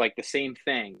like the same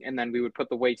thing, and then we would put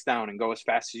the weights down and go as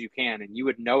fast as you can, and you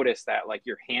would notice that like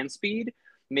your hand speed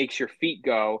makes your feet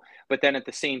go, but then at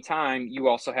the same time you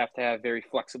also have to have very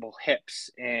flexible hips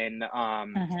and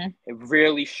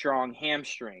really strong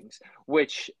hamstrings,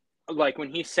 which like when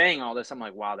he's saying all this, I'm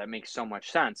like, wow, that makes so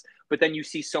much sense. But then you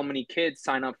see so many kids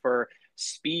sign up for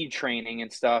speed training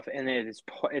and stuff, and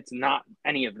it's not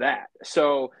any of that.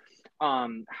 So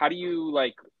how do you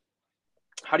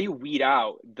weed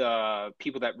out the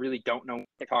people that really don't know what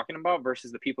they're talking about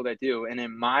versus the people that do? And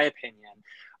in my opinion,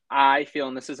 I feel,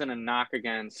 and this isn't a knock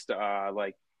against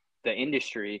like the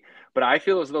industry, but I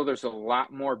feel as though there's a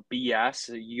lot more BS.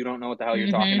 You don't know what the hell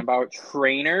you're talking about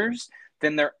trainers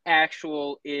than there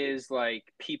actual is like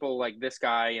people like this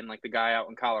guy and like the guy out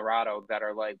in Colorado that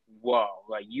are like, whoa,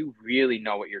 like you really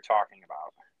know what you're talking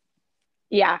about.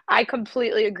 Yeah, I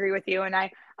completely agree with you. And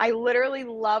I literally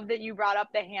love that you brought up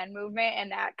the hand movement,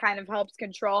 and that kind of helps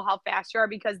control how fast you are,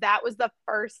 because that was the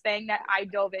first thing that I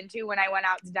dove into when I went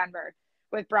out to Denver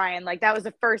with Brian. Like, that was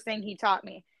the first thing he taught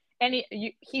me. And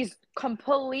he's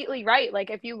completely right. Like,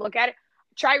 if you look at it,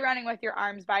 try running with your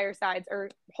arms by your sides or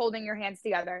holding your hands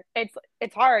together.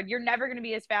 It's hard. You're never going to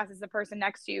be as fast as the person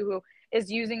next to you who is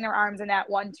using their arms in that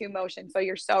 1-2 motion. So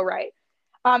you're so right.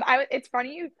 It's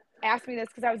funny you asked me this,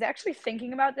 because I was actually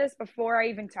thinking about this before I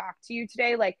even talked to you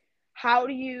today. Like, how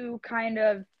do you kind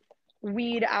of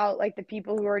weed out like the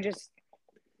people who are just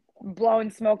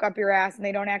blowing smoke up your ass and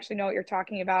they don't actually know what you're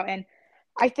talking about? And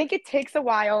I think it takes a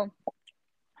while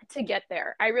to get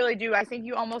there. I really do. I think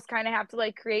you almost kind of have to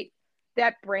like create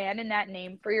that brand and that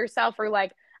name for yourself. Or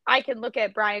like, I can look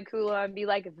at Brian Kula and be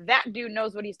like, that dude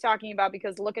knows what he's talking about,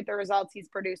 because look at the results he's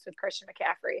produced with Christian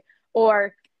McCaffrey.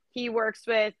 Or he works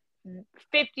with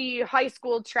 50 high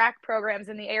school track programs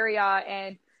in the area.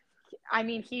 And I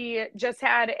mean, he just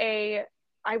had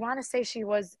I want to say she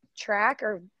was track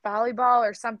or volleyball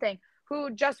or something,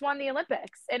 who just won the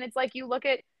Olympics. And it's like, you look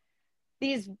at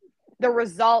the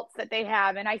results that they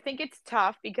have. And I think it's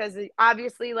tough, because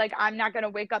obviously, like, I'm not going to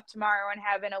wake up tomorrow and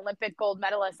have an Olympic gold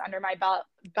medalist under my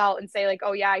belt and say like,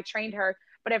 oh yeah, I trained her.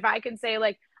 But if I can say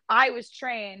like, I was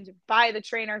trained by the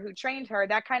trainer who trained her,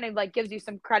 that kind of like gives you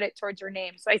some credit towards your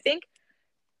name. So I think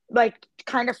like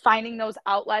kind of finding those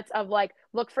outlets of like,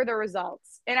 look for the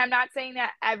results. And I'm not saying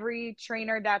that every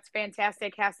trainer that's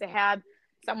fantastic has to have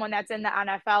someone that's in the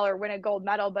NFL or win a gold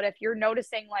medal. But if you're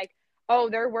noticing like, oh,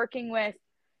 they're working with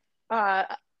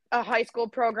a high school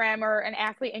program or an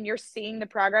athlete, and you're seeing the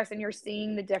progress and you're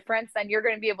seeing the difference, then you're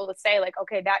going to be able to say like,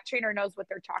 okay, that trainer knows what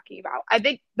they're talking about. I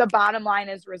think the bottom line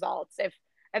is results. If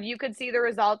you could see the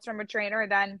results from a trainer,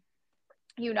 then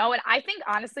and I think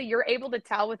honestly, you're able to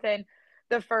tell within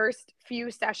the first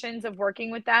few sessions of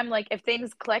working with them, like if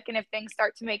things click and if things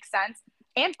start to make sense,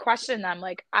 and question them.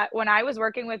 Like when I was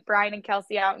working with Brian and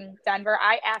Kelsey out in Denver,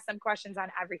 I asked them questions on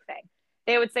everything.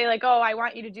 They would say like, oh, I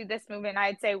want you to do this movement. And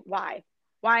I'd say, why?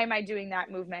 Why am I doing that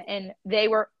movement? And they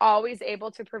were always able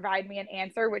to provide me an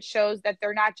answer, which shows that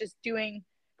they're not just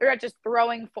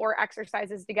throwing 4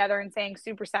 exercises together and saying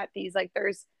superset these. Like,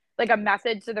 there's like a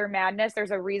method to their madness.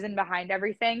 There's a reason behind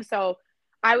everything. So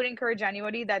I would encourage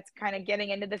anybody that's kind of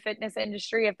getting into the fitness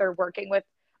industry, if they're working with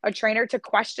a trainer, to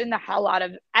question the hell out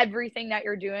of everything that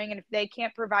you're doing. And if they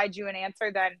can't provide you an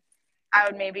answer, then I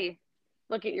would maybe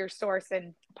look at your source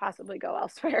and possibly go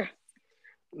elsewhere.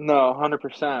 No,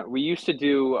 100%. We used to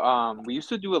do a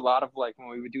lot of like when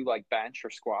we would do like bench or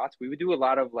squats, we would do a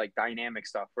lot of like dynamic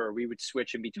stuff where we would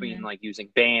switch in between like using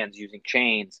bands, using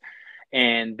chains,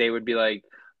 and they would be like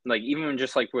even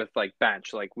just like with like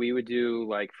bench, like we would do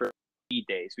like for speed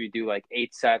days. We do like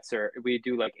 8 sets, or we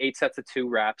do like 8 sets of 2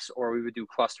 reps, or we would do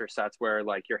cluster sets where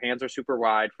like your hands are super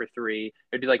wide for 3.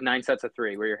 It'd be like 9 sets of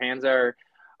 3 where your hands are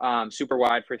super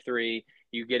wide for 3.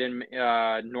 You get in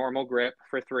normal grip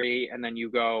for 3, and then you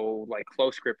go like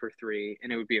close grip for 3,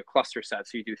 and it would be a cluster set.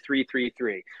 So you do 3, 3,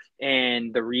 3.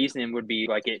 And the reason would be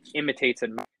like it imitates a,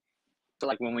 so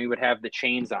like when we would have the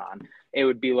chains on, it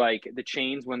would be like the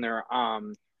chains when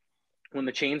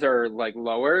the chains are like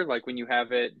lower, like when you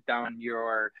have it down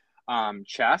your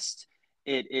chest,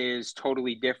 it is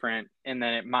totally different. And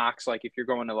then it mocks like if you're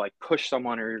going to like push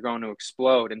someone or you're going to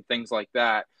explode and things like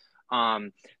that.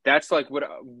 That's like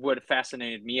what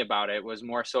fascinated me about it, was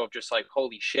more so of just like,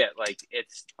 holy shit, like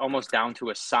it's almost down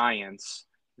to a science.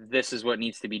 This is what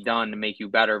needs to be done to make you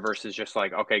better versus just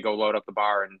like, okay, go load up the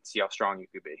bar and see how strong you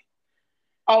could be.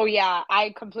 Oh yeah,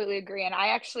 I completely agree. And I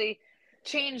actually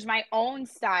changed my own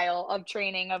style of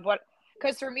training of what,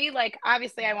 because for me, like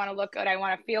obviously I want to look good, I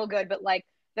want to feel good, but like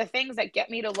the things that get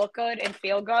me to look good and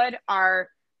feel good are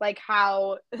like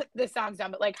how this sounds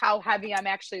dumb, but like how heavy I'm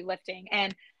actually lifting,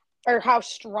 and or how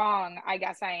strong I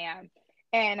guess I am.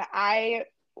 And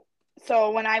so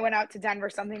when I went out to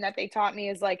Denver, something that they taught me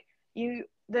is like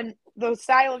the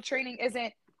style of training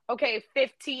isn't okay,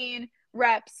 15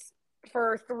 reps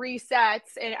for 3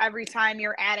 sets, and every time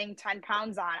you're adding 10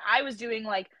 pounds on. I was doing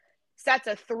like sets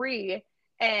of 3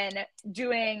 and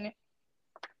doing,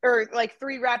 or like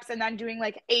 3 reps and then doing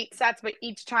like 8 sets, but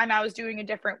each time I was doing a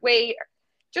different weight,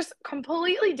 just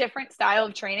completely different style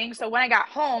of training. So when I got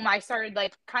home, I started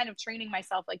like kind of training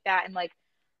myself like that. And like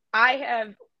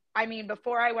I mean,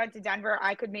 before I went to Denver,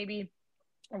 I could maybe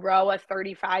row a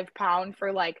 35 pound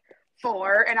for like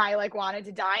 4, and I like wanted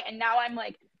to die. And now I'm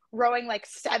like rowing like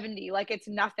 70, like it's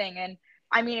nothing. And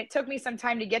I mean, it took me some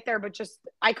time to get there, but just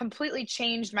I completely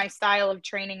changed my style of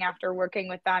training after working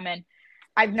with them. And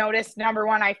I've noticed, number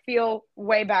one, I feel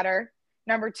way better.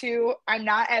 Number two, I'm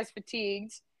not as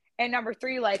fatigued. And number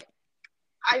three, like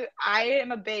I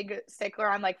am a big stickler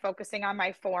on like focusing on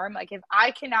my form. Like if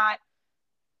I cannot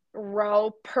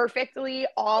row perfectly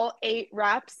all 8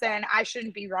 reps, then I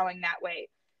shouldn't be rowing that way.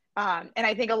 And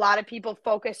I think a lot of people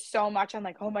focus so much on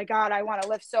like, oh my God, I want to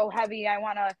lift so heavy. I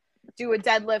want to do a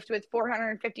deadlift with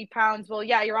 450 pounds. Well,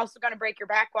 yeah, you're also going to break your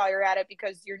back while you're at it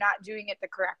because you're not doing it the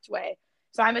correct way.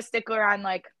 So I'm a stickler on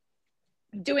like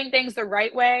doing things the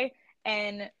right way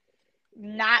and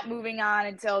not moving on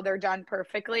until they're done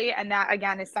perfectly. And that,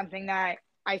 again, is something that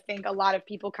I think a lot of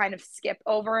people kind of skip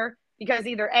over because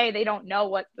either A, they don't know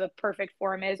what the perfect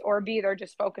form is, or B, they're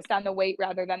just focused on the weight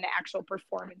rather than the actual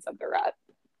performance of the rep.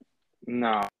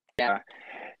 No, yeah.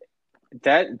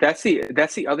 That's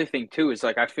the other thing too, is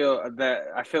like I feel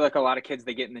like a lot of kids,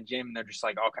 they get in the gym and they're just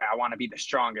like, okay, I want to be the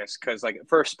strongest, because like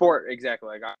for a sport, exactly,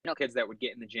 like I know kids that would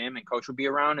get in the gym and coach would be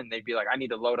around and they'd be like, I need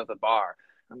to load up the bar.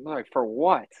 I'm like, for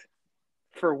what?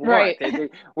 For what? Right.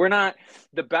 We're not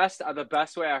the best. The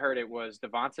best way I heard it was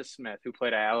Devonta Smith, who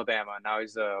played at Alabama. Now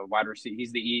he's a wide receiver.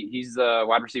 He's the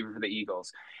wide receiver for the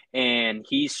Eagles, and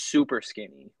he's super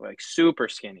skinny, like super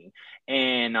skinny.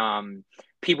 And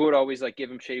people would always like give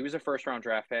him shit. He was a first round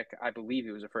draft pick, I believe.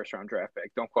 He was a first round draft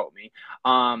pick. Don't quote me.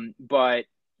 But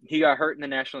he got hurt in the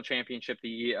national championship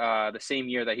the same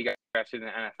year that he got drafted in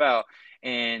the NFL.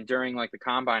 And during like the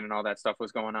combine and all that stuff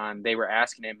was going on, they were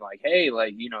asking him like, hey,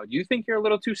 like, you know, do you think you're a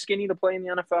little too skinny to play in the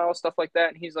NFL, stuff like that?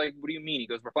 And he's like, what do you mean? He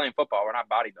goes, we're playing football, we're not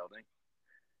bodybuilding.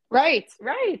 Right.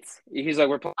 He's like,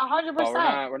 we're playing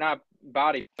 100%. we're not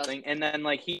bodybuilding. And then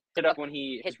like he ended up, when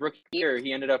his rookie year,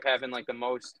 he ended up having like the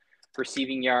most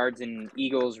receiving yards in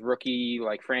Eagles rookie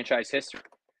like franchise history.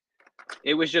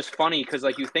 It was just funny because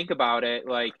like you think about it,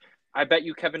 like I bet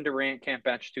you Kevin Durant can't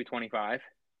bench 225,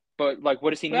 but like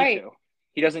what does he need to?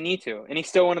 He doesn't need to, and he's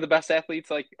still one of the best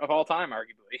athletes like of all time,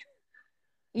 arguably.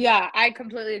 Yeah, I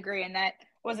completely agree. And that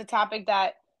was a topic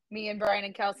that me and Brian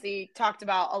and Kelsey talked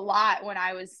about a lot when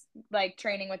I was like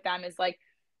training with them, is like,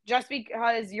 just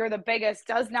because you're the biggest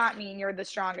does not mean you're the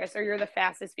strongest or you're the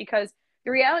fastest, because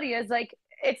the reality is like,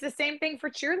 it's the same thing for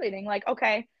cheerleading. Like,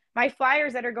 okay, my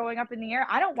flyers that are going up in the air,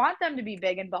 I don't want them to be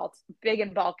big and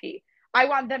bulky. I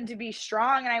want them to be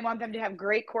strong and I want them to have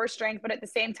great core strength. But at the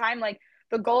same time, like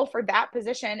the goal for that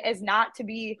position is not to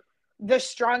be the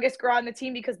strongest girl on the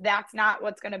team, because that's not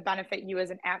what's going to benefit you as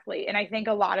an athlete. And I think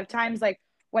a lot of times, like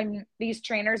when these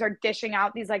trainers are dishing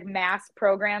out these like mass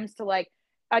programs to like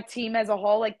a team as a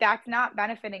whole, like that's not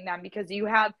benefiting them, because you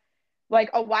have like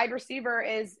a wide receiver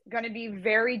is going to be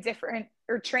very different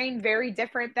or trained very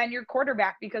different than your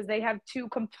quarterback, because they have 2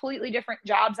 completely different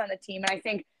jobs on the team. And I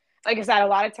think, like I said, a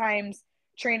lot of times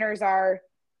trainers are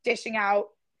dishing out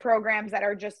programs that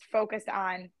are just focused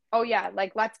on oh yeah,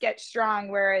 like let's get strong,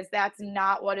 whereas that's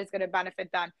not what is going to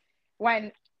benefit them.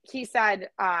 When he said,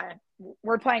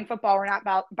 we're playing football, we're not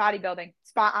bodybuilding,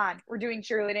 spot on. We're doing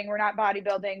cheerleading, we're not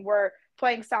bodybuilding. We're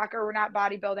playing soccer, we're not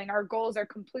bodybuilding. Our goals are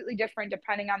completely different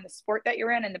depending on the sport that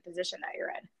you're in and the position that you're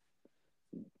in.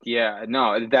 Yeah,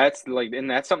 no, that's like, and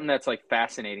that's something that's like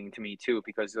fascinating to me too,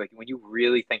 because like when you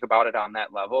really think about it on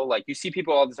that level, like you see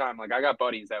people all the time. Like I got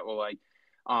buddies that will like,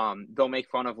 they'll make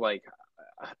fun of like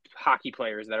hockey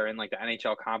players that are in like the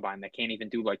NHL combine that can't even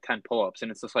do like 10 pull-ups.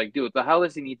 And it's just like, dude, what the hell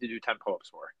does he need to do 10 pull-ups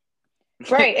for?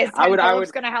 Right. Is 10 I pull-ups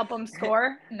would, going to help him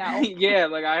score? No. yeah,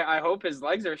 like I hope his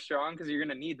legs are strong because you're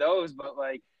gonna need those. But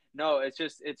like, no, it's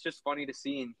just funny to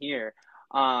see and hear.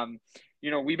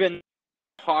 We've been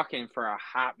talking for a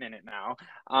hot minute now.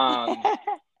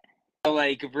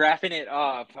 Like wrapping it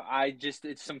up,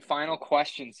 it's some final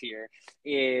questions here.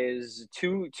 Is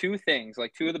two things,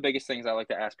 like two of the biggest things I like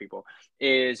to ask people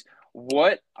is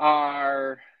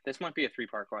this might be a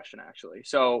three-part question actually.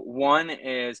 So one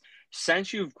is,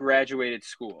 since you've graduated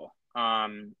school,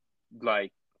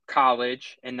 like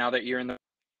college, and now that you're in the,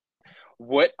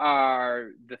 what are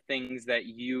the things that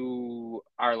you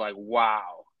are like,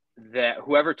 wow, that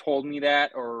whoever told me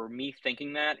that or me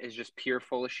thinking that is just pure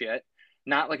full of shit?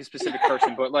 Not like a specific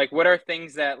person, but like, what are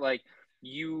things that like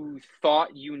you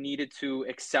thought you needed to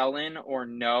excel in or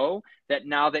know that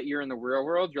now that you're in the real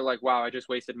world, you're like, wow, I just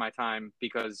wasted my time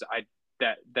because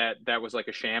that was like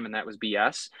a sham and that was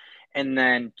BS. And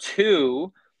then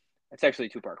two, it's actually a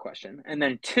two-part question. And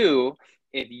then two,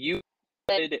 if you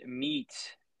could meet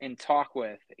and talk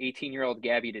with 18-year-old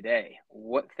Gabby today,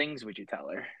 what things would you tell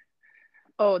her?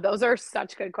 Oh, those are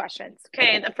such good questions.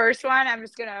 Okay, the first one, I'm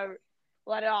just going to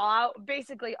let it all out.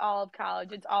 Basically, all of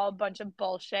college, it's all a bunch of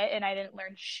bullshit, and I didn't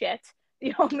learn shit.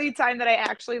 The only time that I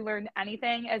actually learned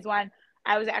anything is when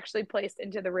I was actually placed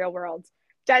into the real world.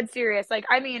 Dead serious. Like,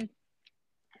 I mean,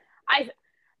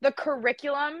 the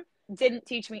curriculum didn't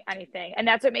teach me anything, and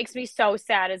that's what makes me so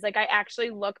sad. Is like I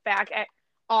actually look back at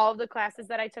all of the classes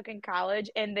that I took in college,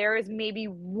 and there is maybe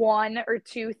one or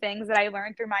two things that I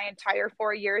learned through my entire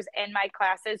 4 years in my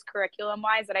classes, curriculum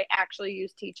wise, that I actually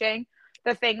use teaching.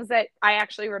 The things that I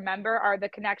actually remember are the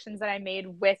connections that I made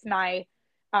with my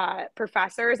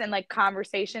professors and like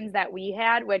conversations that we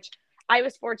had, which I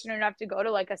was fortunate enough to go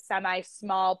to like a semi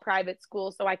small private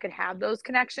school so I could have those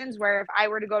connections. Where if I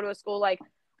were to go to a school like,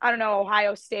 I don't know,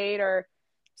 Ohio State or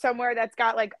somewhere that's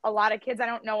got like a lot of kids, I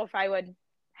don't know if I would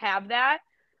have that.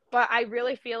 But I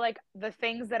really feel like the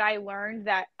things that I learned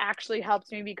that actually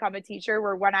helped me become a teacher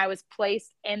were when I was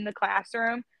placed in the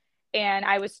classroom and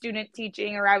I was student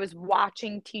teaching, or I was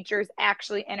watching teachers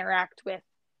actually interact with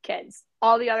kids.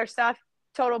 All the other stuff,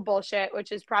 total bullshit,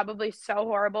 which is probably so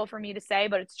horrible for me to say,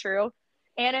 but it's true.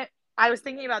 And I was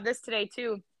thinking about this today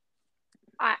too.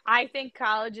 I think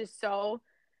college is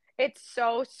it's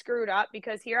so screwed up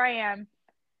because here I am,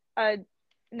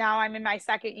 now I'm in my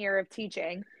second year of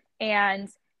teaching, and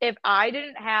if I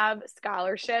didn't have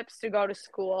scholarships to go to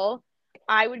school,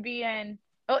 I would be in,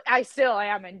 I still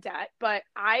am in debt, but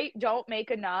I don't make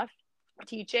enough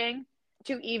teaching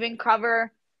to even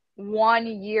cover 1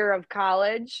 year of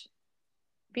college.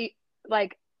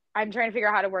 Like, I'm trying to figure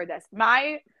out how to word this.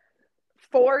 My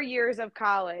 4 years of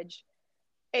college,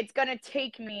 it's going to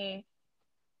take me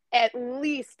at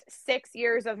least 6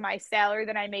 years of my salary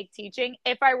that I make teaching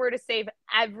if I were to save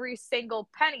every single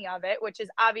penny of it, which is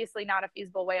obviously not a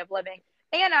feasible way of living.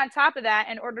 And on top of that,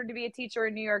 in order to be a teacher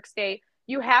in New York State,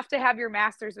 you have to have your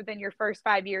master's within your first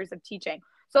 5 years of teaching.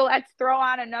 So let's throw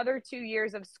on another 2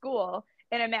 years of school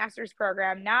in a master's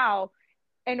program now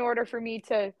in order for me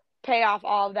to pay off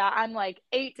all of that. I'm like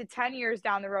 8 to 10 years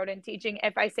down the road in teaching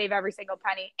if I save every single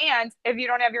penny. And if you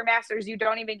don't have your master's, you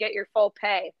don't even get your full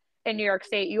pay in New York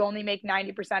State. You only make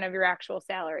 90% of your actual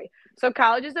salary. So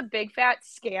college is a big fat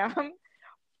scam,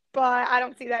 but I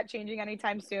don't see that changing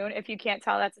anytime soon. If you can't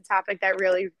tell, that's a topic that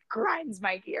really grinds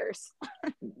my gears.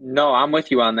 No, I'm with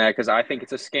you on that because I think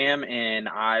it's a scam. And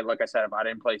like I said, if I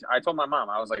didn't play, I told my mom,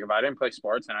 I was like, if I didn't play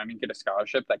sports and I didn't get a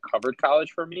scholarship that covered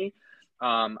college for me,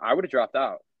 I would have dropped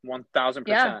out 1000%.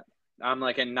 Yeah, I'm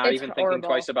like, and not it's even thinking horrible.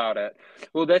 twice about it.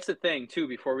 Well, that's the thing too,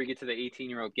 before we get to the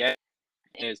 18-year-old get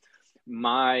is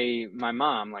my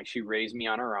mom, like she raised me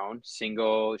on her own,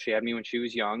 single. She had me when she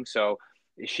was young. So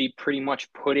she pretty much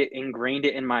ingrained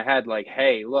it in my head, like,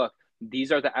 hey, look,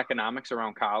 these are the economics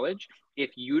around college.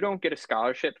 If you don't get a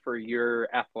scholarship for your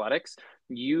athletics,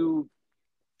 you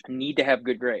need to have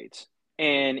good grades.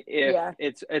 And if Yeah.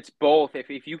 it's both,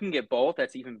 if you can get both,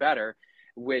 that's even better,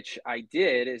 which I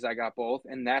did. Is I got both.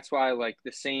 And that's why, like,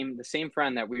 the same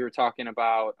friend that we were talking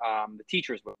about, the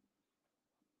teachers book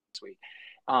this week,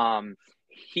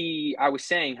 I was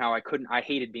saying how I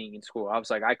hated being in school. I was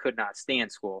like, I could not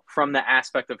stand school from the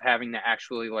aspect of having to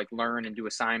actually like learn and do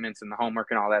assignments and the homework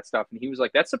and all that stuff. And he was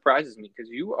like, that surprises me because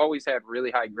you always had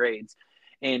really high grades.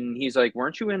 And he's like,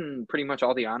 weren't you in pretty much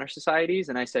all the honor societies?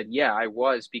 And I said, yeah, I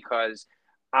was, because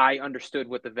I understood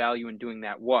what the value in doing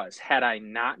that was. Had I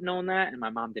not known that and my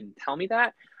mom didn't tell me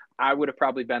that, I would have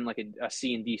probably been like a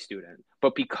C and D student.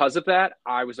 But because of that,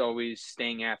 I was always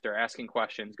staying after, asking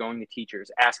questions, going to teachers,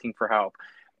 asking for help,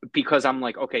 because I'm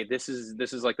like, okay, this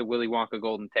is like the Willy Wonka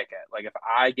golden ticket. Like if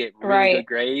I get really Right. good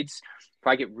grades, if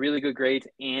I get really good grades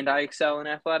and I excel in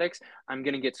athletics, I'm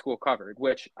going to get school covered,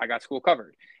 which I got school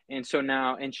covered. And so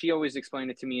now, and she always explained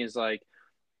it to me as like,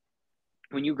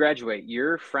 when you graduate,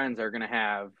 your friends are going to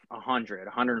have 100,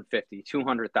 150,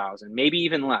 200,000, maybe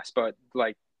even less, but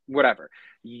like whatever.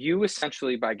 You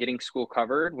essentially, by getting school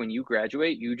covered, when you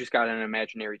graduate, you just got an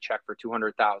imaginary check for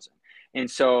 200,000. And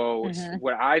so Mm-hmm.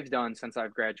 what I've done since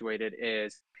I've graduated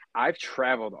is I've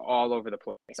traveled all over the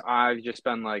place. I've just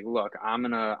been like, look, I'm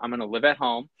going to live at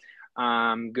home.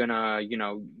 I'm going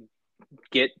to,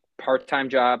 get part-time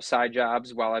jobs, side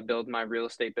jobs while I build my real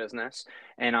estate business,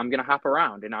 and I'm going to hop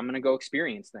around and I'm going to go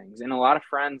experience things. And a lot of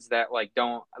friends that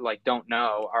don't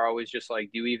know are always just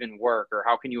like, do you even work, or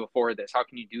how can you afford this? How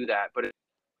can you do that? But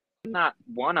I'm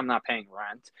not paying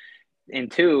rent, and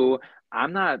two,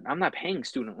 I'm not paying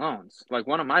student loans. Like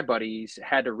one of my buddies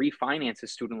had to refinance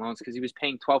his student loans because he was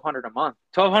paying 1,200 a month.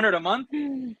 1,200 a month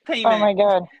Oh payment. my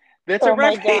God. That's a Oh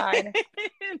my rent God. payment.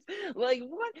 Like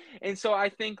what? And so I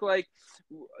think like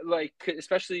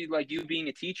especially like you being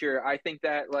a teacher, I think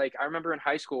that like I remember in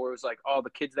high school where it was like, oh,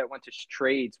 the kids that went to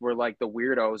trades were like the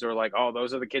weirdos, or like, oh,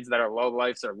 those are the kids that are low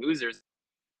lifes or losers.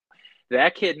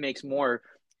 That kid makes more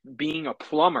being a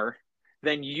plumber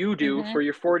than you do Mm-hmm. for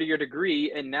your 40-year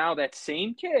degree. And now that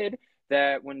same kid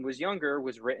that when was younger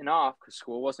was written off because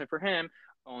school wasn't for him,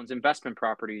 owns investment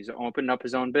properties, opened up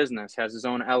his own business, has his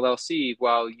own LLC,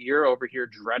 while you're over here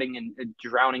dreading and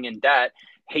drowning in debt,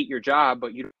 hate your job,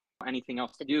 but you don't have anything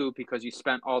else to do because you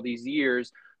spent all these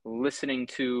years listening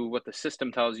to what the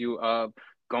system tells you of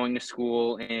going to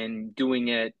school and doing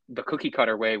it the cookie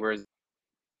cutter way, whereas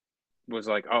was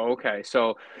like, oh, okay.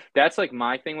 So that's like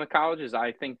my thing with college is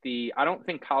I don't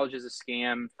think college is a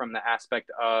scam from the aspect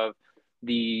of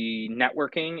the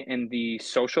networking and the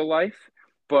social life,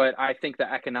 but I think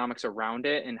the economics around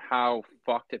it and how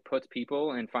fucked it puts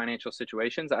people in financial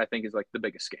situations, I think is like the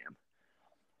biggest scam.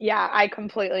 Yeah, I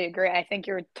completely agree. I think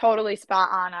you're totally spot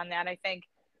on that. I think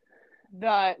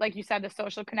like you said, the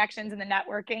social connections and the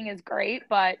networking is great,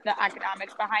 but the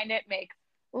economics behind it make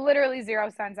literally zero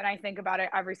sense. And I think about it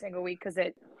every single week because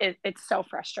it's so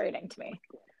frustrating to me.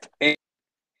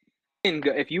 And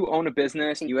if you own a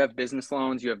business, you have business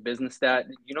loans, you have business debt,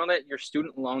 you know that your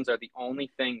student loans are the only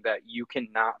thing that you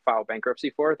cannot file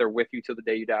bankruptcy for. They're with you till the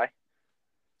day you die.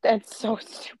 That's so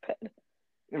stupid.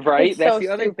 Right? It's That's so the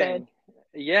other stupid. thing.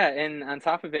 Yeah, and on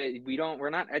top of it, we're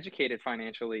not educated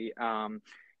financially.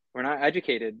 We're not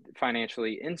educated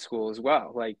financially in school as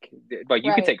well. Like you could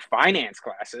Right. take finance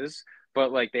classes,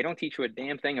 but like they don't teach you a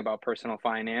damn thing about personal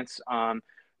finance.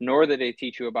 Nor do they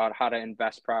teach you about how to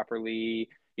invest properly.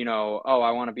 Oh,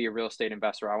 I want to be a real estate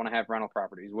investor. I want to have rental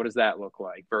properties. What does that look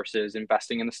like versus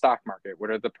investing in the stock market? What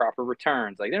are the proper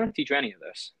returns? Like they don't teach you any of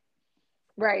this.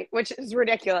 Right. Which is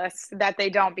ridiculous that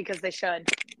they don't because they should.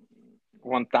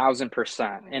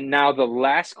 1,000%. And now the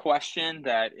last question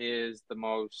that is the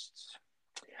most,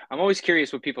 I'm always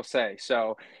curious what people say.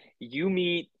 So you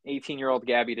meet 18-year-old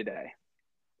Gabby today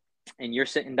and you're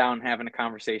sitting down having a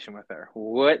conversation with her.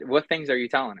 What things are you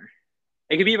telling her?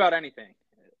 It could be about anything,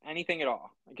 anything at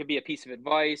all. It could be a piece of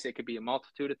advice. It could be a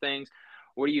multitude of things.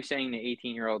 What are you saying to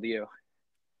 18-year-old you?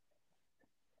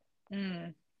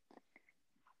 Mm.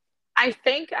 I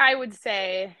think I would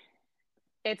say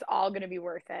it's all going to be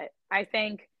worth it. I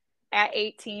think at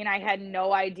 18, I had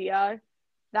no idea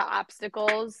the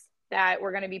obstacles that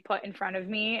were going to be put in front of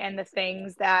me and the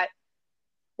things that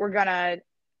were going to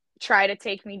try to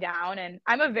take me down. And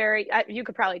you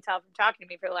could probably tell from talking to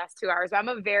me for the last 2 hours, but I'm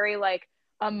a very like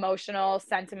emotional,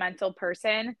 sentimental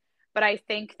person. But I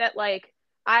think that like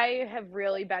I have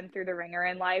really been through the ringer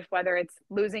in life, whether it's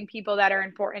losing people that are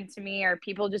important to me or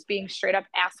people just being straight up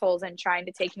assholes and trying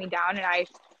to take me down. And I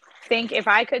think if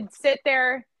I could sit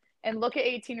there and look at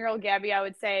 18-year-old Gabby, I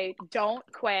would say, don't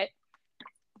quit.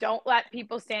 Don't let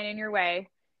people stand in your way.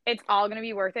 It's all going to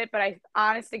be worth it. But I,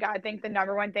 honest to God, think the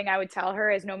number one thing I would tell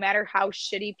her is no matter how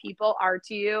shitty people are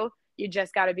to you, you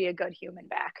just got to be a good human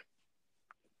back.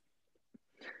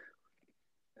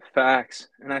 Facts.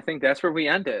 And I think that's where we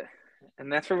end it.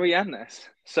 And that's where we end this.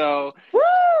 So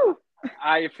Woo!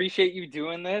 I appreciate you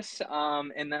doing this.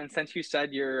 And then since you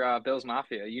said you're Bills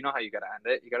Mafia, you know how you got to end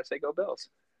it. You got to say go Bills.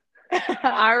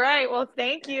 All right. Well,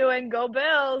 thank you and go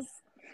Bills.